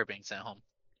probably safer being sent home.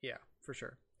 yeah, for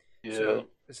sure. Yeah. So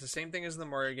it's the same thing as the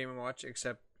Mario Game and Watch,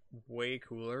 except way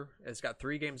cooler. It's got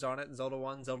 3 games on it: Zelda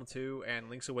 1, Zelda 2, and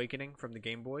Link's Awakening from the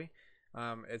Game Boy.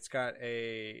 It's got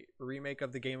a remake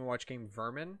of the Game & Watch game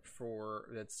Vermin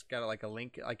that's got like a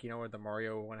link, like where the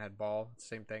Mario one had ball,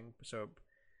 same thing. So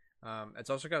it's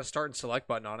also got a start and select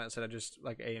button on it instead of just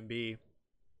like A and B,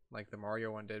 like the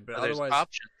Mario one did. But There's otherwise,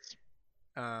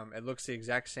 options. it looks the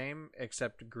exact same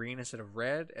except green instead of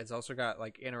red. It's also got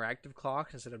like interactive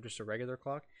clocks instead of just a regular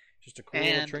clock. Just a cool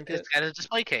little And trinket. it's got a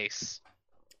display case.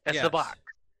 That's Yes. the box.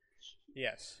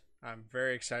 Yes, I'm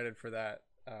very excited for that.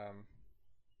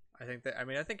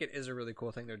 I think it is a really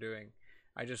cool thing they're doing.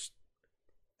 There's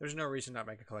no reason not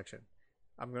make a collection.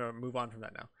 I'm gonna move on from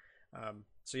that now.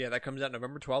 So yeah, that comes out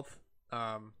November 12th.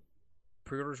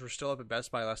 Pre-orders were still up at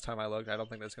Best Buy last time I looked. I don't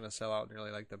think that's gonna sell out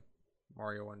nearly like the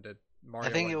Mario one did. I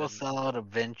think one it will didn't. sell out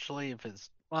eventually if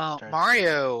it's. Well, starts-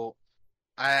 Mario,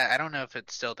 I don't know if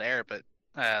it's still there, but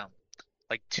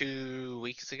like 2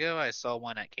 weeks ago, I saw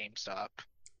one at GameStop.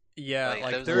 Yeah, Like,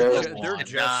 like those they're did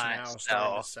just not now starting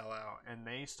sell. to sell out, and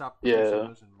they stopped Yeah. producing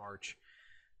those in March.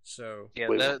 So Yeah,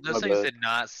 Wait, those my things bad. did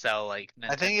not sell like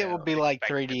I think it will be like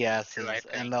expected 3DSs, to, I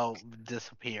think. and they'll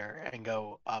disappear and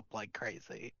go up like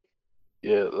crazy.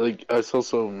 Yeah, like I saw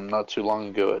some not too long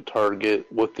ago at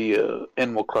Target with the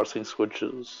Animal Crossing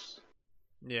Switches.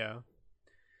 yeah.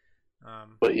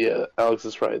 But yeah, Alex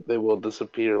is right. They will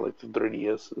disappear like the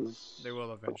 3DSs. They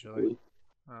will eventually.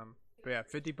 But yeah,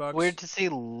 $50. Weird to see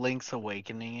Link's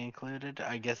Awakening included.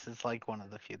 I guess it's like one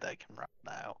of the few that can run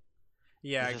now.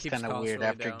 Yeah, it it's keeps kind of costs weird really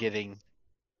after down. getting,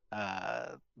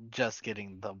 just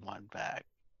getting the one back.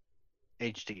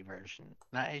 HD version,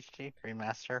 not HD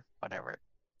remaster, whatever.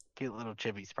 Cute little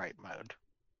chibi sprite mode.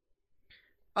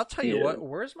 I'll tell you Yeah. what.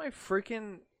 Where's my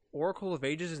freaking Oracle of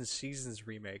Ages and Seasons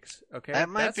remakes? Okay, That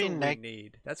might that's be what next- we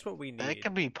need. That's what we need. That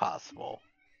could be possible.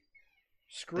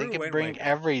 Screw They could Wind bring Waker.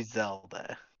 every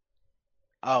Zelda.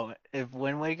 Oh, if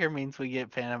Wind Waker means we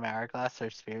get Phantom Hourglass or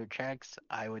Spirit Tracks,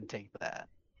 I would take that.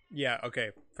 Yeah.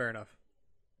 Okay. Fair enough.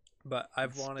 But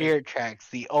I've wanted. Spirit Tracks,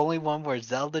 the only one where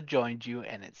Zelda joined you,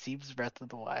 and it seems Breath of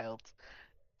the Wild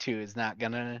 2 is not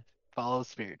gonna follow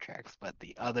Spirit Tracks, but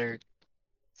the other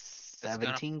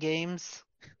 17 games,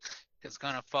 It's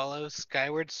gonna follow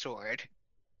Skyward Sword.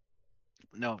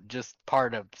 no, just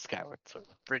part of Skyward Sword.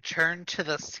 Return to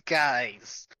the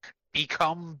skies.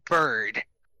 Become bird.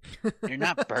 You're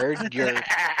not Bird. You're.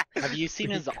 Have you seen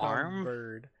his Become arm?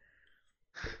 Bird.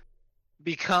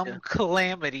 Become Yeah.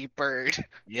 Calamity Bird.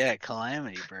 Yeah,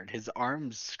 Calamity Bird. His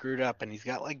arm's screwed up, and he's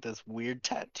got like this weird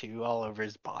tattoo all over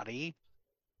his body.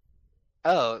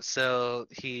 Oh, so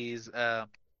he's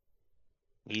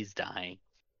He's dying.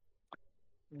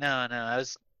 no, I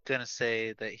was gonna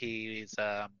say that he's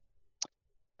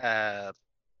the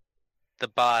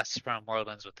boss from World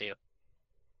Ends With You.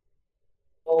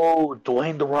 Oh,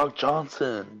 Dwayne the Rock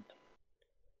Johnson.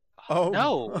 Oh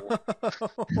No.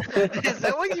 Is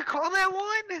that what you call that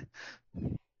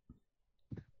one?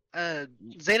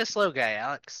 Zeta Slow guy,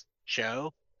 Alex.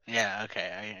 Show? Yeah,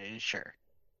 okay, sure.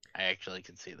 I actually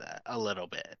can see that a little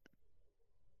bit.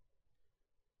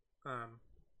 I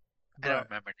but, don't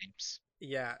remember names.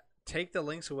 yeah, take the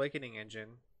Link's Awakening engine,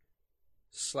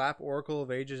 slap Oracle of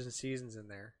Ages and Seasons in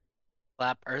there.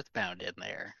 Slap Earthbound in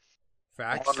there.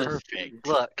 Facts. Honestly, Perfect.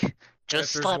 Look,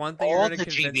 just there's slap one thing you're all gonna the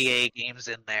convince- GBA games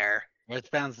in there.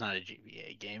 Earthbound's not a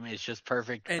GBA game. It's just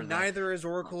perfect for And that. neither is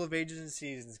Oracle of Ages and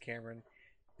Seasons, Cameron.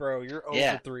 Bro, you're over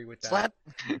Yeah. 3 with that.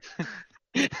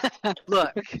 Slap.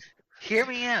 Look, hear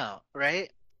me out,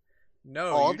 right? No,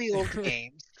 all you- the old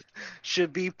games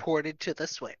should be ported to the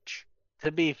Switch.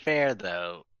 To be fair,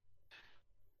 though,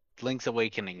 Link's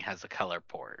Awakening has a color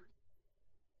port.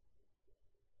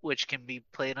 Which can be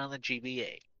played on the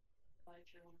GBA.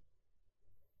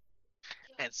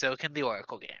 And so can the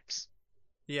Oracle games.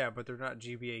 Yeah, but they're not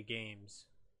GBA games.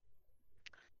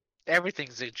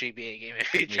 Everything's a GBA game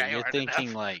if you try You're hard thinking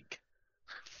enough. like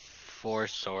Four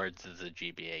Swords is a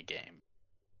GBA game.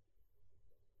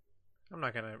 I'm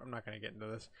not gonna get into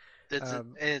this.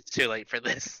 It's too late for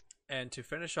this. And to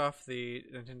finish off the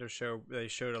Nintendo show, they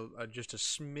showed just a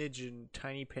smidgen,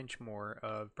 tiny pinch more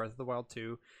of Breath of the Wild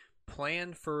 2,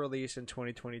 planned for release in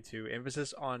 2022.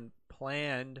 Emphasis on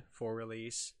planned for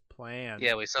release. Planned.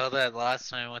 Yeah, we saw that last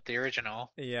time with the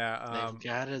original. Yeah. They've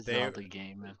got a they- Zelda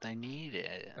game if they need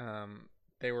it.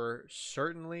 They were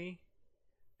certainly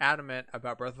adamant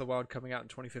about Breath of the Wild coming out in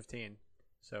 2015.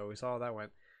 So we saw how that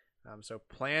went. So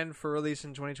planned for release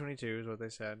in 2022 is what they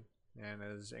said, and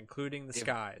is including the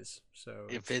skies. So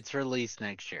If it's released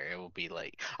next year, it will be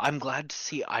like. I'm glad to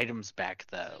see items back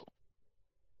though.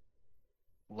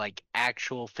 Like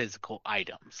actual physical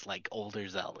items, like older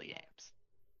Zelda games.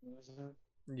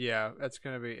 yeah,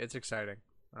 it's exciting.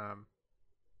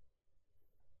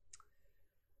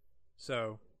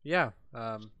 So yeah,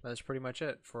 that's pretty much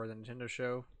it for the Nintendo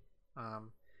show.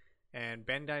 And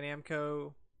Bandai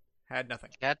Namco had nothing.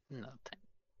 Got nothing.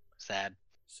 Sad.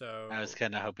 So I was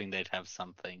kind of hoping they'd have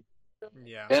something.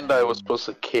 yeah, And I was supposed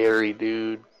to carry,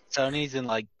 dude. Sony's in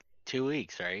like 2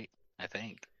 weeks, right? I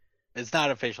think. It's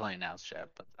not officially announced yet,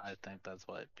 but I think that's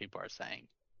what people are saying.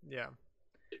 yeah.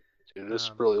 Dude, this is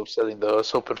Um, really upsetting, though. I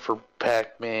was hoping for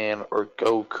Pac-Man or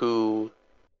Goku.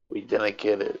 We didn't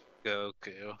get it.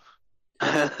 Goku.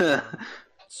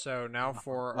 So now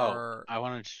for Oh, our I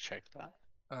wanted to check that.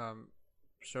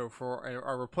 so for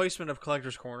our replacement of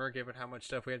Collector's Corner, given how much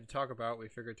stuff we had to talk about, we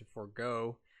figured to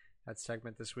forego that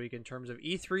segment this week in terms of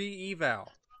E3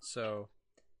 eval. So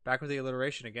back with the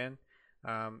alliteration again.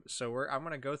 I'm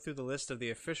going to go through the list of the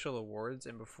official awards,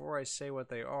 and before I say what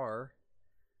they are,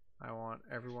 I want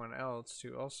everyone else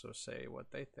to also say what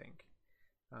they think.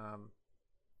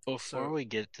 Before So- we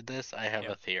get to this, I have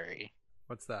Yeah. a theory.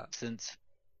 What's that? Since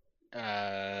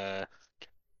can't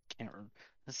remember,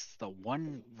 this is the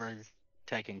one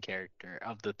Tekken character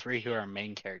of the three who are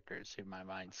main characters who my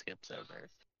mind skips over.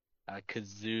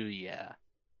 Kazuya.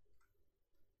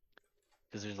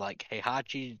 Because there's like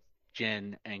Heihachi,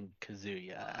 Jin, and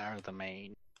Kazuya are the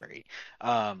main three.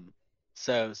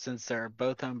 So since they're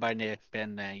both owned by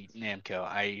Bandai Namco,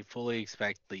 I fully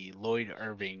expect the Lloyd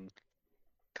Irving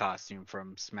costume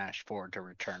from Smash 4 to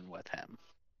return with him.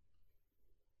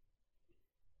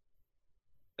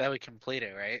 That would complete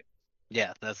it, right?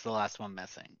 Yeah, that's the last one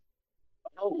missing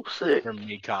Oh, sick. from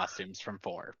me costumes from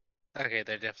 4. Okay,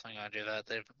 they're definitely gonna do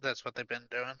that. That's what they've been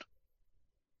doing.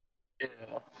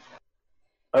 Yeah.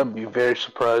 I'd be very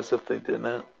surprised if they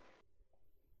didn't.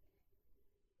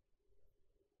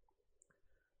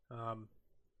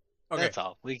 Okay, That's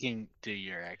all. We can do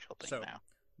your actual thing So- now.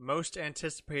 most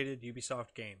anticipated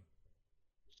Ubisoft game.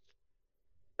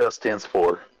 That stands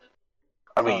for.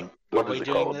 I mean, Are what we is it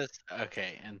doing called? this?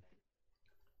 Okay, and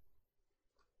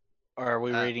or are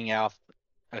we Uh, reading out?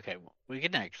 Okay, we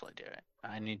can actually do it.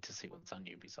 I need to see what's on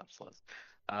Ubisoft's list.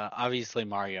 Obviously,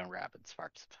 Mario and Rabbids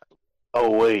Sparks of Hope. Oh,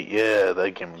 wait, yeah,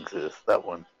 that game exists. That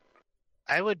one.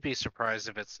 I would be surprised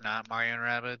if it's not Mario and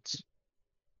Rabbids.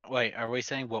 Wait, are we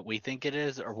saying what we think it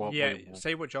is, or what? Yeah, we,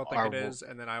 say what y'all think are it wo- is,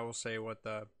 and then I will say what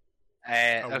the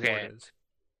award Okay, is.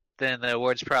 then the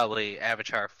award's probably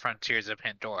Avatar: Frontiers of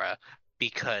Pandora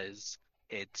because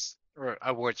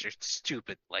awards are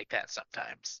stupid like that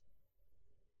sometimes.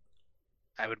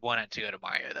 I would want it to go to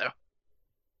Mario though.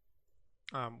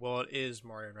 Well, it is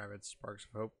Mario & Rabbids Sparks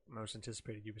of Hope, most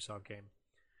anticipated Ubisoft game.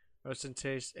 Most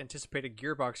anticipated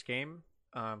Gearbox game,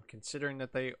 considering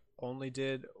that they only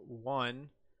did one,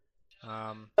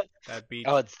 that'd be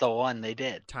Oh, it's the one they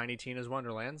did. Tiny Tina's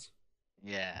Wonderlands.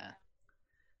 Yeah,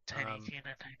 Tiny Um,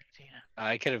 Tina, Tiny Tina.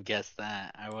 I could have guessed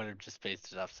that. I would have just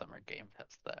based it off Summer Game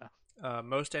Fest though.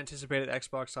 Most anticipated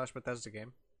Xbox/Bethesda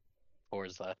game.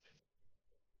 Forza.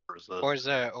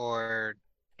 Forza or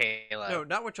Halo. No,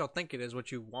 not what y'all think it is.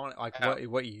 What you want, like Oh.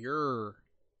 what you're.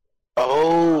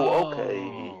 Oh, okay.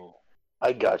 Oh,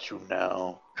 I got you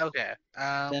now. Okay.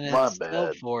 then it's My still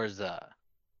bad. Forza.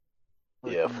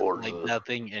 Yeah, Like, Forza. Like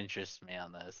nothing interests me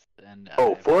on this. And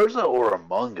Oh, Forza or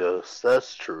Among Us?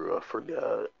 That's true. I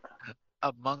forgot.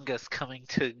 Among Us coming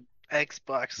to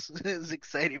Xbox is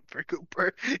exciting for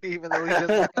Cooper, even though he doesn't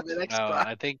have an No, Xbox.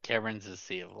 I think Cameron's a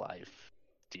Sea of Life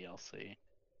DLC.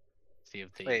 Sea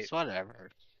of Thieves, Wait. whatever.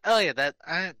 Oh yeah,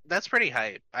 that's pretty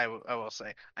hype. I will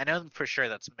say. I know for sure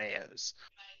that's Mayo's,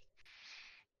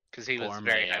 because he was Poor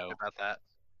very Mayo. hyped about that.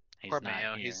 He's Poor not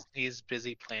Mayo. here. He's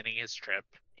busy planning his trip.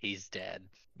 He's dead.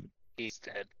 He's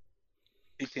dead.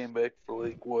 He came back for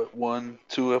like what,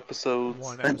 1-2 episodes?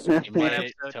 One episode. He One made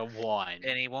it to episode. one.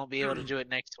 And he won't be able to do it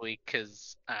next week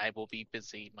because I will be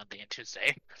busy Monday and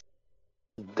Tuesday.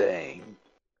 Dang.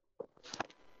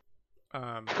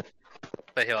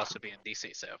 But he'll also be in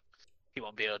DC, so he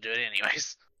won't be able to do it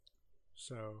anyways.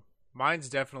 So mine's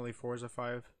definitely Forza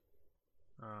 5.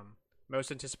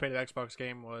 Most anticipated Xbox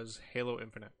game was Halo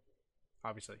Infinite,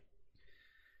 obviously.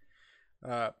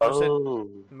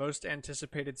 Most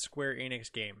anticipated Square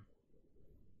Enix game.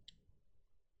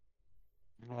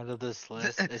 What of this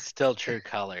list? It's still True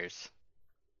Colors.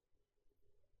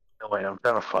 No, wait, I'm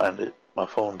trying to find it. My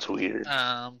phone's weird.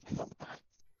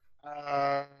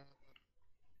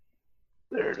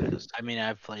 There it is. I mean,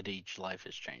 I've played each Life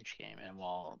is Strange game, and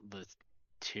while the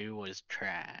 2 was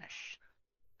trash,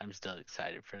 I'm still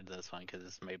excited for this one because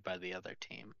it's made by the other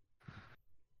team.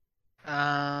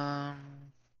 My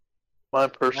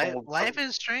personal. Life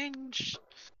is Strange.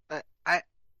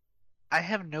 I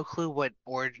have no clue what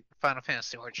Final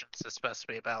Fantasy Origins is supposed to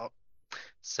be about.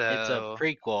 So It's a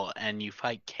prequel, and you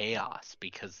fight chaos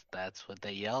because that's what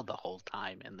they yell the whole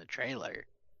time in the trailer.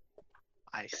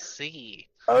 I see.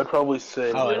 I would probably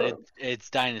say. Oh, and it's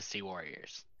Dynasty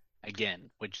Warriors again,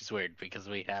 which is weird because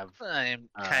we have I'm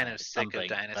kind of sick of something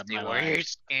that Dynasty my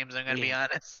Warriors games. I'm gonna be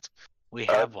honest. we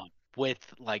have one with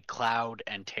like Cloud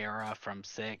and Terra from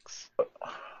 6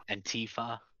 and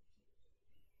Tifa.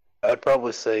 I'd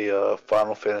probably say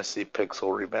Final Fantasy Pixel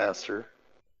Remaster.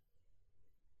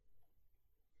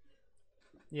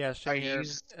 Yeah, same Are here.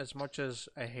 you- As much as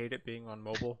I hate it being on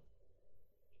mobile,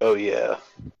 Oh yeah.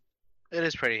 It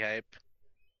is pretty hype.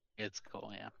 It's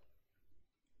cool, yeah.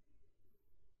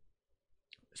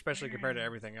 especially compared to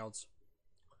everything else.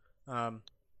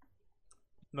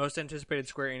 Most anticipated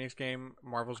Square Enix game: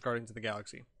 Marvel's Guardians of the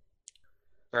Galaxy.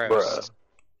 Bruh.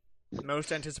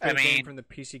 Most anticipated I mean- game from the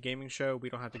PC Gaming Show. We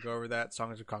don't have to go over that.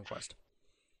 Songs of Conquest.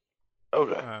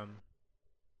 Okay.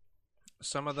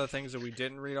 Some of the things that we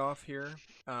didn't read off here.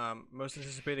 Most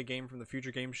anticipated game from the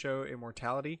Future Game Show: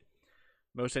 Immortality.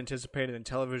 Most anticipated in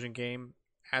television game: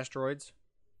 Asteroids.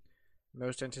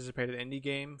 Most anticipated indie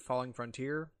game: Falling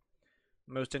Frontier.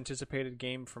 Most anticipated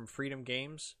game from Freedom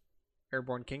Games: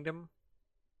 Airborne Kingdom.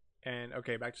 And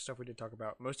okay, back to stuff we did talk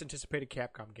about. Most anticipated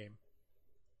Capcom game.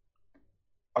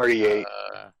 RE8.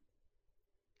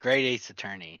 Great Ace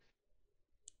Attorney.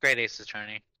 Great Ace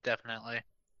Attorney, definitely.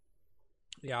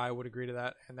 Yeah, I would agree to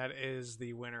that, and that is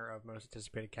the winner of most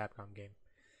anticipated Capcom game.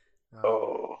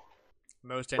 Oh.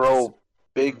 Most Bro,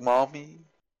 Big Mommy.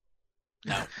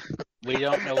 No, we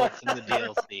don't know what's in the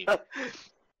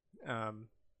DLC.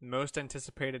 Most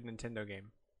anticipated Nintendo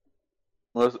game.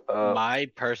 My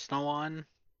personal one,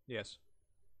 Yes.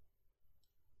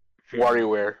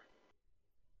 WarioWare.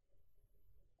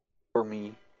 For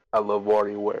me, I love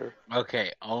WarioWare.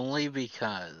 okay, only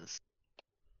because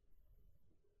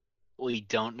we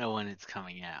don't know when it's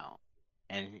coming out.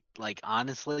 And, like,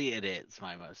 honestly, it is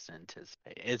my most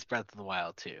anticipated. It's Breath of the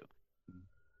Wild 2.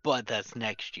 But that's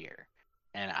next year.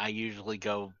 And I usually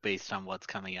go based on what's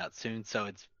coming out soon, so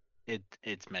it's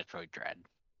Metroid Dread.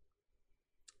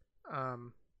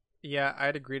 Yeah,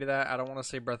 I'd agree to that. I don't want to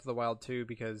say Breath of the Wild 2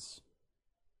 because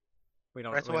we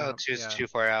don't. Breath of the we don't Wild 2 is yeah. too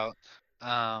far out.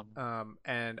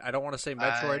 And I don't want to say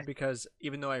Metroid because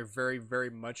even though I very, very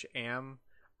much am,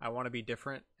 I want to be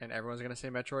different, and everyone's gonna say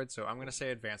Metroid, so I'm gonna say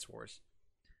Advance Wars.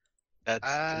 That's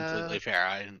completely fair.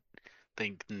 I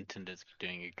think Nintendo's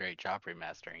doing a great job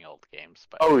remastering old games.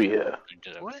 But Oh yeah.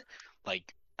 What?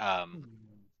 Like,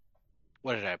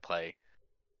 what did I play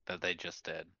that they just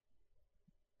did?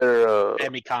 They're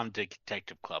Famicom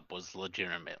Detective Club was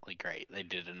legitimately great. They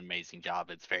did an amazing job.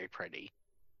 It's very pretty.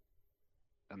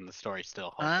 And the story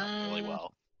still holds up really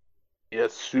well. yeah,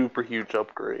 super huge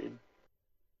upgrade.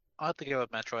 I'll have to go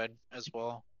with Metroid as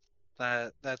well.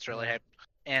 That's really hype.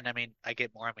 And I mean, I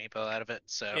get more amiibo out of it,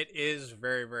 so It is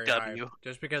very, very W. hype.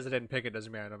 Just because I didn't pick it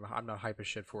doesn't mean I'm not hype as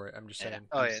shit for it. I'm just Yeah. saying.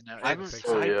 Oh yeah, no. I'm it's-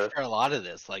 excited yeah. for a lot of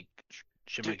this, like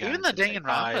Shin Dude, Megami even the Tensei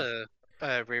 5.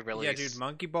 Danganronpa re-release. Yeah, dude,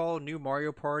 Monkey Ball, new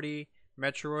Mario Party,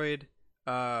 Metroid,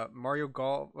 Mario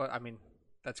Golf. Well, I mean,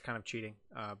 that's kind of cheating.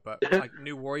 But like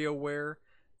new WarioWare,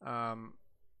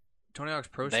 Tony Hawk's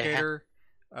Pro They ha- Skater,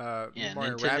 Yeah, new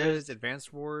Mario Nintendo's- Rabbids,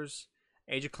 Advanced Wars,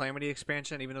 Age of Calamity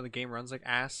expansion. Even though the game runs like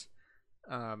ass,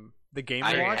 the Game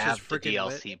I Watch is have the freaking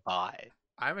lit. DLC buy.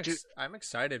 I'm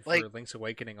excited for like- Link's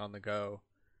Awakening on the go,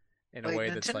 in a like, way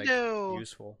that's like Nintendo-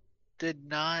 useful. Did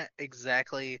not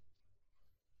exactly,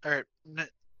 or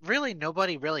really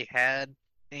nobody really had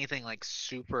anything like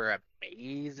super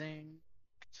amazing.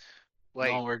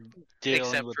 Like Well, we're dealing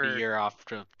except with for- the year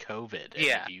after COVID. And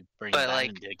Yeah, if you bring but, that like,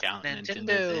 into account, Nintendo-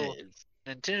 Nintendo's is.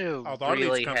 Nintendo A lot of these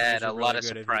really companies had are a really lot of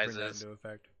good if you bring that surprises. into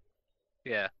effect.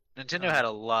 Yeah, Nintendo had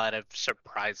a lot of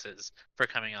surprises for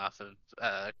coming off of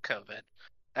COVID.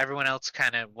 Everyone else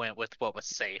kind of went with what was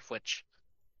safe, which,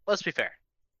 let's be fair,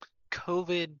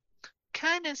 COVID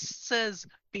kind of says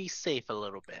be safe a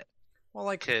little bit. Well,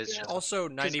 like 'Cause- also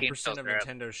game 90% of filter out.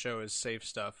 Nintendo's show is safe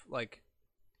stuff. Like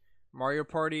Mario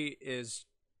Party is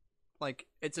like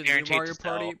it's a Guaranteed new Mario to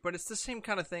Party, sell. but it's the same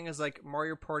kind of thing as like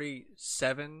Mario Party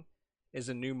 7 is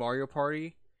a new Mario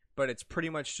Party, but it's pretty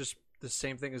much just the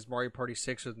same thing as Mario Party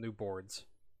 6 with new boards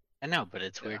I know, but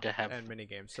it's weird to have. and mini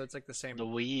games. So it's like the same. The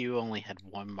Wii U only had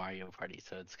one Mario Party,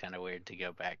 so it's kind of weird to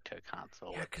go back to a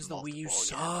console. Yeah, with because the Wii U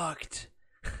multiple again. sucked.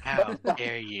 How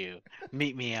dare you?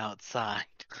 Meet me outside.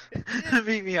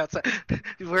 Meet me outside.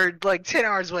 We're like 10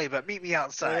 hours away, but meet me Literally,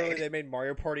 outside. they made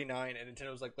Mario Party 9, and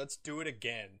Nintendo was like, "Let's do it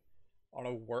again." On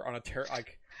a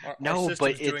like our No, system's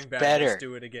but doing it's bad. better. Let's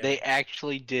do it again. They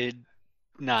actually did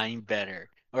 9 better.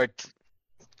 Or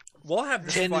We'll have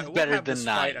this 10 fight. is We'll better have than this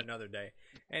fight 9. another day.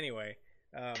 Anyway,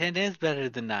 10 is better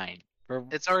than 9.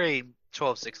 It's already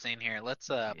 12:16 here. Let's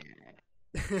Yeah.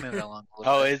 move it along a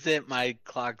little Oh, bit. is it? My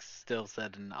clock's still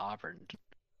set in Auburn.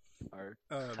 Or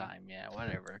Um, time, yeah,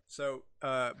 whatever. So,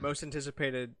 most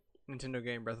anticipated Nintendo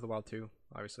game, Breath of the Wild 2,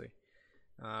 obviously.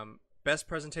 Best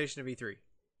presentation of E3.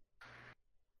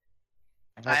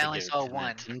 I only saw to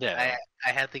one. Nintendo.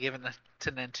 I had to give it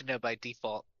to Nintendo by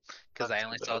default because I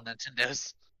only saw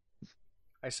Nintendo's.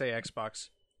 I say Xbox,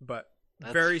 but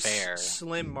That's very fair.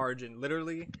 slim margin.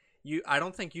 Literally, I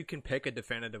don't think you can pick a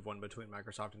definitive one between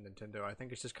Microsoft and Nintendo. I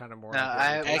think it's just kind of more. No,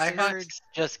 like what you I pick. Xbox heard-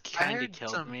 just I kind of heard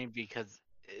killed some- me because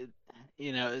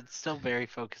it's still very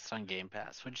focused on Game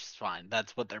Pass, which is fine.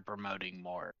 That's what they're promoting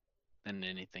more than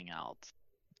anything else.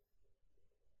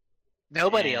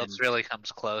 Nobody And- else really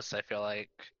comes close. I feel like.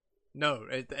 No,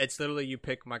 it's literally you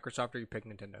pick Microsoft or you pick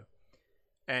Nintendo,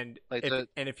 and Like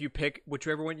if you pick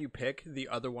whichever one you pick, the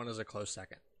other one is a close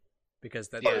second, because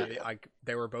that Yeah.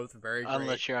 they were both very great.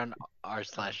 Unless you're on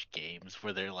r/games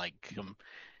where they're like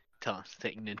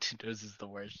saying Nintendo's is the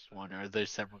worst one, or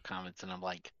there's several comments, and I'm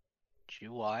like, did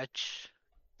you watch?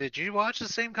 Did you watch the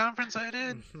same conference I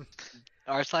did?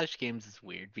 r/games is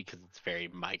weird because it's very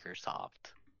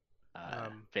Microsoft,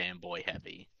 fanboy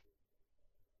heavy.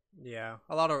 Yeah,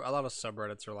 a lot of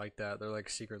subreddits are like that. They're like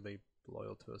secretly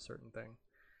loyal to a certain thing.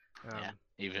 Yeah,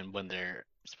 even when they're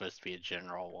supposed to be a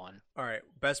general one. All right,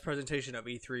 best presentation of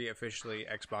E3 officially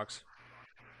Xbox.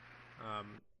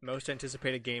 Most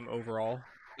anticipated game overall.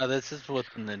 Oh, this is with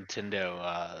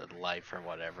Nintendo Life or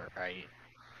whatever, right?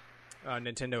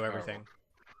 Nintendo everything,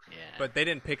 Yeah. but they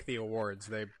didn't pick the awards.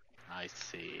 I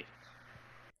see.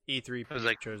 E3 was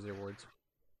like- chose the awards.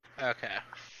 Okay.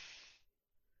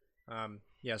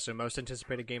 Yeah, so most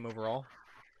anticipated game overall.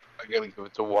 I gotta give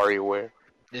it to WarioWare.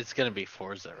 It's gonna be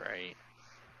Forza, right?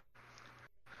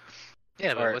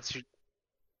 Yeah, but Or- what's your?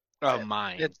 Oh,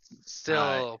 mine. It's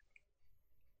still.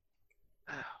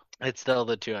 It's still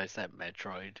the two I said,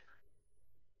 Metroid.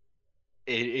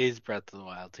 It is Breath of the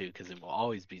Wild too, because it will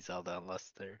always be Zelda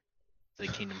unless there's a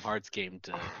Kingdom Hearts game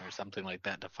or something like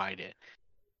that to fight it.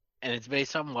 And it's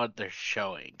based on what they're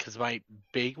showing. Because my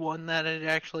big one that it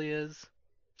actually is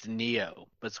Neo,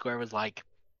 but Square was like,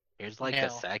 "Here's like No. a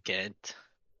second,"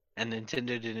 and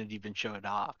Nintendo didn't even show it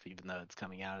off, even though it's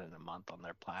coming out in a month on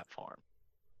their platform.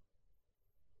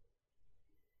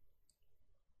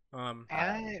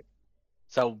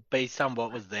 So based on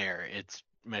what was there, it's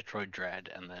Metroid Dread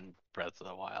and then Breath of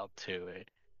the Wild 2,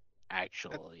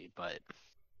 actually, but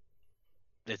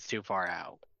it's too far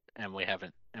out, and we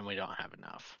don't have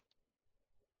enough.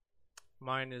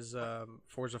 Mine is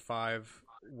Forza 5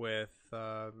 with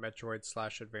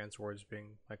Metroid / Advance Wars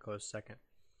being my close second.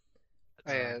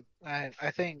 I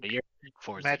think But you're a big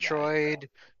Forza guy, Metroid,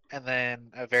 and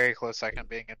then a very close second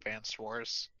being Advanced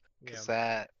Wars, because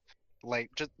that,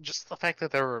 like, just the fact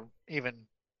that they were even,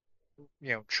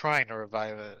 trying to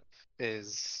revive it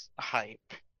is hype.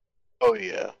 Oh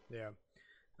yeah. Yeah.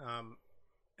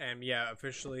 And yeah,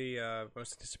 officially,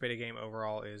 most anticipated game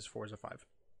overall is Forza 5.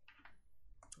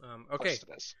 Okay, Close to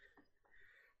this.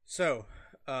 so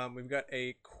we've got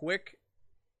a quick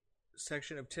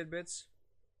section of tidbits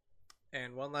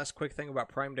and one last quick thing about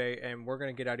Prime Day, and we're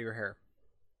going to get out of your hair.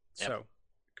 Yep. So,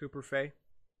 Cooper Fay.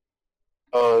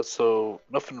 So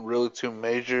nothing really too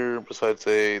major besides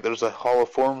there's a Hall of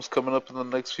Forms coming up in the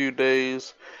next few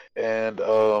days, and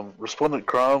Resplendent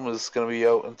Crom is going to be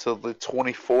out until the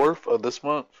 24th of this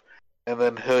month, and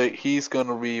then he's going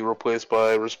to be replaced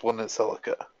by Resplendent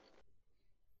Celica.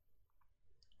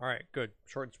 All right, good.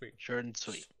 Short and sweet. Short and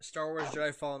sweet. Star Wars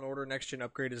Jedi Fallen Order Next Gen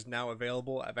upgrade is now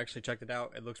available. I've actually checked it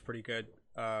out. It looks pretty good.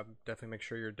 Definitely make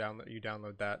sure you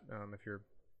download that if you're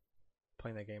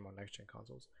playing that game on next gen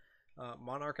consoles.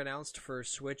 Monarch announced for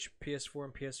Switch, PS4,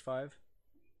 and PS5.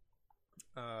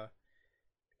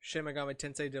 Shin Megami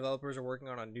Tensei developers are working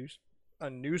on a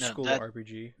new school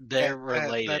RPG. They're That-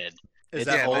 related. Is It's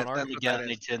that old Monarch? that's what that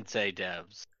Megami is. Tensei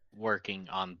devs working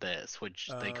on this, which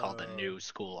they call the Oh. new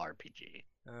school RPG.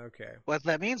 Okay. What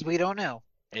that means, we don't know.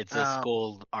 It's a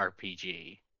school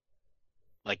RPG,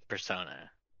 like Persona,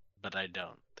 but I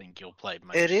don't think you'll play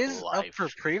much. It is School up Life. for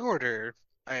pre-order,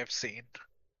 I have seen,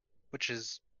 which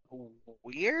is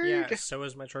weird. Yeah, so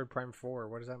is Metroid Prime 4.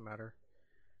 What does that matter?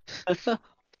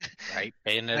 right?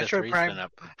 Bayonetta Metroid 3's Prime- been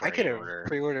up for I could have pre-order.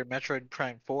 pre-ordered Metroid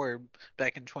Prime 4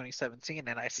 back in 2017,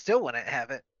 and I still wouldn't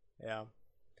have it. Yeah.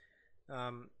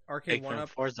 Arcade Pikmin 1-Up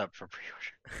 4's up for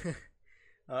pre-order.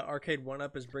 Arcade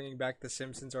 1-Up is bringing back the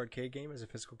Simpsons arcade game as a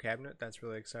physical cabinet. That's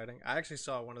really exciting. I actually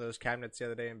saw one of those cabinets the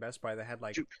other day in Best Buy that had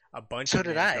like Dude, a bunch so of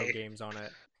did Namco I. games on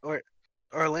it.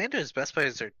 Orlando's Best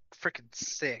Buys are freaking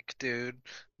sick, dude.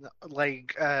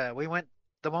 Like, we went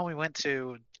the one we went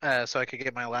to, so I could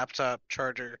get my laptop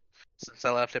charger since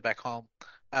I left it back home.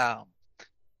 Um,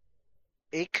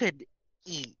 it could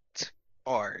eat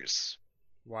ours.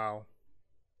 Wow,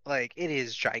 Like it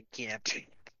is gigantic.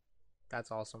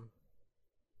 that's awesome.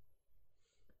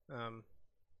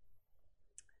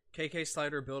 KK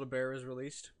Slider Build-A-Bear is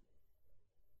released.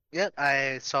 Yep,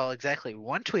 I saw exactly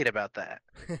one tweet about that.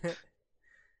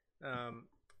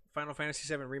 Final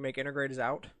Fantasy VII Remake Integrate is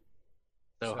out.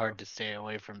 So hard to stay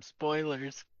away from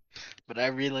spoilers, but I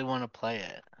really want to play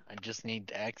it. I just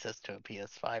need access to a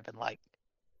PS5 in like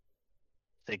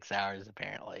 6 hours,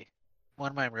 apparently.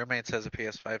 One of my roommates has a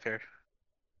PS5 here.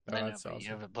 Oh, I know, that's but awesome. you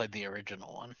haven't played the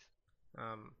original one.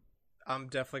 I'm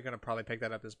definitely gonna probably pick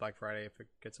that up this Black Friday if it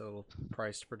gets a little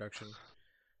priced production.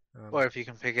 Or if you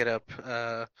can pick it up,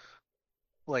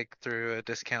 like through a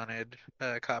discounted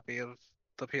copy of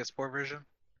the PS4 version.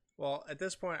 Well, at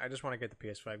this point, I just want to get the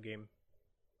PS5 game.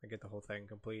 I get the whole thing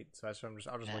complete, so I'll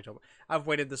just wait till I've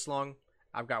waited this long.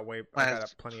 I've got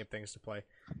plenty of things to play.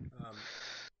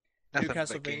 New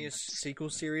Castlevania sequel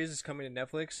series is coming to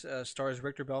Netflix. Stars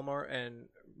Richter Belmar and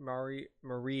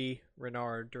Marie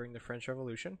Renard during the French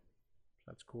Revolution.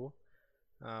 That's cool.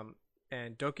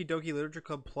 And Doki Doki Literature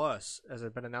Club Plus has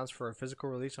been announced for a physical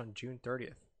release on June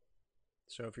 30th.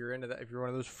 So if you're into that, if you're one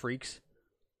of those freaks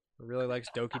who really likes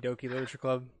Doki Doki Literature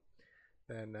Club,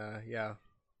 then yeah,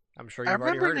 I'm sure you've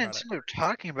already heard about it. I remember Nintendo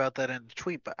talking about that in a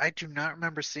tweet, but I do not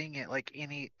remember seeing it like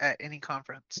at any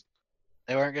conference.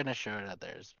 They weren't going to show it at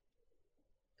theirs.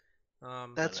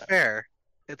 That's fair.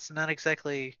 It's not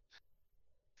exactly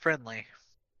friendly.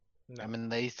 No. I mean,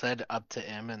 they said up to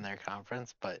M in their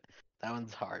conference, but that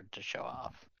one's hard to show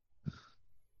off.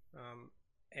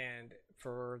 And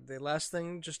for the last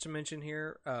thing, just to mention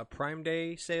here, Prime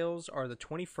Day sales are the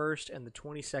 21st and the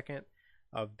 22nd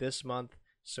of this month.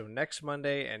 So next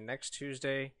Monday and next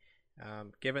Tuesday.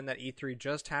 Given that E3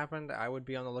 just happened, I would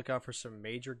be on the lookout for some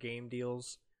major game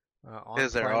deals on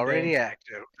Because they're Prime already Day.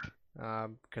 active.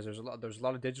 Because there's a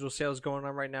lot of digital sales going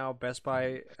on right now. Best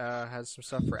Buy has some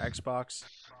stuff for Xbox.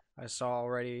 I saw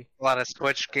already. A lot of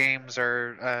Switch games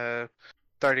are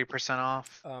 30%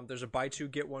 off. There's a buy two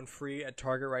get one free at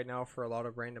Target right now for a lot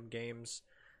of random games.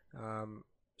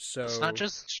 So It's not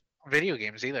just video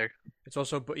games either. it's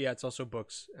also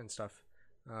books and stuff.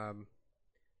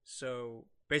 So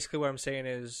basically, what I'm saying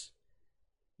is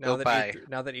now Go that buy.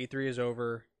 now that E3 is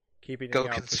over, keep an Go eye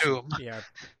out consume. for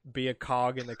be a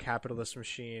cog in the capitalist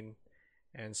machine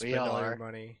and spend all all your are.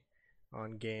 money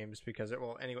on games because it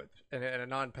will anyway. In a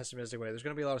non-pessimistic way, there's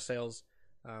going to be a lot of sales.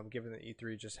 Given that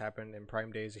E3 just happened and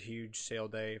Prime Day is a huge sale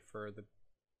day for the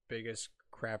biggest,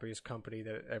 crappiest company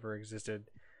that ever existed,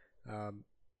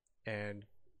 and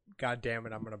god damn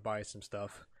it, I'm gonna buy some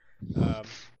stuff.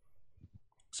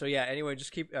 So yeah. Anyway,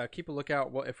 just keep a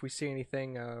lookout. Well, if we see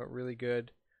anything really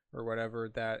good or whatever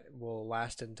that will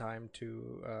last in time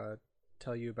to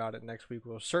tell you about it next week,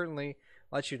 we'll certainly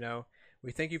let you know.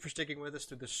 We thank you for sticking with us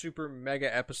through the super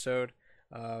mega episode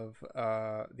of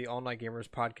the All Night Gamers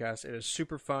podcast. It is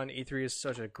super fun. E3 is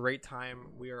such a great time.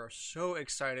 We are so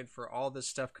excited for all this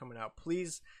stuff coming out.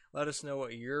 Please let us know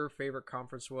what your favorite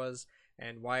conference was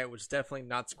and why it was definitely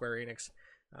not Square Enix.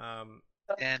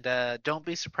 And don't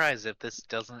be surprised if this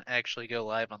doesn't actually go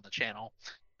live on the channel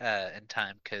in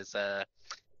time, because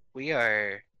we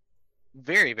are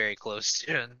very, very close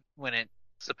to when it's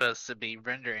supposed to be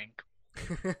rendering.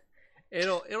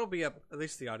 It'll be up. At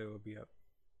least the audio will be up.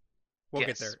 We'll get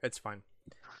Yes. there. It's fine.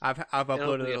 I've It'll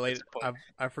uploaded be it up late. at some point.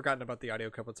 I've forgotten about the audio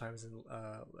a couple of times and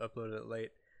uploaded it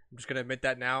late. I'm just gonna admit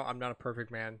that now. I'm not a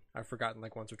perfect man. I've forgotten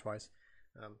like once or twice.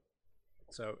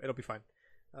 So it'll be fine.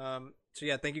 So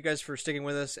yeah, thank you guys for sticking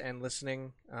with us and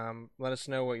listening. Let us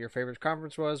know what your favorite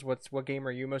conference was. What game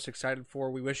are you most excited for?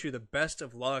 We wish you the best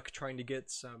of luck trying to get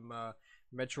some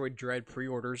Metroid Dread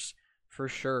pre-orders for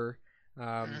sure.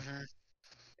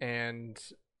 And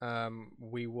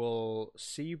we will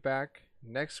see you back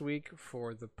next week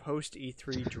for the post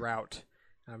E3 drought.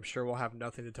 I'm sure we'll have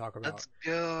nothing to talk about. Let's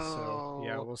go. So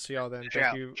yeah, we'll see y'all then.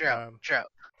 Drought, Thank you. drought.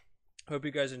 Hope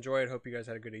you guys enjoyed. Hope you guys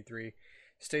had a good E3.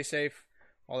 Stay safe,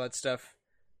 all that stuff.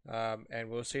 And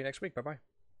we'll see you next week. Bye bye.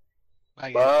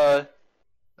 Bye, guys. Bye.